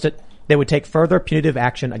repost it, they would take further punitive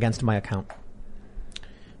action against my account.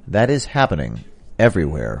 That is happening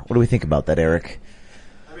everywhere. What do we think about that, Eric?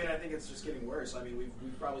 I mean, I think it's just getting worse. I mean,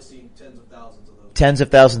 we've probably seen tens of thousands of those. Tens of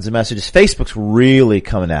thousands of messages. Facebook's really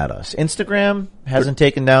coming at us. Instagram hasn't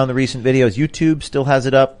taken down the recent videos. YouTube still has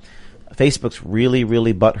it up. Facebook's really,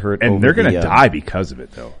 really butthurt. And they're going to die because of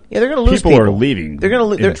it, though. Yeah, they're going to lose people. People are leaving. They're going to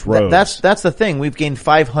lose. That's the thing. We've gained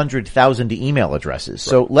 500,000 email addresses.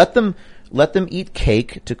 Right. So let them eat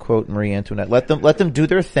cake, to quote Marie Antoinette. Let them do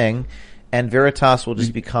their thing, and Veritas will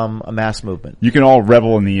just become a mass movement. You can all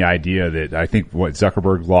revel in the idea that I think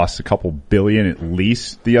Zuckerberg lost a couple billion at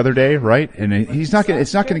least the other day, right? And it's not going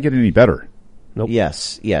to get any better. Nope.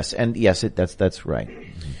 Yes, that's right.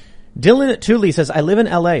 Dylan Tooley says, I live in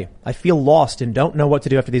LA. I feel lost and don't know what to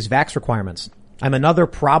do after these vax requirements. I'm another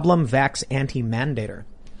problem vax anti-mandator.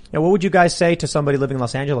 Now, what would you guys say to somebody living in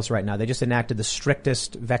Los Angeles right now? They just enacted the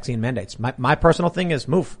strictest vaccine mandates. My personal thing is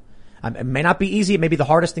move. It may not be easy. It may be the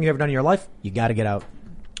hardest thing you've ever done in your life. You got to get out.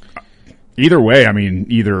 Either way, I mean,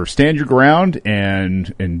 either stand your ground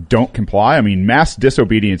and don't comply. I mean, mass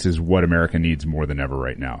disobedience is what America needs more than ever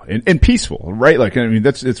right now. And peaceful, right? Like, I mean,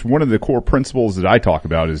 it's one of the core principles that I talk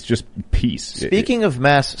about is just peace. Speaking of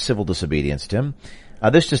mass civil disobedience, Tim,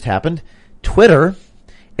 this just happened. Twitter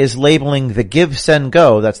is labeling the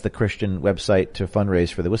GiveSendGo, that's the Christian website to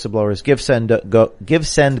fundraise for the whistleblowers,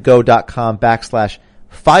 GiveSendGo.com /Pfizer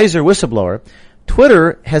whistleblower.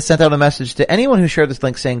 Twitter has sent out a message to anyone who shared this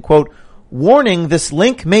link saying, quote, warning, this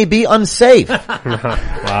link may be unsafe.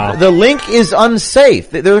 Wow. The link is unsafe.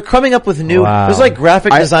 They're coming up with new, there's like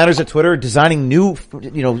graphic designers at Twitter designing new,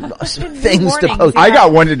 things to post. I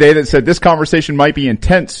got one today that said this conversation might be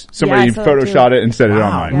intense. Somebody photoshopped it and set it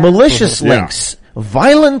online. Yeah. Malicious links.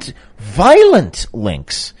 Violent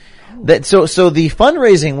links. So the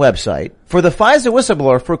fundraising website for the Pfizer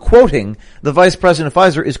whistleblower for quoting the vice president of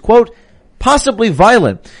Pfizer is, quote, possibly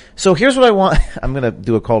violent. So here's what I want. I'm going to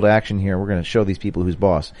do a call to action here. We're going to show these people who's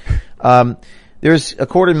boss. There's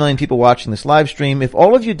 250,000 people watching this live stream. If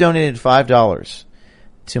all of you donated $5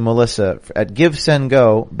 to Melissa at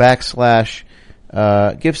GiveSendGo /Pfizer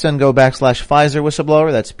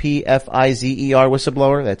whistleblower, that's PFIZER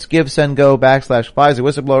whistleblower, that's GiveSendGo /Pfizer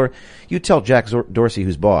whistleblower, you tell Jack Dorsey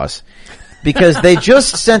who's boss. Because they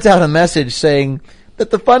just sent out a message saying, that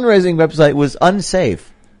the fundraising website was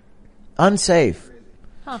unsafe. Unsafe.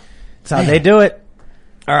 That's how they do it.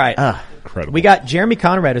 All right. Incredible. We got Jeremy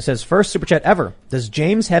Conrad who says, first super chat ever. Does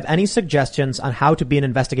James have any suggestions on how to be an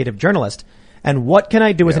investigative journalist? And what can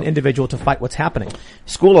I do as an individual to fight what's happening?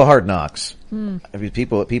 School of Hard Knocks. I mean,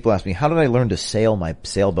 people ask me, how did I learn to sail my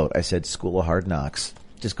sailboat? I said, School of Hard Knocks.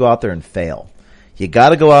 Just go out there and fail. You got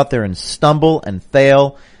to go out there and stumble and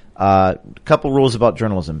fail. Couple rules about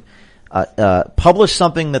journalism. Publish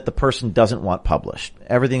something that the person doesn't want published.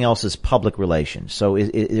 Everything else is public relations. So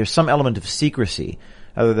there's some element of secrecy.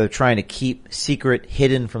 Either they're trying to keep secret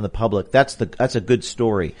hidden from the public. That's a good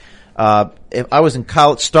story. If I was in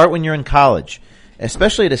college, start when you're in college,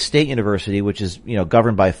 especially at a state university, which is,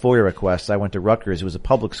 governed by FOIA requests. I went to Rutgers. It was a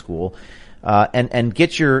public school. And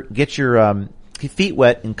get your feet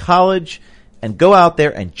wet in college and go out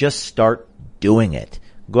there and just start doing it.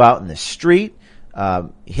 Go out in the street.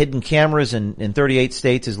 Hidden cameras in 38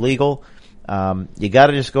 states is legal. You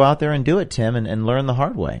gotta just go out there and do it, Tim, and learn the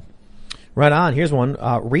hard way. Right on. Here's one.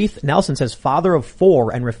 Reith Nelson says, father of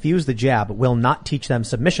 4 and refused the jab, will not teach them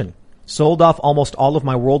submission. Sold off almost all of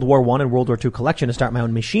my World War I and World War II collection to start my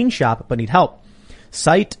own machine shop, but need help.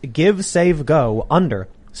 Site Give Save Go under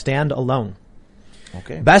stand alone.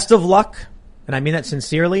 Okay. Best of luck, and I mean that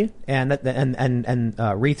sincerely. And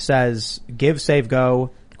Reith says Give Save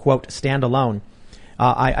Go, quote, stand alone.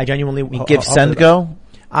 I genuinely give send go.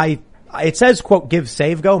 It says quote Give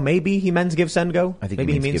Save Go. Maybe he means Give Send Go. I think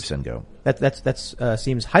maybe he means Give Send Go. That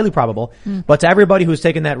seems highly probable. But to everybody who's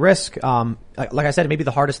taken that risk, like I said, it may be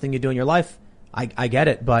the hardest thing you do in your life. I get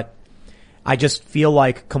it, but I just feel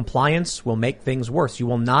like compliance will make things worse. You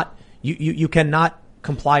will not. You cannot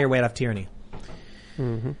comply your way out of tyranny.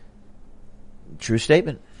 Mm-hmm. True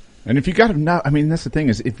statement. And if you got enough, that's the thing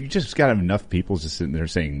is, if you just got enough people just sitting there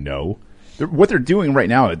saying no. What they're doing right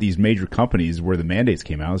now at these major companies where the mandates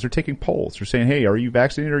came out is they're taking polls. They're saying, hey, are you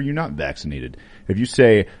vaccinated or are you not vaccinated? If you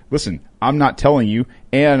say, listen, I'm not telling you,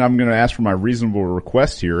 and I'm going to ask for my reasonable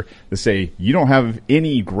request here to say you don't have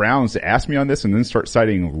any grounds to ask me on this and then start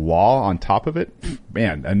citing law on top of it,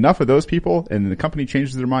 man, enough of those people and the company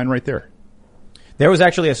changes their mind right there. There was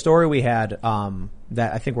actually a story we had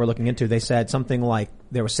that I think we're looking into. They said something like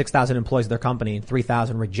there were 6,000 employees at their company and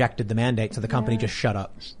 3,000 rejected the mandate, so the company just shut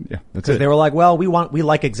up. Yeah, that's because they were like, well, we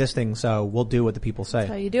like existing, so we'll do what the people say.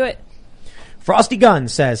 That's how you do it. Frosty Gunn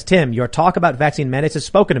says, Tim, your talk about vaccine mandates has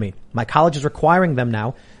spoken to me. My college is requiring them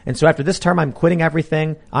now, and so after this term, I'm quitting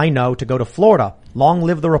everything I know to go to Florida. Long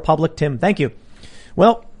live the Republic, Tim. Thank you.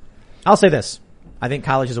 Well, I'll say this. I think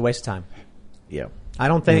college is a waste of time. Yeah. I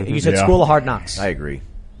don't think you said School of Hard Knocks. I agree.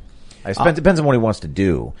 Depends on what he wants to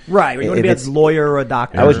do. Right. You want to be a lawyer or a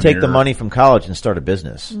doctor. I would take the money from college and start a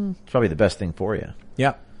business. It's probably the best thing for you.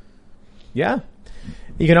 Yeah. Yeah.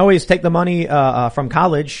 You can always take the money from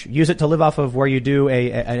college, use it to live off of where you do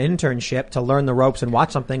an internship to learn the ropes and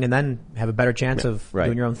watch something, and then have a better chance of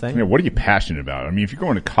doing your own thing. What are you passionate about? If you're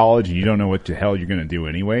going to college and you don't know what the hell you're going to do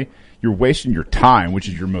anyway, you're wasting your time, which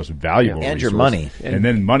is your most valuable and resource. your money. And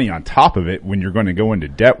then money on top of it when you're going to go into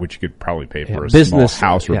debt, which you could probably pay for a business, small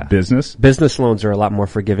house or business. Business loans are a lot more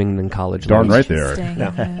forgiving than college Darn loans. right they are.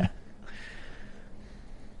 Yeah.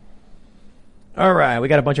 All right. We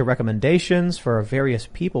got a bunch of recommendations for various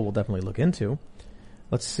people we'll definitely look into.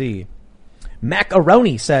 Let's see.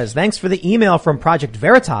 Macaroni says, thanks for the email from Project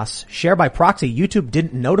Veritas. Share by proxy. YouTube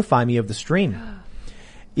didn't notify me of the stream.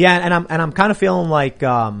 Yeah, and I'm kind of feeling like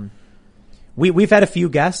we've had a few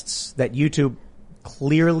guests that YouTube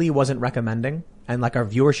clearly wasn't recommending, and like our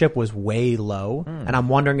viewership was way low. And I'm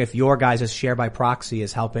wondering if your guys' share by proxy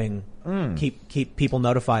is helping keep people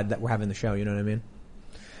notified that we're having the show. You know what I mean?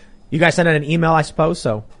 You guys sent out an email, I suppose.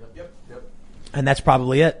 So, Yep. and that's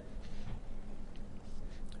probably it.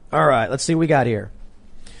 All right, let's see what we got here.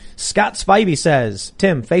 Scott Spivey says,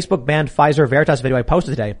 Tim, Facebook banned Pfizer Veritas video I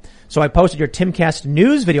posted today. So I posted your Timcast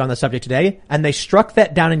news video on the subject today, and they struck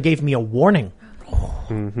that down and gave me a warning.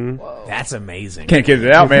 Mm-hmm. That's amazing. Can't get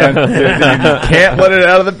it out, man. You can't let it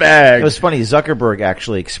out of the bag. It was funny. Zuckerberg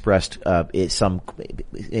actually expressed a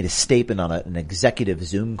statement on an executive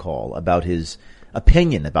Zoom call about his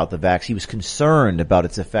opinion about the vaccine. He was concerned about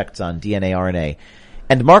its effects on DNA, RNA.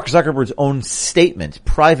 And Mark Zuckerberg's own statement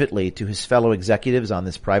privately to his fellow executives on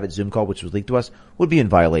this private Zoom call, which was leaked to us, would be in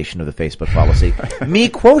violation of the Facebook policy. Me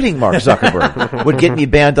quoting Mark Zuckerberg would get me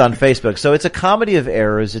banned on Facebook. So it's a comedy of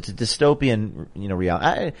errors. It's a dystopian,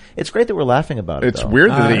 reality. It's great that we're laughing about it. It's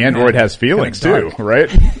weird that the Android has feelings too,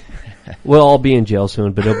 right? We'll all be in jail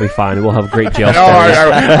soon, but it'll be fine. We'll have great jail No, stories.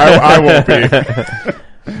 I won't be.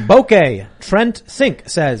 Bokeh Trent Sink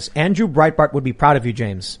says, Andrew Breitbart would be proud of you,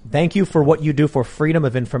 James. Thank you for what you do for freedom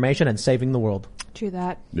of information and saving the world. True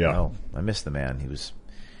that. Yeah. No, I miss the man. He was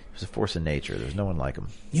a force in nature. There's no one like him.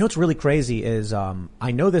 You know what's really crazy is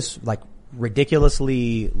I know this like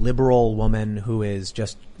ridiculously liberal woman who is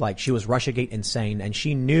just like, she was Russiagate insane, and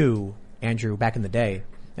she knew Andrew back in the day.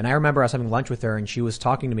 And I remember I was having lunch with her, and she was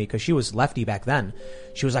talking to me because she was lefty back then.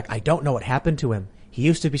 She was like, I don't know what happened to him. He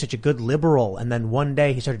used to be such a good liberal, and then one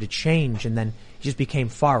day he started to change, and then he just became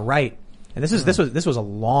far right. And this was a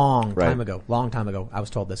long time ago. Long time ago. I was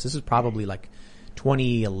told this. This is probably like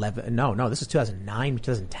 2011. No, this is 2009,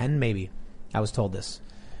 2010 maybe. I was told this.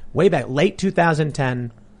 Way back, late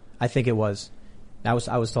 2010, I think it was. I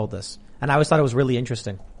was told this. And I always thought it was really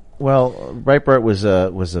interesting. Well, Breitbart was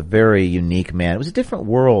a very unique man. It was a different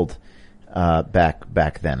world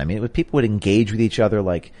back then. I mean, people would engage with each other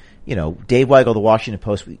like, you know, Dave Weigel of the Washington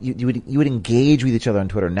Post. You would engage with each other on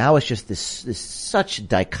Twitter. Now it's just this such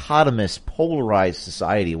dichotomous, polarized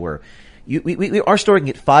society where our story can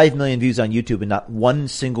get 5 million views on YouTube and not one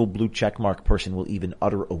single blue checkmark person will even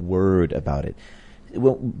utter a word about it.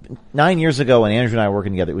 Well, 9 years ago when Andrew and I were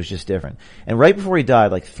working together, it was just different. And right before he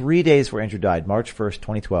died, like 3 days before Andrew died, March 1st,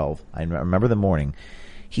 2012, I remember the morning,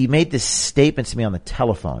 he made this statement to me on the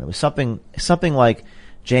telephone. It was something like,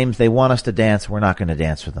 James, they want us to dance, we're not going to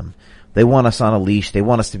dance with them. They want us on a leash, they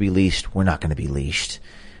want us to be leashed, we're not going to be leashed.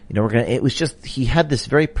 You know, it was just, he had this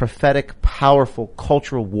very prophetic, powerful,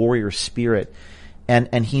 cultural warrior spirit.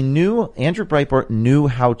 And Andrew Breitbart knew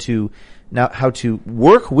how to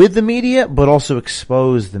work with the media, but also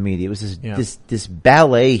expose the media. It was this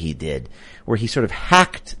ballet he did where he sort of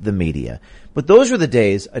hacked the media. But those were the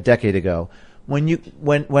days a decade ago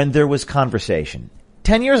when there was conversation.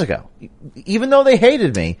 10 years ago, even though they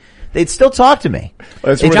hated me, they'd still talk to me.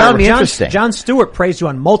 They found me interesting. Jon Stewart praised you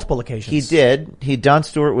on multiple occasions. He did. Jon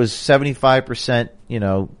Stewart was 75%,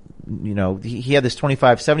 he had this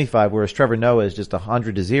 25-75, whereas Trevor Noah is just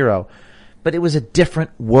 100-0. But it was a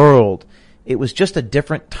different world. It was just a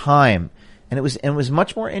different time, and it was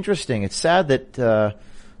much more interesting. It's sad that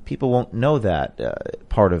people won't know that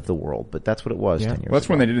part of the world, but that's what it was 10 years ago. That's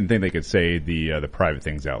when they didn't think they could say the private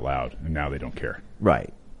things out loud, and now they don't care.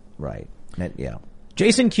 Right. Yeah.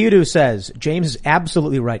 Jason Kudu says, James is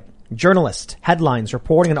absolutely right. Journalists, headlines,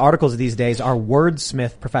 reporting, and articles these days are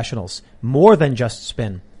wordsmith professionals, more than just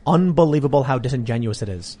spin. Unbelievable how disingenuous it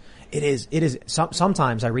is. It is.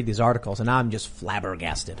 Sometimes I read these articles and I'm just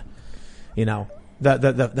flabbergasted. You know,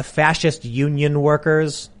 the fascist union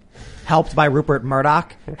workers helped by Rupert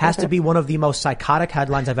Murdoch has to be one of the most psychotic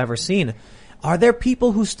headlines I've ever seen. Are there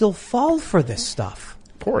people who still fall for this stuff?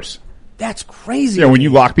 Of course. That's crazy. Yeah, when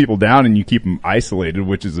you lock people down and you keep them isolated,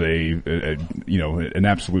 which is an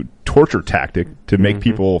absolute torture tactic to make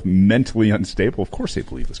people mentally unstable. Of course they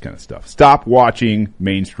believe this kind of stuff. Stop watching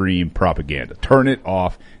mainstream propaganda. Turn it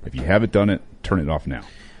off. If you haven't done it, turn it off now.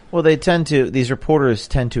 Well, these reporters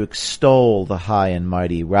tend to extol the high and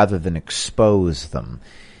mighty rather than expose them.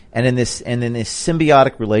 And in this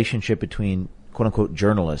symbiotic relationship between quote unquote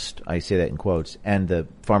journalists, I say that in quotes, and the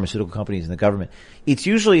pharmaceutical companies and the government, it's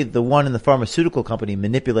usually the one in the pharmaceutical company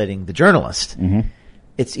manipulating the journalist. Mm-hmm.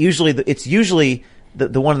 It's usually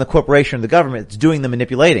the one in the corporation or the government that's doing the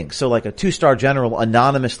manipulating. So like a 2-star general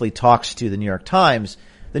anonymously talks to the New York Times.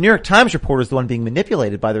 The New York Times reporter is the one being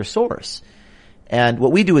manipulated by their source. And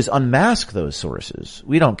what we do is unmask those sources.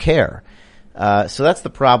 We don't care. So that's the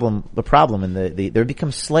problem. The problem, and they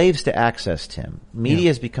become slaves to access, Tim. Media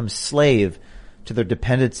has become slave to their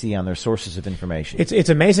dependency on their sources of information. It's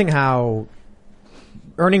amazing how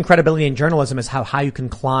earning credibility in journalism is how high you can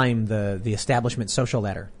climb the establishment social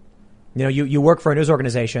ladder. You know, you work for a news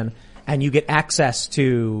organization and you get access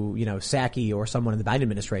to, Psaki or someone in the Biden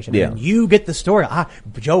administration. Yeah. And you get the story.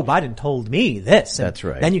 Joe Biden told me this. And that's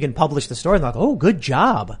right. Then you can publish the story and they're like, oh, good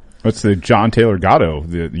job. That's the John Taylor Gatto,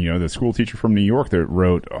 the school teacher from New York that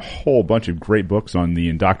wrote a whole bunch of great books on the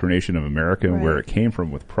indoctrination of America and where it came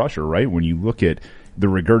from with Prussia, right? When you look at the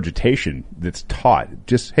regurgitation that's taught,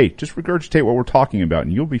 just regurgitate what we're talking about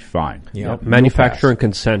and you'll be fine. Yeah. Manufacture and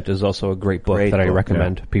Consent is also a great book that I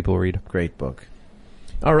recommend people read. Great book.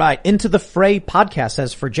 All right. Into the Fray podcast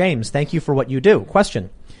says, for James, thank you for what you do.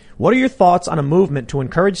 Question. What are your thoughts on a movement to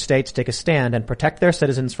encourage states to take a stand and protect their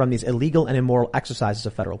citizens from these illegal and immoral exercises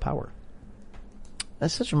of federal power?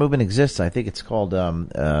 Such a movement exists. I think it's called,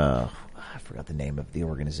 I forgot the name of the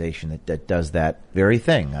organization that does that very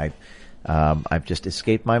thing. I've just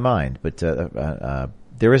escaped my mind, but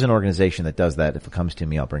there is an organization that does that. If it comes to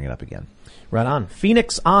me, I'll bring it up again. Right on.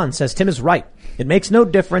 Phoenix On says, Tim is right. It makes no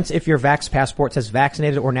difference if your Vax passport says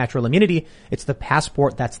vaccinated or natural immunity. It's the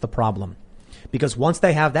passport that's the problem. Because once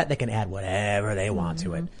they have that, they can add whatever they want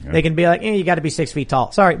to it. Yeah. They can be like, you got to be 6 feet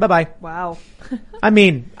tall. Sorry, bye-bye. Wow. I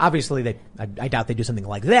mean, obviously, I doubt they do something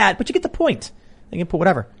like that, but you get the point. They can put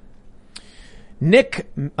whatever. Nick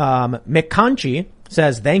McConchie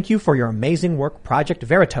says, thank you for your amazing work, Project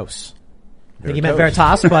Veritas. I think he meant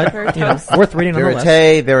Veritas, but worth reading on the list.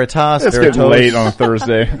 Veritas, It's Veritas. getting late on a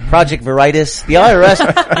Thursday. Project Veritas. The IRS,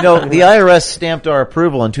 the IRS stamped our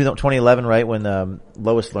approval in 2011, right, when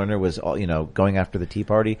Lois Lerner was, going after the Tea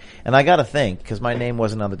Party. And I got to think, because my name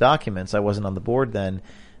wasn't on the documents, I wasn't on the board then.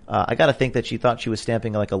 I got to think that she thought she was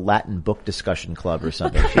stamping like a Latin book discussion club or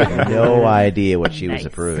something. She had no idea what she was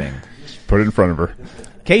approving. Put it in front of her.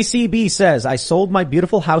 KCB says, I sold my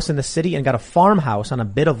beautiful house in the city and got a farmhouse on a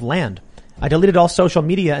bit of land. I deleted all social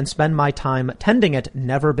media and spend my time tending it.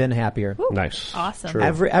 Never been happier. Ooh, nice. Awesome. True.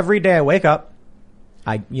 Every day I wake up,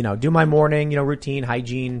 I, do my morning, routine,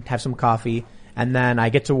 hygiene, have some coffee, and then I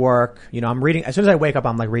get to work. I'm reading, as soon as I wake up,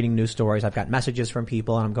 I'm like reading news stories. I've got messages from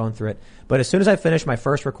people and I'm going through it. But as soon as I finish my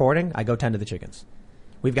first recording, I go tend to the chickens.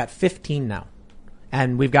 We've got 15 now.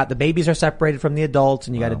 And we've got the babies are separated from the adults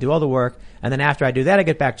and you got to do all the work. And then after I do that, I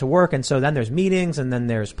get back to work. And so then there's meetings and then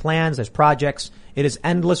there's plans, there's projects. It is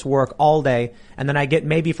endless work all day. And then I get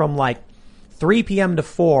maybe from like 3 p.m. to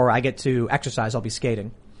 4, I get to exercise. I'll be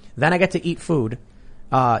skating. Then I get to eat food.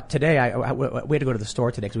 Today, we had to go to the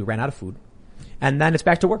store today because we ran out of food. And then it's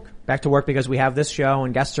back to work. Back to work because we have this show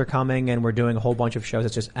and guests are coming and we're doing a whole bunch of shows.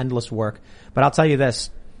 It's just endless work. But I'll tell you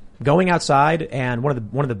this. Going outside and one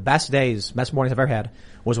of the best mornings I've ever had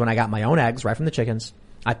was when I got my own eggs right from the chickens.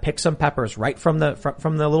 I picked some peppers right from the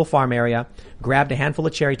little farm area, grabbed a handful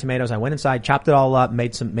of cherry tomatoes. I went inside, chopped it all up,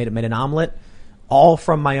 made an omelet, all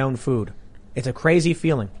from my own food. It's a crazy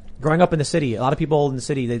feeling. Growing up in the city, a lot of people in the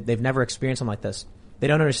city, they've never experienced something like this. They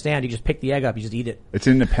don't understand. You just pick the egg up, you just eat it. It's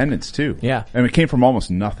independence too. Yeah. And it came from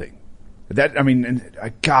almost nothing.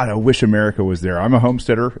 I wish America was there. I'm a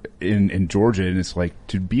homesteader in Georgia, and it's like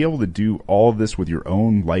to be able to do all of this with your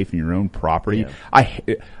own life and your own property.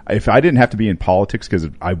 Yeah. If I didn't have to be in politics because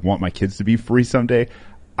I want my kids to be free someday,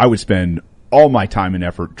 I would spend all my time and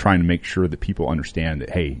effort trying to make sure that people understand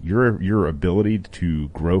that, hey, your ability to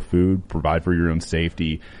grow food, provide for your own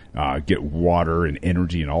safety, get water and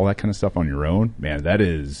energy and all that kind of stuff on your own, man, that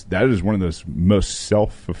is one of those most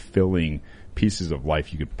self-fulfilling pieces of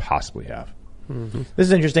life you could possibly have. Mm-hmm. This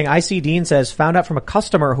is interesting. IC Dean says, found out from a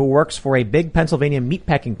customer who works for a big Pennsylvania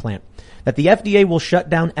meatpacking plant that the FDA will shut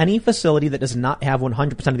down any facility that does not have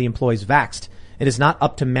 100% of the employees vaxxed. It is not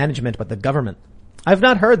up to management, but the government. I've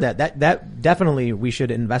not heard that. That definitely we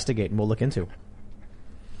should investigate and we'll look into.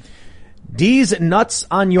 D's Nuts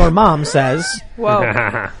on Your Mom says,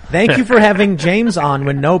 whoa. Thank you for having James on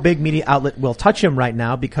when no big media outlet will touch him right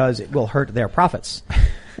now because it will hurt their profits.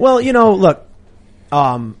 Well, look,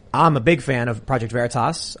 I'm a big fan of Project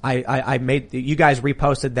Veritas. I made, you guys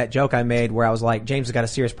reposted that joke I made where I was like, James has got a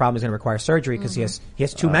serious problem. He's going to require surgery because he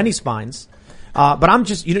has too many spines. But I'm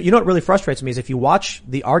just, you know what really frustrates me is if you watch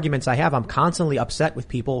the arguments I have, I'm constantly upset with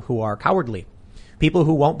people who are cowardly. People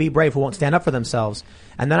who won't be brave, who won't stand up for themselves.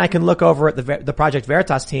 And then I can look over at the Project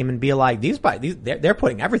Veritas team and be like, they're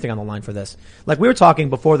putting everything on the line for this. Like we were talking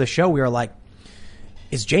before the show, we were like,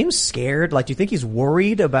 is James scared? Like, do you think he's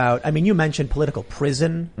worried about, you mentioned political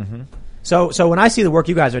prison. Mm-hmm. So when I see the work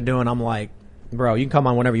you guys are doing, I'm like, bro, you can come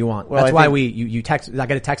on whenever you want. Well, that's why you text, I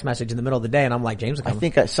get a text message in the middle of the day and I'm like, James, I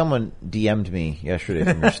think someone DM'd me yesterday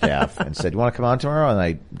from your staff and said, you want to come on tomorrow? And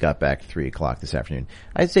I got back 3:00 this afternoon.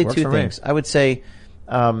 I'd say two things. I would say,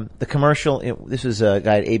 the commercial, this was a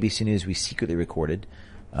guy at ABC News we secretly recorded,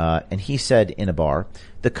 and he said in a bar,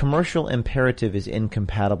 the commercial imperative is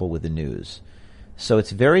incompatible with the news. So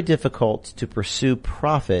it's very difficult to pursue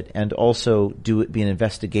profit and also be an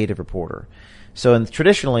investigative reporter. So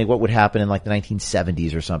traditionally what would happen in like the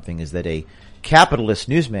 1970s or something is that a capitalist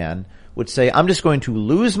newsman would say, I'm just going to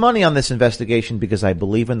lose money on this investigation because I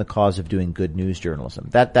believe in the cause of doing good news journalism.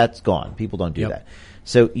 That's gone. People don't do that.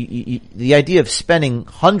 So the idea of spending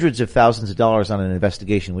hundreds of thousands of dollars on an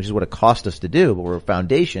investigation, which is what it cost us to do, but we're a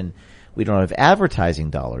foundation, we don't have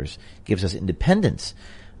advertising dollars, gives us independence.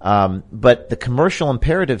 But the commercial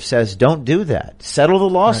imperative says don't do that. Settle the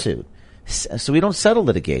lawsuit. Right. So we don't settle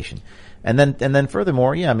litigation. And then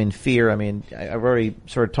furthermore, fear, I've already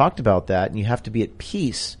sort of talked about that, and you have to be at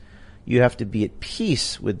peace. You have to be at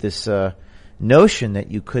peace with this, notion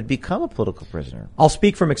that you could become a political prisoner. I'll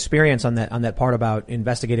speak from experience on that part about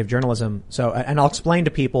investigative journalism. So, and I'll explain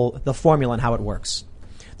to people the formula and how it works.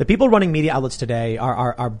 The people running media outlets today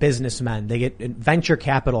are businessmen. They get venture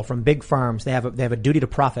capital from big firms. They have a duty to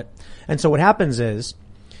profit. And so what happens is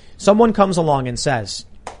someone comes along and says,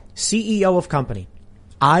 CEO of company,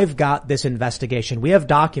 I've got this investigation. We have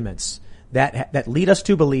documents that lead us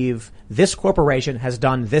to believe this corporation has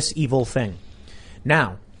done this evil thing.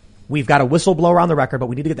 Now, we've got a whistleblower on the record, but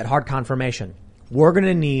we need to get that hard confirmation. We're going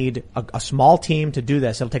to need a small team to do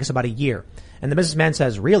this. It'll take us about a year. And the businessman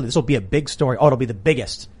says, really, this will be a big story. Oh, it'll be the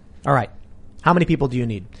biggest. All right. How many people do you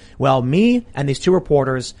need? Well, me and these two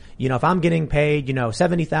reporters, if I'm getting paid,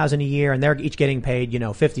 $70,000 a year and they're each getting paid,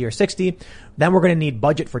 50 or 60, then we're going to need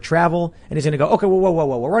budget for travel. And he's going to go, okay, whoa.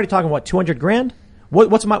 We're already talking, what, $200,000?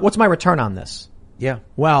 What's my return on this? Yeah.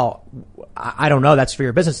 Well, I don't know. That's for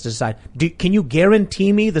your business to decide. Can you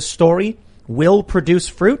guarantee me the story will produce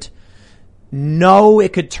fruit? No,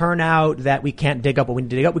 it could turn out that we can't dig up what we need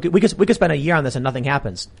to dig up. We could spend a year on this and nothing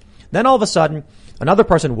happens. Then all of a sudden, another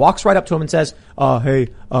person walks right up to him and says, hey,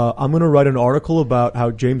 I'm going to write an article about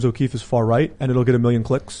how James O'Keefe is far right and it'll get 1 million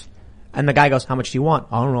clicks. And the guy goes, how much do you want?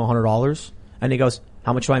 I don't know, $100. And he goes,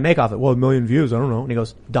 how much do I make off it? Well, 1 million views. I don't know. And he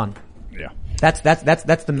goes, done. Yeah. That's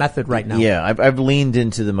the method right now. Yeah. I've leaned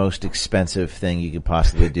into the most expensive thing you could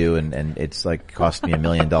possibly do. And it's like cost me $1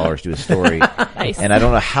 million to do a story. Nice. And I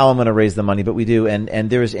don't know how I'm going to raise the money, but we do. And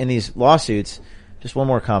there's in these lawsuits, just one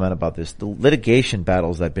more comment about this. The litigation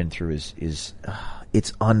battles I've been through is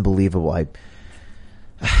it's unbelievable.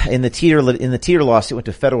 In the Teeter lawsuit, went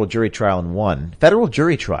to federal jury trial and won. Federal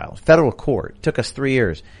jury trial, federal court. It took us 3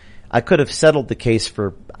 years. I could have settled the case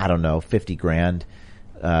for, I don't know, $50,000,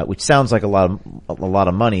 which sounds like a lot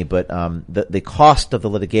of money, but the cost of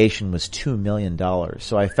the litigation was $2 million.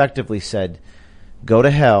 So I effectively said, go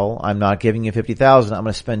to hell. I'm not giving you $50,000. I'm going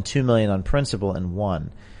to spend $2 million on principal and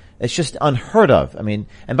won. It's just unheard of. I mean,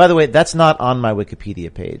 and by the way, that's not on my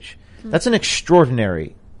Wikipedia page. That's an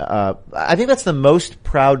extraordinary, I think that's the most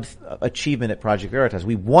proud achievement at Project Veritas.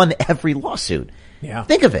 We won every lawsuit. Yeah.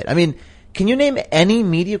 Think of it. I mean, can you name any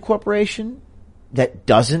media corporation that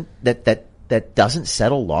doesn't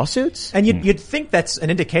settle lawsuits? And you'd think that's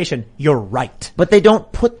an indication you're right. But they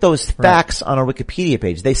don't put those facts on our Wikipedia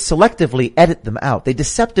page. They selectively edit them out. They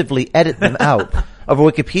deceptively edit them out of a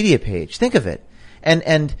Wikipedia page. Think of it.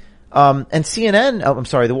 And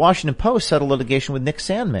CNN, the Washington Post settled litigation with Nick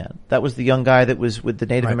Sandman. That was the young guy that was with the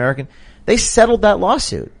Native American. They settled that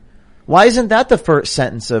lawsuit. Why isn't that the first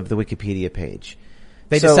sentence of the Wikipedia page?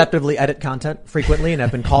 They deceptively edit content frequently and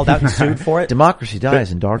have been called out and sued for it. Democracy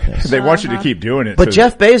dies in darkness. They want you to keep doing it. But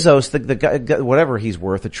Jeff Bezos, the guy, whatever he's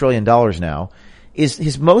worth, $1 trillion now, is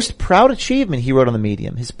his most proud achievement, he wrote on the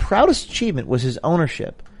Medium. His proudest achievement was his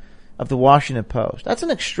ownership of the Washington Post. That's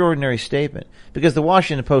an extraordinary statement because the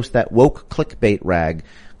Washington Post, that woke clickbait rag,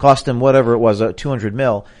 cost him whatever it was, $200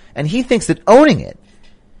 million, and he thinks that owning it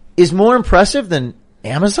is more impressive than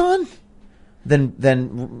Amazon,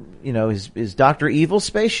 than his Dr. Evil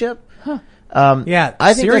spaceship. Huh.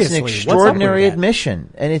 I think that's an extraordinary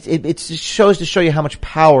admission, and it shows to show you how much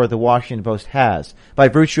power the Washington Post has by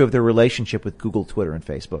virtue of their relationship with Google, Twitter, and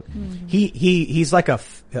Facebook. Mm-hmm. He's like a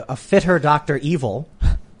fitter Dr. Evil.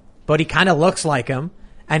 But he kind of looks like him,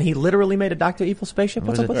 and he literally made a Dr. Evil spaceship.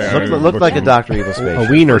 What's up with that? Looked like a Dr. Evil spaceship.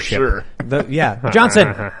 A wiener ship. Sure.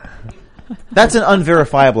 Johnson. That's an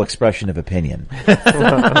unverifiable expression of opinion.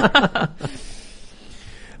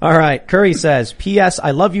 All right. Curry says, P.S.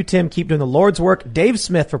 I love you, Tim. Keep doing the Lord's work. Dave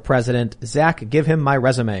Smith for president. Zach, give him my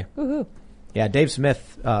resume. Woohoo. Yeah, Dave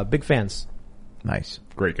Smith, big fans. Nice.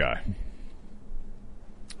 Great guy.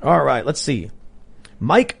 All right. Let's see.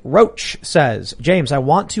 Mike Roach says, James, I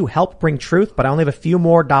want to help bring truth, but I only have a few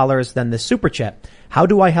more dollars than the super chat. How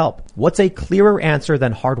do I help? What's a clearer answer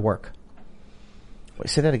than hard work? Wait,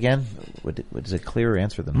 say that again. What is a clearer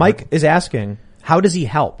answer than Mike is asking, how does he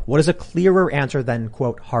help? What is a clearer answer than,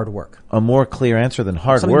 quote, hard work? A more clear answer than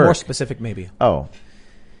hard Something work. more specific, maybe. Oh.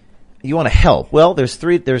 You want to help. Well, there's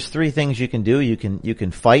three things you can do. You can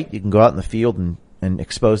fight. You can go out in the field and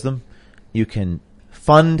expose them. You can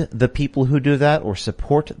fund the people who do that or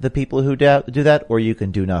support the people who do that, or you can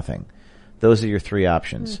do nothing. Those are your three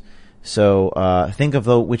options. So think of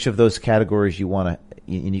which of those categories you want to,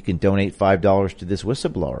 and you can donate $5 to this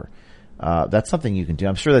whistleblower. That's something you can do.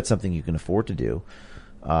 I'm sure that's something you can afford to do.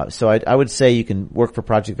 So I would say you can work for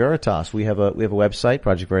Project Veritas. We have a website,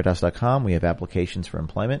 projectveritas.com. We have applications for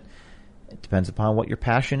employment. It depends upon what your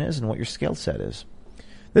passion is and what your skill set is.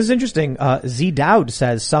 This is interesting. Z Dowd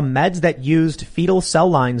says some meds that used fetal cell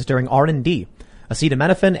lines during R&D.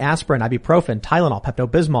 Acetaminophen, aspirin, ibuprofen, Tylenol,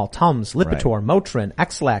 Pepto-Bismol, Tums, Lipitor, Motrin,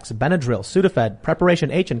 X-Lax, Benadryl, Sudafed,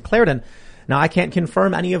 Preparation H, and Claritin Now, I can't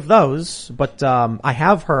confirm any of those, but I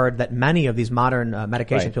have heard that many of these modern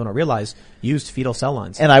medications, people don't realize, used fetal cell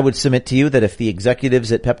lines. And I would submit to you that if the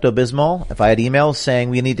executives at Pepto-Bismol, if I had emails saying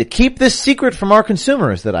we need to keep this secret from our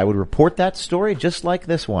consumers, that I would report that story just like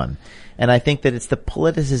this one. And I think that it's the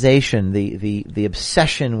politicization, the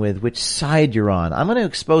obsession with which side you're on. I'm going to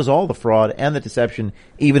expose all the fraud and the deception,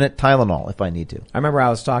 even at Tylenol, if I need to. I remember I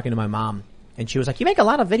was talking to my mom, and she was like, you make a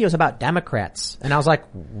lot of videos about Democrats. And I was like,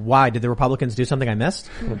 why? Did the Republicans do something I missed?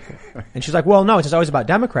 And she's like, well, no, it's just always about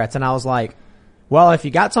Democrats. And I was like, well, if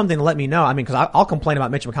you got something to let me know. I mean, because I'll complain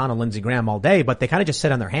about Mitch McConnell and Lindsey Graham all day, but they kind of just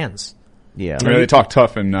sit on their hands. Yeah. I mean, they talk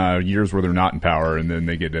tough in years where they're not in power, and then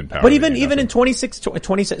they get in power. But even in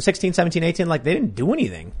 2016, 17, 18, like, they didn't do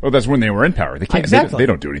anything. Well, that's when they were in power. They can't. Exactly. They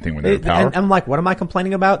don't do anything when they're in power. And I'm like, what am I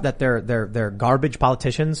complaining about? That they're garbage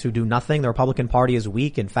politicians who do nothing. The Republican Party is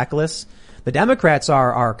weak and feckless. The Democrats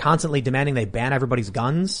are constantly demanding they ban everybody's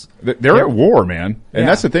guns. They're at war, man. And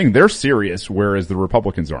that's the thing. They're serious, whereas the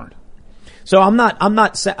Republicans aren't. So I'm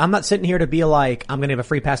not sitting here to be like, I'm going to give a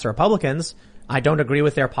free pass to Republicans. I don't agree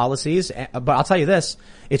with their policies, but I'll tell you this.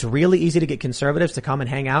 It's really easy to get conservatives to come and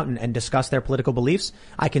hang out and discuss their political beliefs.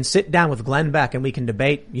 I can sit down with Glenn Beck and we can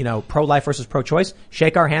debate, pro-life versus pro-choice,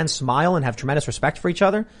 shake our hands, smile, and have tremendous respect for each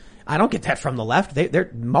other. I don't get that from the left.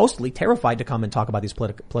 They're mostly terrified to come and talk about these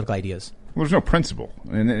political ideas. Well, there's no principle.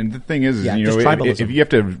 And the thing is tribalism. if you have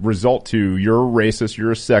to result to you're a racist,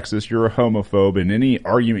 you're a sexist, you're a homophobe in any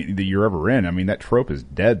argument that you're ever in, I mean, that trope is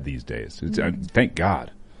dead these days. Thank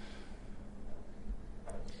God.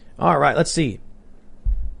 All right, let's see.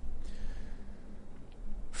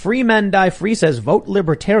 Free Men Die Free says, vote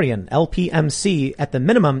Libertarian, LPMC, at the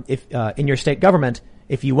minimum if in your state government.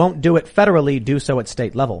 If you won't do it federally, do so at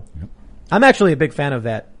state level. Yep. I'm actually a big fan of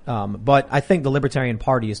that, but I think the Libertarian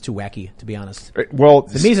Party is too wacky, to be honest. Well,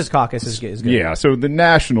 the Mises Caucus is good. Yeah, so the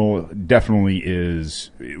National definitely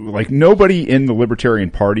is, like, nobody in the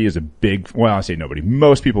Libertarian Party is I say nobody.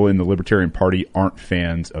 Most people in the Libertarian Party aren't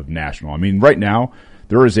fans of National. I mean, right now,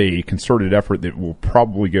 there is a concerted effort that will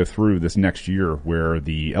probably go through this next year where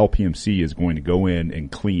the LPMC is going to go in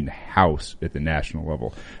and clean house at the national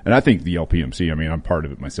level. And I think the LPMC, I mean, I'm part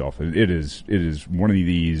of it myself. It is one of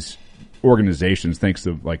these organizations, thanks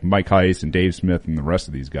to like Mike Heiss and Dave Smith and the rest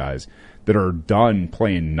of these guys, that are done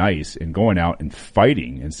playing nice and going out and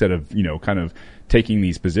fighting instead of, kind of taking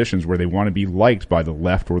these positions where they want to be liked by the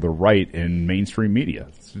left or the right in mainstream media.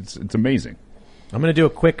 It's amazing. I'm going to do a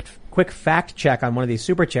quick fact check on one of these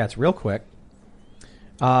super chats real quick.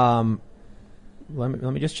 Let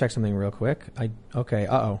me just check something real quick.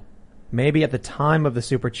 Maybe at the time of the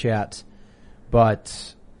super chat,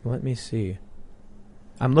 but let me see.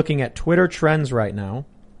 I'm looking at Twitter trends right now.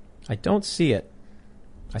 I don't see it.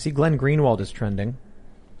 I see Glenn Greenwald is trending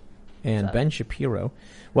and Ben Shapiro.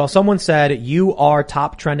 Well, someone said you are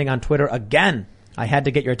top trending on Twitter again. I had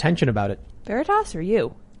to get your attention about it. Veritas or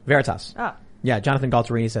you? Veritas. Ah. Yeah, Jonathan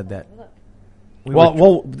Galtarini said that.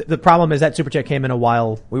 The problem is that super chat came in a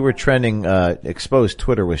while. We were trending. Exposed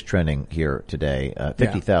Twitter was trending here today.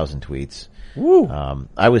 50,000 tweets. Woo.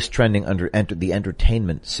 I was trending under the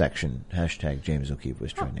entertainment section. Hashtag James O'Keefe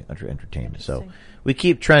was trending under entertainment. So we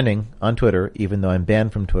keep trending on Twitter, even though I'm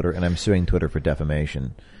banned from Twitter and I'm suing Twitter for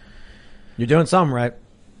defamation. You're doing something right.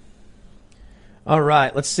 All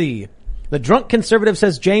right, let's see. The drunk conservative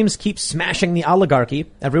says, James, keep smashing the oligarchy.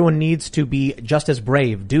 Everyone needs to be just as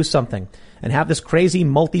brave. Do something. And have this crazy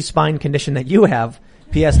multi-spine condition that you have.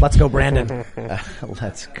 P.S. Let's go, Brandon.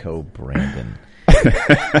 Let's go, Brandon.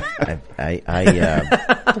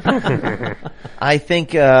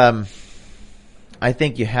 I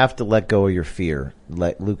think you have to let go of your fear.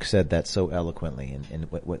 Luke said that so eloquently in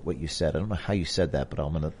what you said. I don't know how you said that, but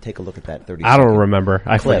I'm going to take a look at that 30 I don't remember.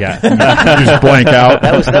 I forget. Just blank out.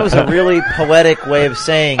 That was a really poetic way of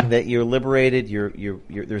saying that you're liberated. You're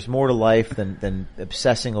there's more to life than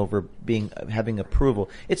obsessing over having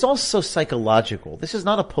approval. It's also psychological. This is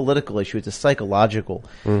not a political issue. It's a psychological.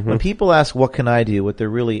 Mm-hmm. When people ask, what can I do? What they're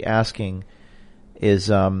really asking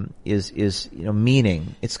is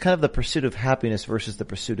meaning. It's kind of the pursuit of happiness versus the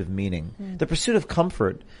pursuit of meaning. Mm. The pursuit of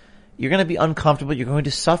comfort, you're going to be uncomfortable, you're going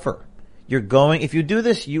to suffer. If you do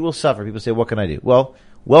this, you will suffer. People say, what can I do? Well,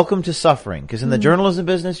 welcome to suffering, because in the journalism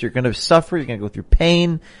business, you're going to suffer, you're going to go through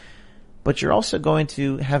pain, but you're also going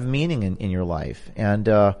to have meaning in your life. And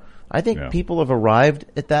I think people have arrived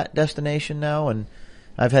at that destination now, and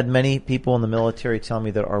I've had many people in the military tell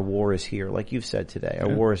me that our war is here, like you've said today. Our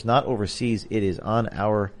war is not overseas; it is on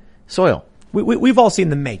our soil. We've all seen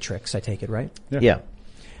The Matrix, I take it, right? Yeah.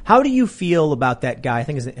 How do you feel about that guy? I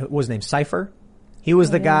think what was his name? Cypher. He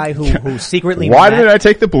was the guy who secretly. Why did I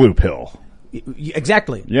take the blue pill?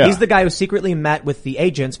 Exactly. Yeah. He's the guy who secretly met with the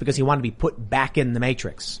agents because he wanted to be put back in the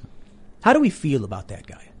Matrix. How do we feel about that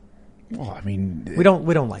guy? Well, I mean, we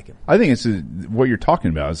don't like him. I think it's what you're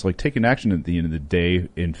talking about is like taking action at the end of the day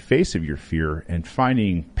in face of your fear and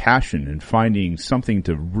finding passion and finding something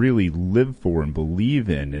to really live for and believe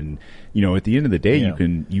in. And, you know, at the end of the day,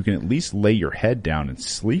 you can at least lay your head down and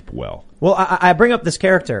sleep well. Well, I bring up this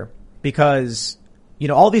character because, you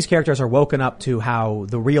know, all these characters are woken up to how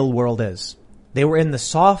the real world is. They were in the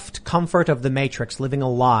soft comfort of the Matrix, living a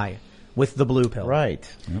lie with the blue pill. Right.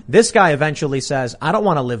 Yep. This guy eventually says, I don't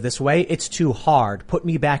want to live this way. It's too hard. Put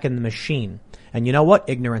me back in the machine. And you know what?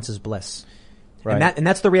 Ignorance is bliss. Right. And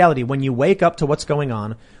that's the reality. When you wake up to what's going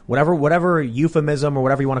on, whatever euphemism or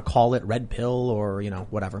whatever you want to call it, red pill or, you know,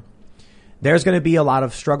 whatever, there's going to be a lot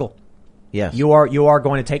of struggle. Yes. You are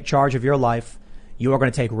going to take charge of your life. You are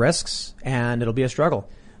going to take risks and it'll be a struggle.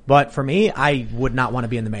 But for me, I would not want to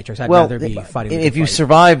be in the Matrix. I'd rather be fighting. If you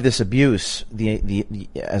survive this abuse,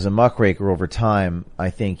 as a muckraker over time, I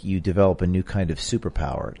think you develop a new kind of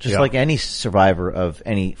superpower. Just like any survivor of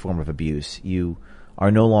any form of abuse, you are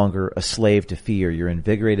no longer a slave to fear. You're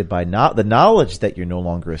invigorated by the knowledge that you're no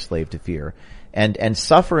longer a slave to fear. And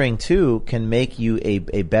suffering too can make you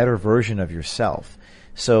a better version of yourself.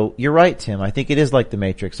 So you're right, Tim. I think it is like the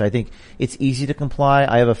Matrix. I think it's easy to comply.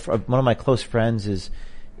 I have one of my close friends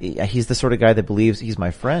he's the sort of guy that believes he's my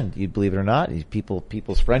friend. You believe it or not,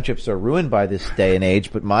 people's friendships are ruined by this day and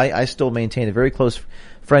age. But I still maintain a very close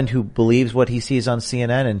friend who believes what he sees on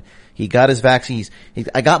CNN, and he got his vaccine.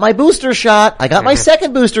 I got my booster shot. I got my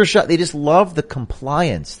second booster shot. They just love the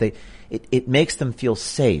compliance. It makes them feel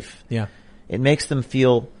safe. Yeah, it makes them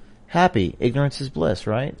feel happy. Ignorance is bliss,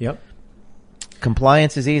 right? Yep.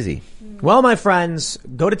 Compliance is easy. Well, my friends,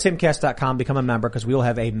 go to timcast.com, become a member, because we will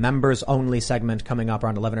have a members-only segment coming up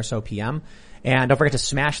around 11 or so p.m. And don't forget to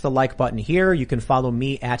smash the like button here. You can follow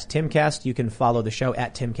me at Timcast. You can follow the show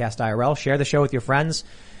at TimcastIRL. Share the show with your friends.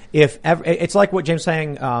 It's like what James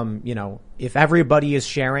saying, you know, if everybody is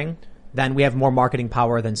sharing, then we have more marketing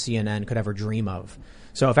power than CNN could ever dream of.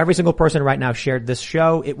 So if every single person right now shared this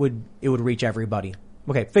show, it would reach everybody.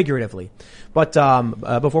 Okay, figuratively. But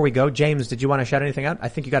before we go, James, did you want to shout anything out? I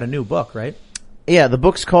think you got a new book, right? Yeah, the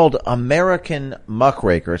book's called American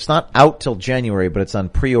Muckraker. It's not out till January, but it's on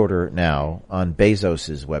pre-order now on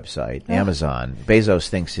Bezos' website, Amazon. Bezos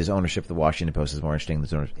thinks his ownership of the Washington Post is more interesting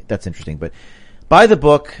than that's interesting. But buy the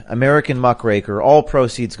book, American Muckraker. All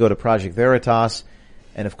proceeds go to Project Veritas.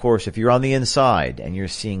 And of course, if you're on the inside and you're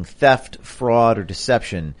seeing theft, fraud, or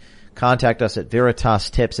deception, contact us at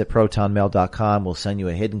veritastips@protonmail.com. We'll send you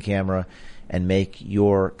a hidden camera and make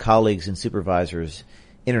your colleagues and supervisors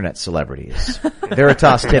internet celebrities.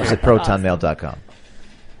 veritastips@protonmail.com.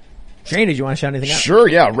 Shane, did you want to shout anything out? Sure,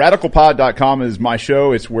 yeah. RadicalPod.com is my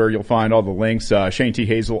show. It's where you'll find all the links. Shane T.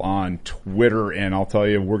 Hazel on Twitter. And I'll tell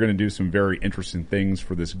you, we're going to do some very interesting things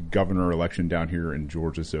for this governor election down here in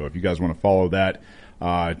Georgia. So if you guys want to follow that,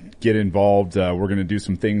 get involved. We're going to do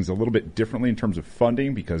some things a little bit differently in terms of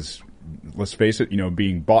funding because, let's face it, you know,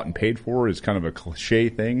 being bought and paid for is kind of a cliche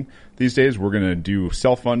thing these days. We're going to do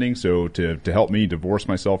self-funding. So to help me divorce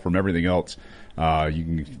myself from everything else, you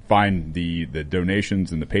can find the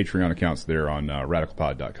donations and the Patreon accounts there on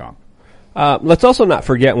RadicalPod.com. Let's also not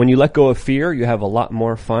forget, when you let go of fear, you have a lot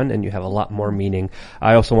more fun and you have a lot more meaning.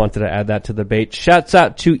 I also wanted to add that to the debate. Shouts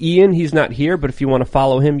out to Ian. He's not here, but if you want to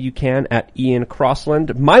follow him, you can at Ian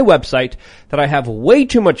Crossland. My website that I have way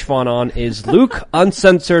too much fun on is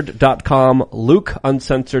LukeUncensored.com.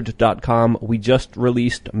 LukeUncensored.com. We just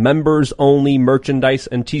released members-only merchandise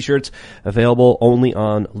and t-shirts available only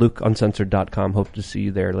on LukeUncensored.com. Hope to see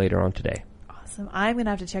you there later on today. Awesome. I'm going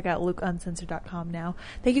to have to check out LukeUncensored.com now.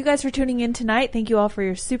 Thank you guys for tuning in tonight. Thank you all for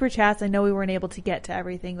your super chats. I know we weren't able to get to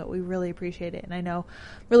everything, but we really appreciate it. And I know,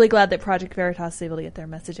 really glad that Project Veritas was able to get their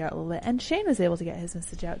message out a little bit. And Shane was able to get his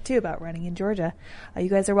message out, too, about running in Georgia. You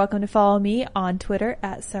guys are welcome to follow me on Twitter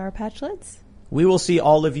at Sour Patch Lids. We will see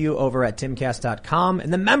all of you over at timcast.com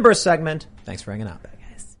in the members segment. Thanks for hanging out.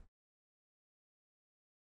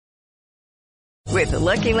 With the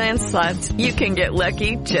Lucky Land Slots, you can get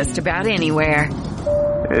lucky just about anywhere.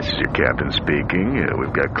 This is your captain speaking.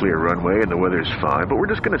 We've got clear runway and the weather's fine, but we're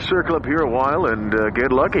just going to circle up here a while and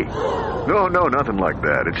get lucky. No, nothing like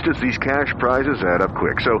that. It's just these cash prizes add up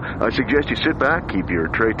quick. So I suggest you sit back, keep your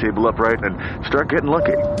tray table upright, and start getting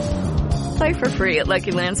lucky. Play for free at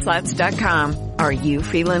LuckyLandSlots.com. Are you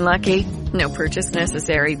feeling lucky? No purchase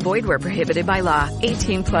necessary. Void where prohibited by law.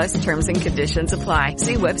 18+ terms and conditions apply.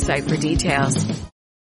 See website for details.